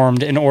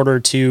performed in order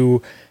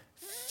to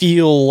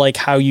feel like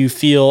how you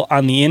feel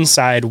on the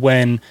inside,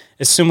 when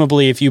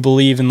assumably, if you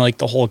believe in like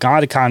the whole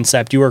God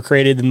concept, you were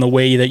created in the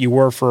way that you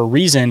were for a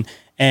reason,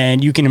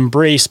 and you can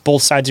embrace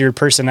both sides of your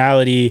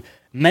personality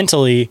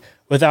mentally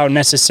without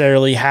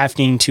necessarily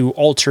having to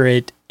alter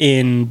it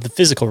in the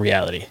physical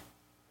reality.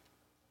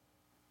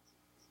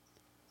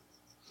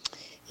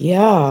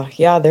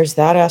 Yeah, there's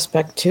that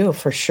aspect too,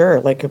 for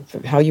sure.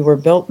 Like how you were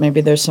built, maybe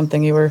there's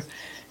something you were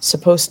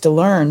supposed to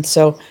learn.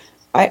 So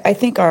I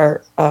think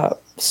our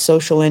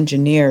social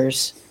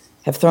engineers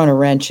have thrown a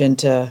wrench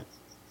into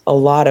a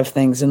lot of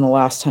things in the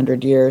last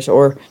 100 years,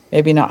 or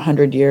maybe not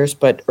 100 years,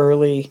 but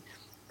early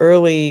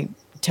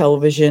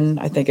television.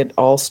 I think it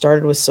all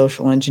started with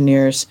social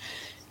engineers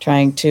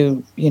trying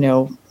to,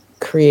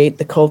 create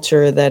the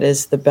culture that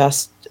is the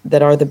best,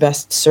 that are the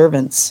best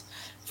servants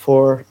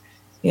for,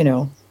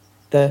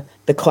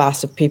 the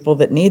class of people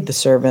that need the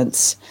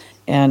servants.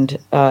 And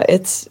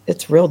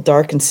it's real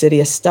dark,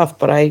 insidious stuff.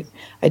 But I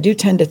do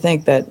tend to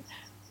think that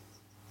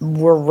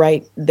we're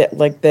right, that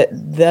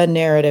the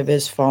narrative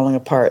is falling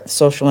apart.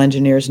 Social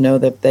engineers know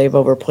that they've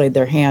overplayed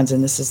their hands,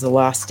 and this is the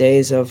last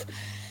days of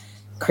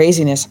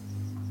craziness.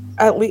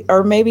 At least,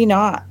 or maybe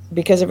not,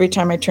 because every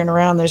time I turn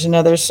around, there's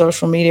another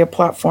social media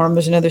platform,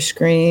 there's another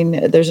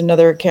screen, there's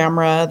another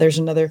camera, there's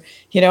another,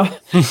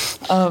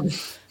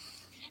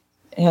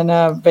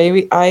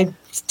 baby, I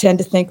tend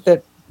to think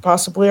that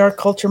possibly our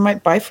culture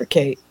might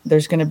bifurcate.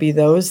 There's going to be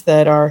those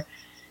that are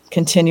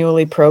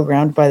continually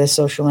programmed by the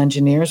social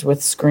engineers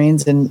with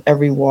screens in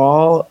every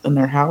wall in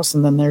their house,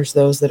 and then there's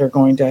those that are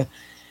going to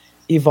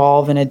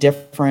evolve in a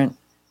different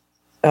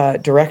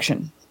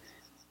direction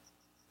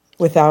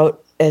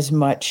without as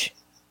much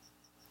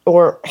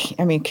or,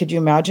 I mean, could you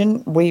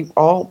imagine? We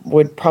all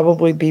would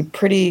probably be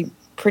pretty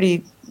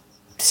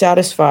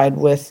satisfied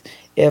with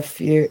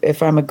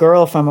if I'm a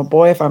girl, if I'm a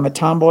boy, if I'm a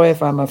tomboy,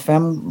 if I'm a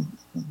femme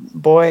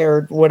boy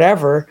or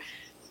whatever.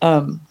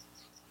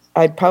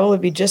 I probably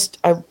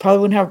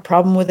wouldn't have a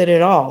problem with it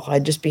at all.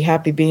 I'd just be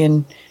happy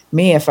being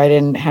me if I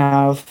didn't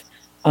have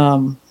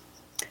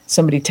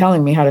somebody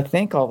telling me how to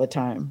think all the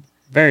time.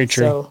 Very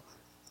true.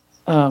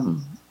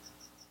 So,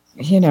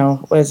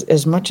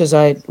 as much as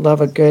I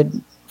love a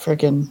good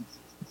freaking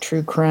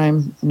true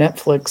crime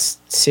Netflix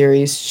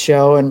series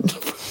show and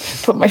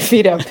put my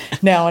feet up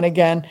now and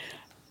again,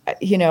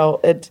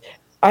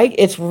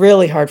 it's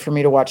really hard for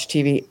me to watch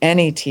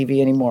any TV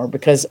anymore,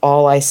 because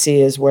all I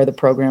see is where the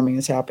programming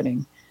is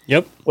happening.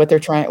 Yep. What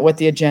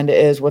the agenda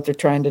is, what they're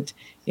trying to,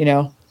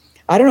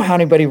 I don't know how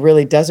anybody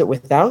really does it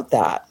without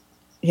that,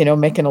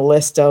 making a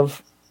list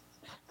of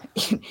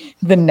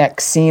the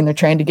next scene. They're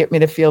trying to get me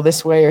to feel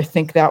this way or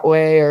think that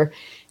way, or,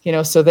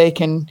 so they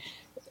can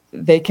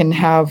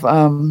have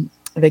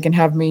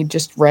me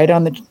just right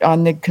on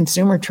the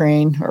consumer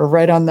train, or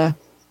right on the,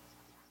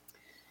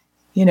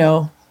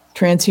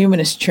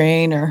 transhumanist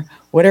train, or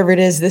whatever it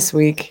is this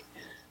week.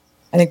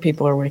 I think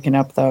people are waking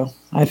up, though.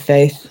 I have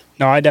faith.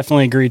 No, I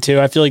definitely agree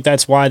too. I feel like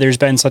that's why there's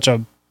been such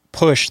a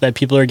push that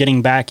people are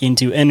getting back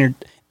into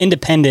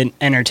independent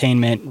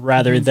entertainment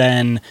rather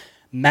than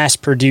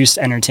mass-produced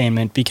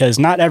entertainment, because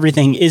not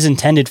everything is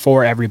intended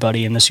for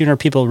everybody. And the sooner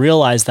people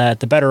realize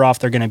that, the better off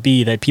they're going to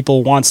be, that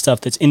people want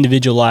stuff that's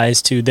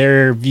individualized to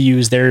their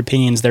views, their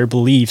opinions, their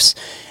beliefs.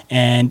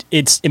 And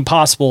it's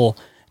impossible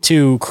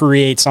to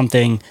create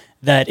something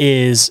that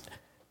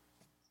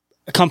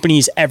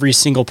accompanies every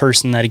single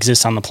person that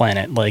exists on the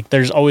planet. Like,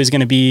 there's always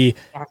going to be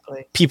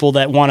people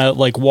that want to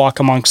like walk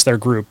amongst their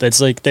group. That's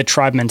like the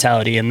tribe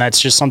mentality. And that's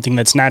just something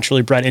that's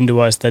naturally bred into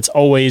us. That's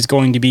always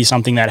going to be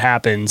something that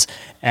happens.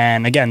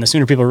 And again, the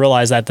sooner people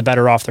realize that, the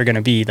better off they're going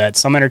to be, that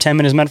some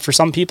entertainment is meant for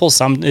some people,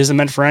 some isn't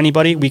meant for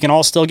anybody. We can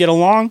all still get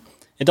along.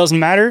 It doesn't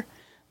matter.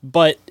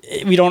 But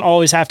we don't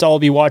always have to all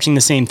be watching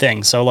the same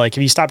thing. So like,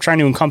 if you stop trying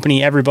to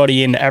accompany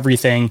everybody into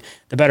everything,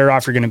 the better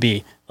off you're going to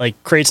be.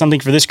 Like, create something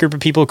for this group of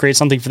people, create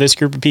something for this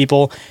group of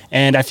people.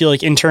 And I feel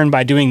like in turn,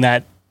 by doing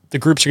that, the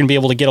groups are going to be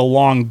able to get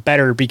along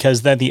better,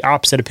 because then the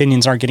opposite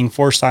opinions aren't getting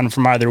forced on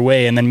from either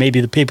way. And then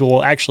maybe the people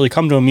will actually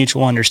come to a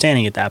mutual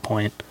understanding at that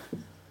point.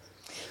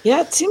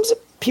 Yeah, it seems that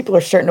people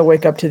are starting to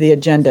wake up to the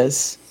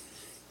agendas.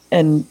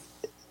 And,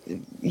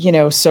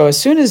 so as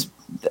soon as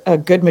a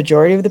good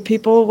majority of the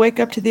people wake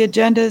up to the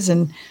agendas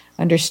and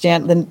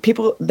understand,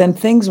 then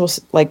things will,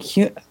 like,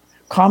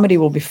 comedy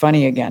will be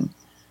funny again.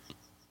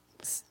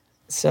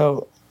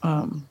 So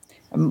I'm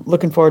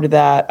looking forward to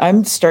that.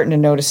 I'm starting to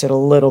notice it a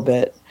little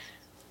bit,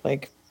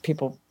 like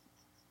people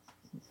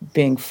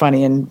being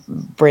funny and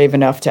brave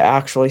enough to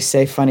actually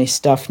say funny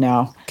stuff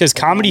now. Because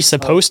comedy's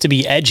supposed to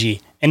be edgy.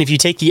 And if you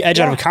take the edge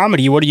out of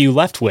comedy, what are you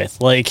left with?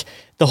 Like,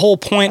 the whole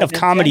point of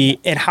comedy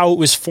and how it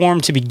was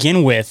formed to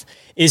begin with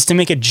is to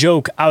make a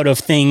joke out of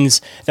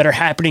things that are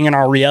happening in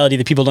our reality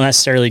that people don't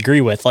necessarily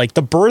agree with. Like,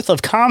 the birth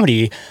of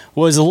comedy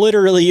was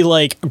literally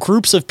like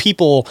groups of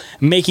people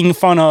making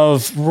fun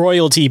of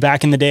royalty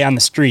back in the day on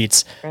the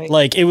streets. Right.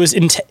 Like, it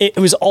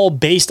was all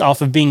based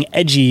off of being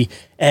edgy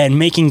and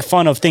making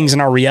fun of things in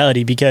our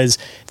reality, because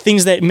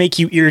things that make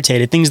you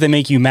irritated, things that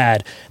make you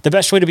mad, the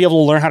best way to be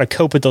able to learn how to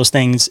cope with those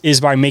things is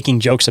by making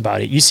jokes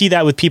about it. You see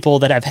that with people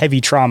that have heavy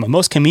trauma.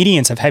 Most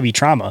comedians have heavy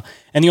trauma,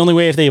 and the only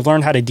way if they've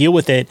learned how to deal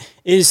with it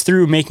is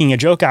through making a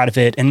joke out of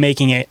it and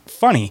making it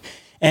funny.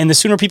 And the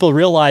sooner people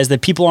realize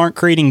that people aren't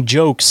creating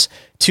jokes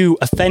to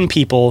offend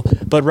people,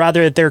 but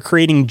rather that they're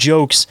creating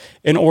jokes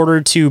in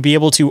order to be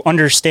able to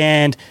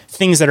understand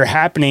things that are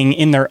happening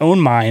in their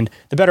own mind,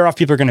 the better off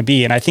people are going to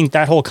be. And I think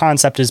that whole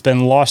concept has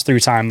been lost through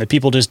time, that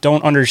people just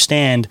don't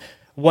understand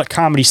what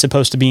comedy's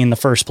supposed to be in the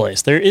first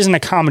place. There isn't a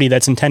comedy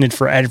that's intended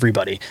for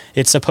everybody.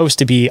 It's supposed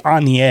to be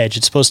on the edge.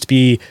 It's supposed to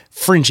be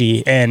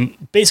fringy and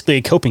basically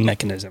a coping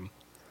mechanism.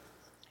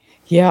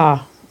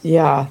 Yeah.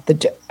 I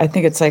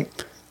think it's like,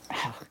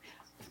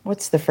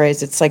 what's the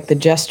phrase? It's like the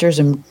jester's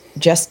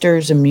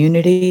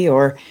immunity,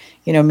 or,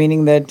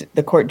 meaning that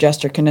the court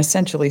jester can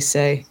essentially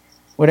say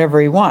whatever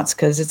he wants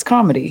because it's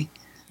comedy.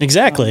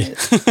 Exactly.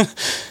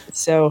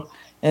 So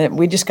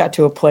we just got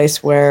to a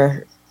place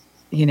where,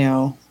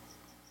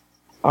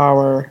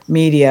 our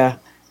media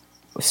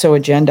was so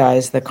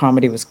agendized that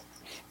comedy was,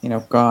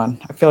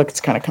 gone. I feel like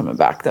it's kind of coming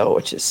back though,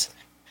 which is.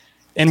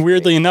 And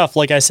weirdly enough,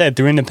 like I said,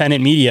 through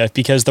independent media,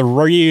 because the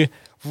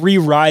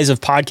re-rise of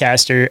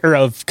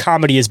of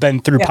comedy has been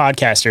through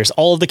podcasters.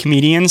 All of the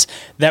comedians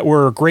that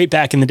were great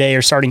back in the day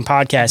are starting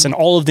podcasts, and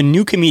all of the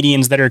new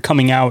comedians that are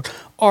coming out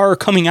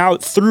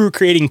through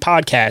creating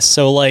podcasts.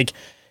 So like,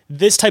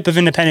 this type of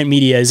independent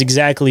media is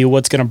exactly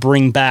what's going to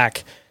bring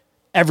back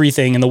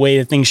everything and the way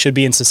that things should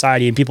be in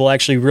society, and people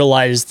actually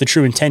realize the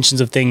true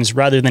intentions of things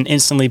rather than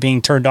instantly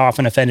being turned off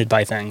and offended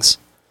by things.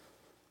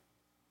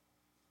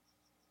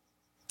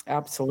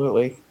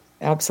 Absolutely.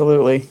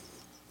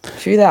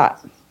 True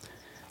that.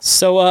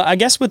 So I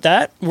guess with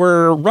that,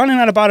 we're running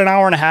at about an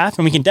hour and a half,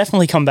 and we can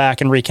definitely come back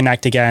and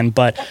reconnect again.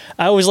 But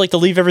I always like to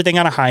leave everything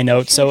on a high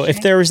note. So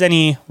if there was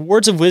any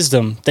words of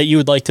wisdom that you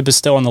would like to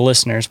bestow on the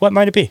listeners, what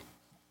might it be?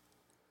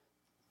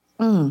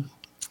 Don't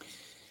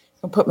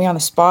put me on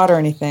the spot or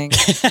anything.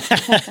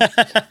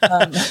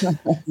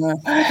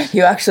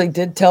 You actually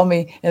did tell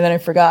me, and then I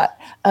forgot.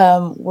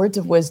 Words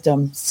of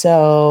wisdom.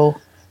 So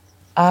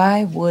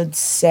I would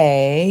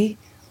say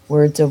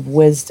words of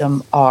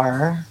wisdom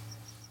are,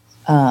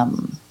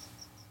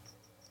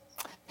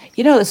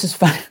 this is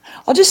fun.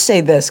 I'll just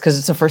say this because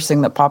it's the first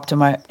thing that popped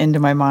into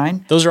my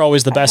mind. Those are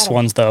always the best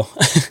ones, though.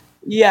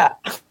 Yeah.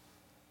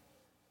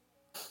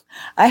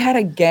 I had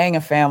a gang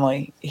of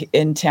family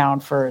in town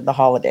for the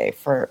holiday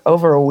for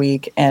over a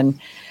week, and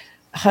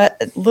a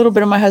little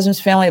bit of my husband's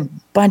family, a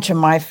bunch of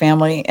my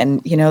family,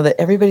 and that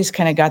everybody's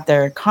kind of got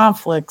their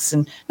conflicts,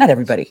 and not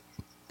everybody.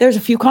 There's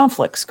a few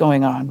conflicts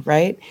going on,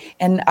 right?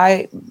 And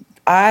I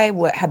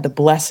had the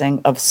blessing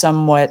of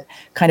somewhat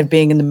kind of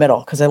being in the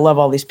middle because I love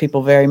all these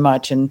people very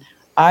much, and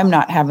I'm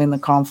not having the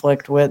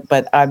conflict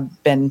but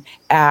I've been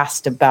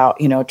asked about,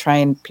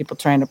 people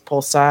trying to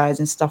pull sides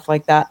and stuff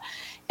like that,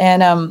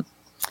 and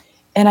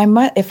I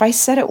might, if I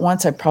said it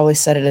once, I probably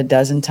said it a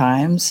dozen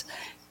times.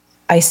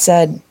 I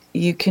said,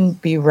 you can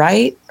be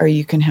right or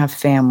you can have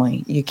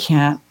family. You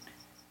can't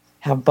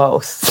have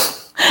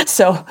both.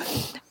 So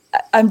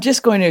I'm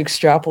just going to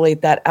extrapolate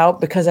that out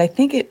because I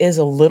think it is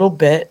a little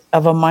bit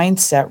of a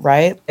mindset,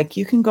 right? Like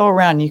you can go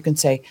around and you can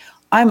say,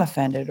 I'm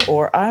offended,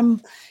 or I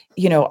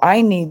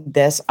need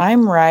this.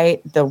 I'm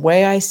right. The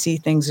way I see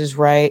things is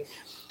right.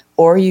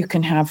 Or you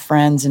can have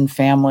friends and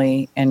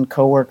family and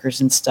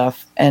coworkers and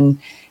stuff. And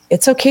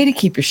it's okay to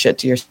keep your shit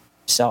to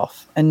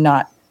yourself and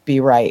not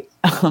be right.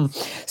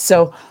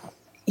 So,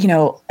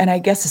 and I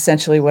guess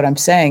essentially what I'm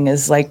saying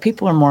is like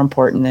people are more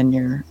important than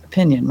your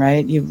opinion,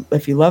 right?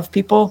 If you love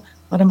people,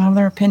 let them have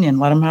their opinion,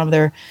 let them have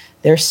their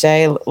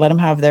say, let them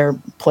have their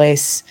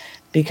place,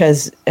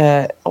 because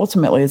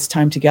ultimately it's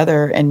time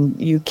together, and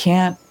you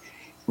can't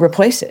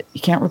replace it.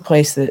 You can't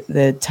replace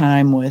the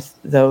time with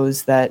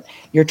those that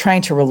you're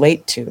trying to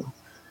relate to,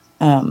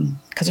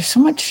 because there's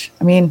so much.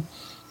 I mean,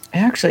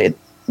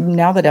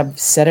 now that I've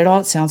said it all,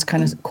 it sounds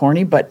kind of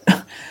corny, but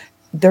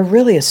there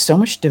really is so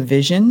much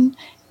division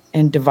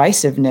and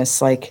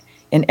divisiveness, like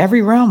in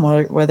every realm,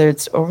 whether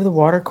it's over the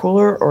water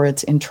cooler or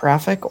it's in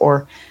traffic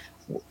or,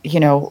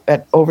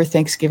 over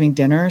Thanksgiving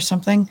dinner or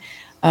something.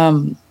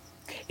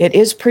 It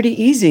is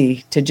pretty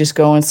easy to just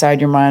go inside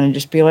your mind and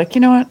just be like,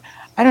 you know what?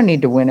 I don't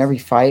need to win every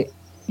fight.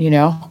 I'm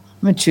going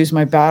to choose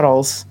my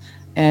battles.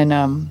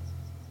 And,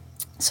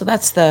 so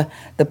that's the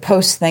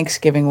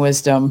post-Thanksgiving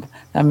wisdom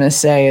I'm going to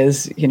say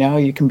is,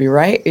 you can be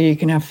right or you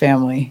can have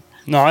family.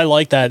 No, I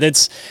like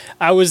that.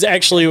 I was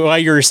actually, while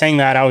you were saying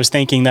that, I was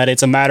thinking that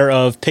it's a matter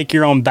of pick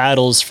your own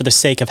battles for the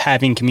sake of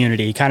having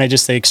community, kind of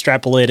just to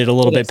extrapolate it a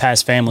little bit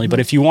past family. But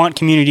if you want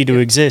community to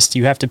exist,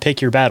 you have to pick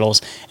your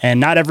battles. And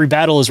not every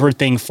battle is worth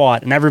being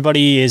fought. And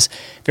everybody is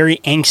very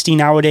angsty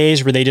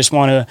nowadays where they just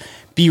want to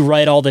be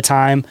right all the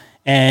time.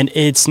 And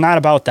it's not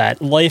about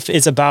that. Life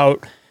is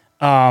about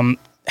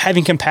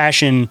having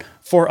compassion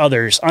for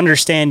others,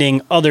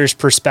 understanding others'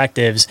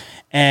 perspectives,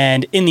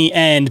 and in the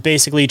end,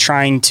 basically you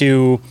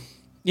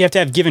have to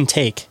have give and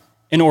take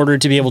in order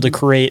to be able to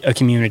create a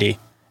community.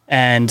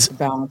 And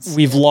balance.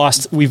 We've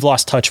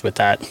lost touch with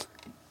that.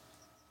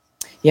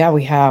 Yeah,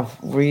 we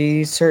have.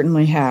 We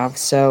certainly have.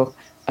 So,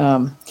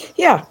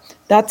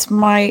 that's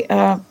my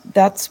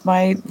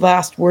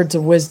last words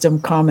of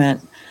wisdom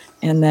comment.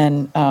 And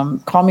then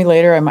call me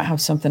later. I might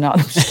have something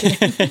else.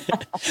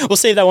 We'll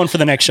save that one for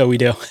the next show we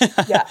do.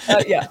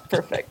 Yeah,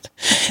 perfect.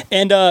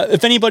 And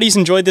if anybody's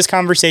enjoyed this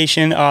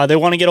conversation, they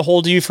want to get a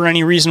hold of you for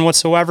any reason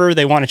whatsoever,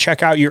 they want to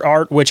check out your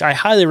art, which I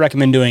highly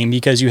recommend doing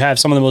because you have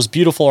some of the most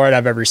beautiful art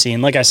I've ever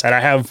seen. Like I said, I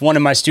have one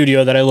in my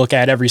studio that I look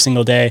at every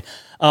single day.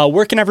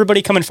 Where can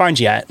everybody come and find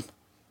you at?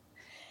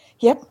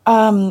 Yep.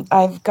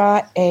 I've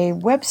got a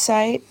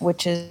website,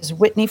 which is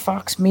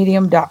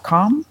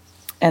whitneyfoxmedium.com.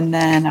 And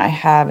then I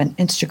have an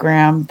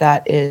Instagram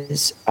that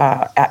is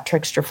at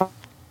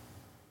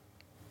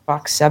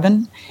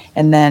TricksterFox7.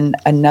 And then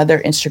another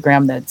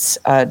Instagram that's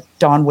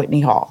Dawn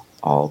Whitney Hall.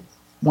 All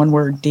one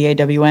word,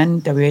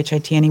 DAWN,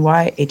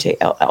 WHITNEY,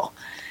 HALL.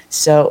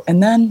 So,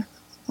 and then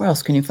where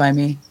else can you find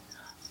me?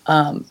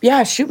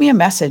 Shoot me a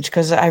message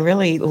because I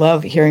really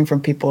love hearing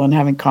from people and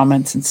having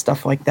comments and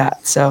stuff like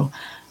that. So,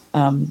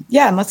 and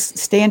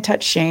let's stay in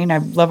touch, Shane. I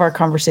love our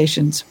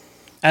conversations.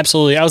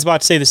 Absolutely. I was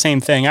about to say the same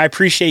thing. I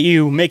appreciate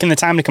you making the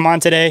time to come on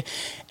today.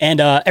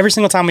 And every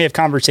single time we have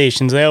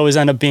conversations, they always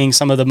end up being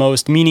some of the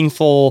most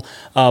meaningful,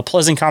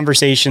 pleasant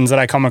conversations that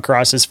I come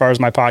across as far as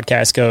my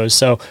podcast goes.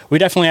 So we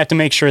definitely have to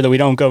make sure that we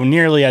don't go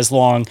nearly as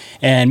long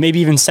and maybe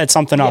even set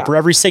something up where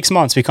every 6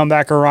 months we come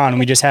back around and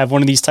we just have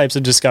one of these types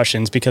of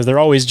discussions because they're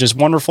always just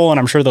wonderful. And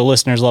I'm sure the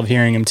listeners love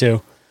hearing them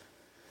too.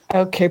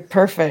 Okay,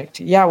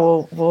 perfect. Yeah,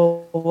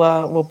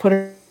 we'll put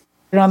it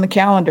on the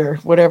calendar,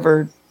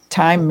 whatever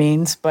time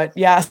means, but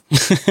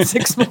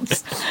 6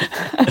 months.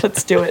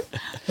 Let's do it.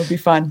 It'll be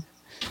fun.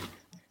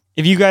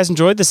 If you guys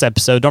enjoyed this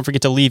episode, don't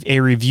forget to leave a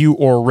review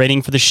or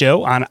rating for the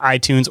show on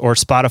iTunes or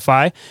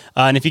Spotify.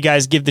 And if you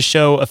guys give the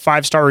show a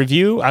 5-star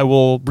review, I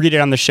will read it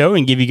on the show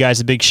and give you guys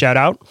a big shout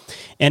out.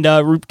 And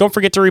don't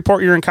forget to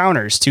report your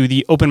encounters to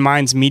the Open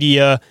Minds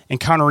Media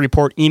Encounter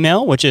Report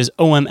email, which is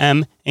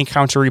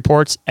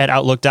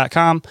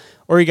ommencounterreports@outlook.com.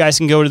 Or you guys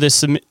can go to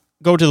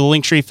the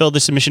link tree, fill the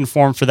submission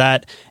form for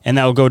that, and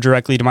that will go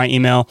directly to my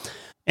email.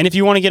 And if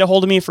you want to get a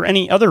hold of me for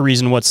any other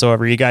reason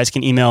whatsoever, you guys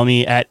can email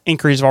me at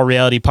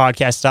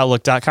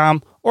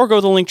increaseofallrealitypodcast@outlook.com or go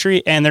to the link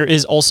tree, and there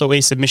is also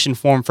a submission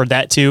form for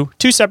that too.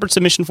 2 separate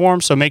submission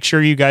forms, so make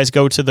sure you guys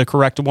go to the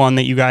correct one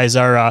that you guys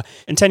are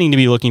intending to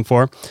be looking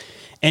for.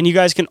 And you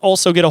guys can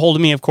also get a hold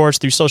of me, of course,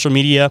 through social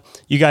media.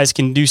 You guys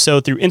can do so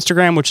through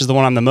Instagram, which is the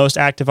one I'm the most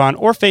active on,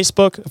 or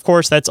Facebook. Of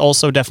course, that's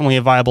also definitely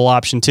a viable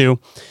option too.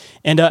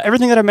 And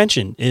everything that I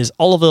mentioned is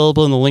all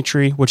available in the link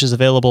tree, which is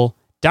available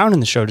down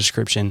in the show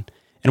description.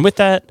 And with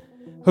that,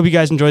 hope you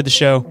guys enjoyed the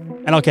show,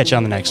 and I'll catch you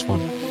on the next one.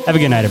 Have a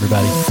good night,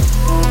 everybody.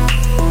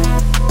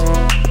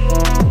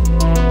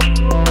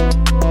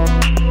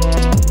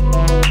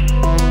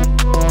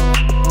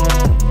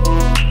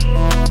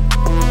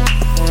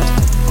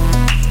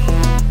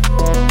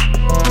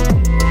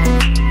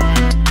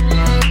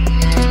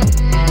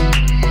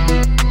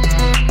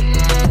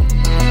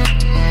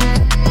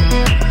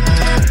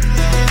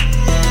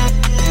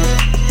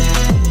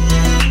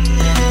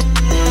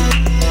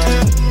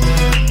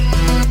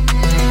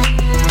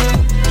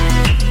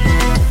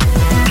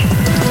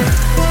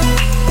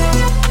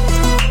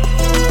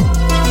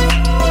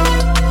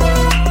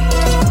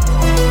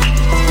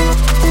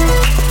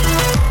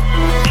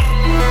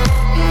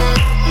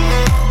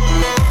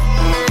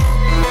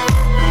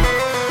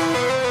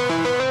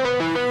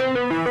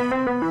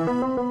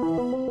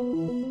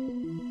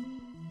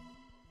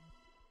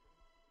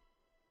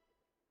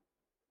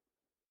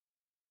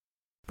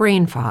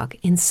 Brain fog,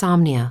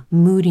 insomnia,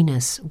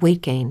 moodiness,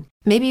 weight gain.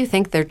 Maybe you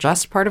think they're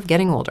just part of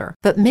getting older,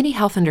 but MIDI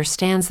Health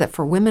understands that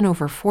for women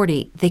over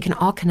 40, they can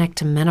all connect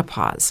to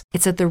menopause.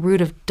 It's at the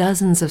root of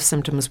dozens of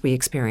symptoms we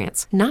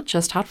experience, not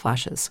just hot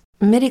flashes.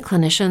 MIDI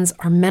clinicians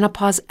are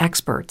menopause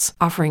experts,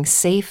 offering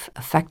safe,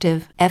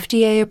 effective,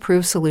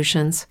 FDA-approved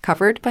solutions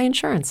covered by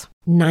insurance.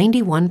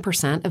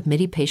 91% of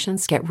MIDI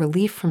patients get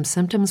relief from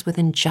symptoms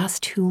within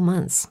just 2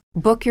 months.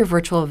 Book your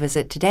virtual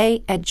visit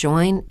today at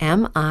joinmidi.com.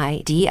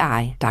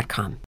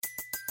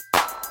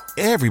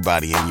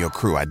 Everybody in your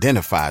crew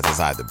identifies as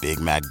either Big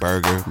Mac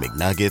Burger,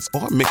 McNuggets,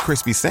 or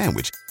McCrispy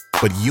Sandwich.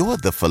 But you're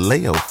the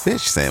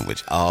Filet-O-Fish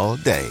Sandwich all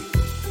day.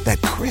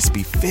 That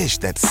crispy fish,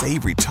 that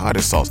savory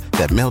tartar sauce,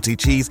 that melty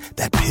cheese,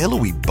 that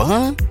pillowy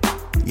bun.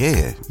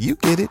 Yeah, you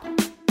get it.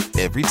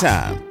 Every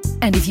time.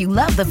 And if you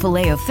love the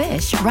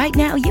Filet-O-Fish, right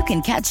now you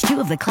can catch 2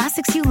 of the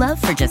classics you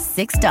love for just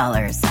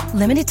 $6.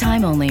 Limited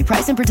time only.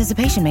 Price and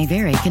participation may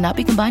vary. Cannot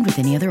be combined with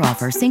any other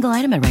offer. Single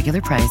item at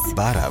regular price.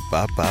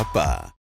 Ba-da-ba-ba-ba.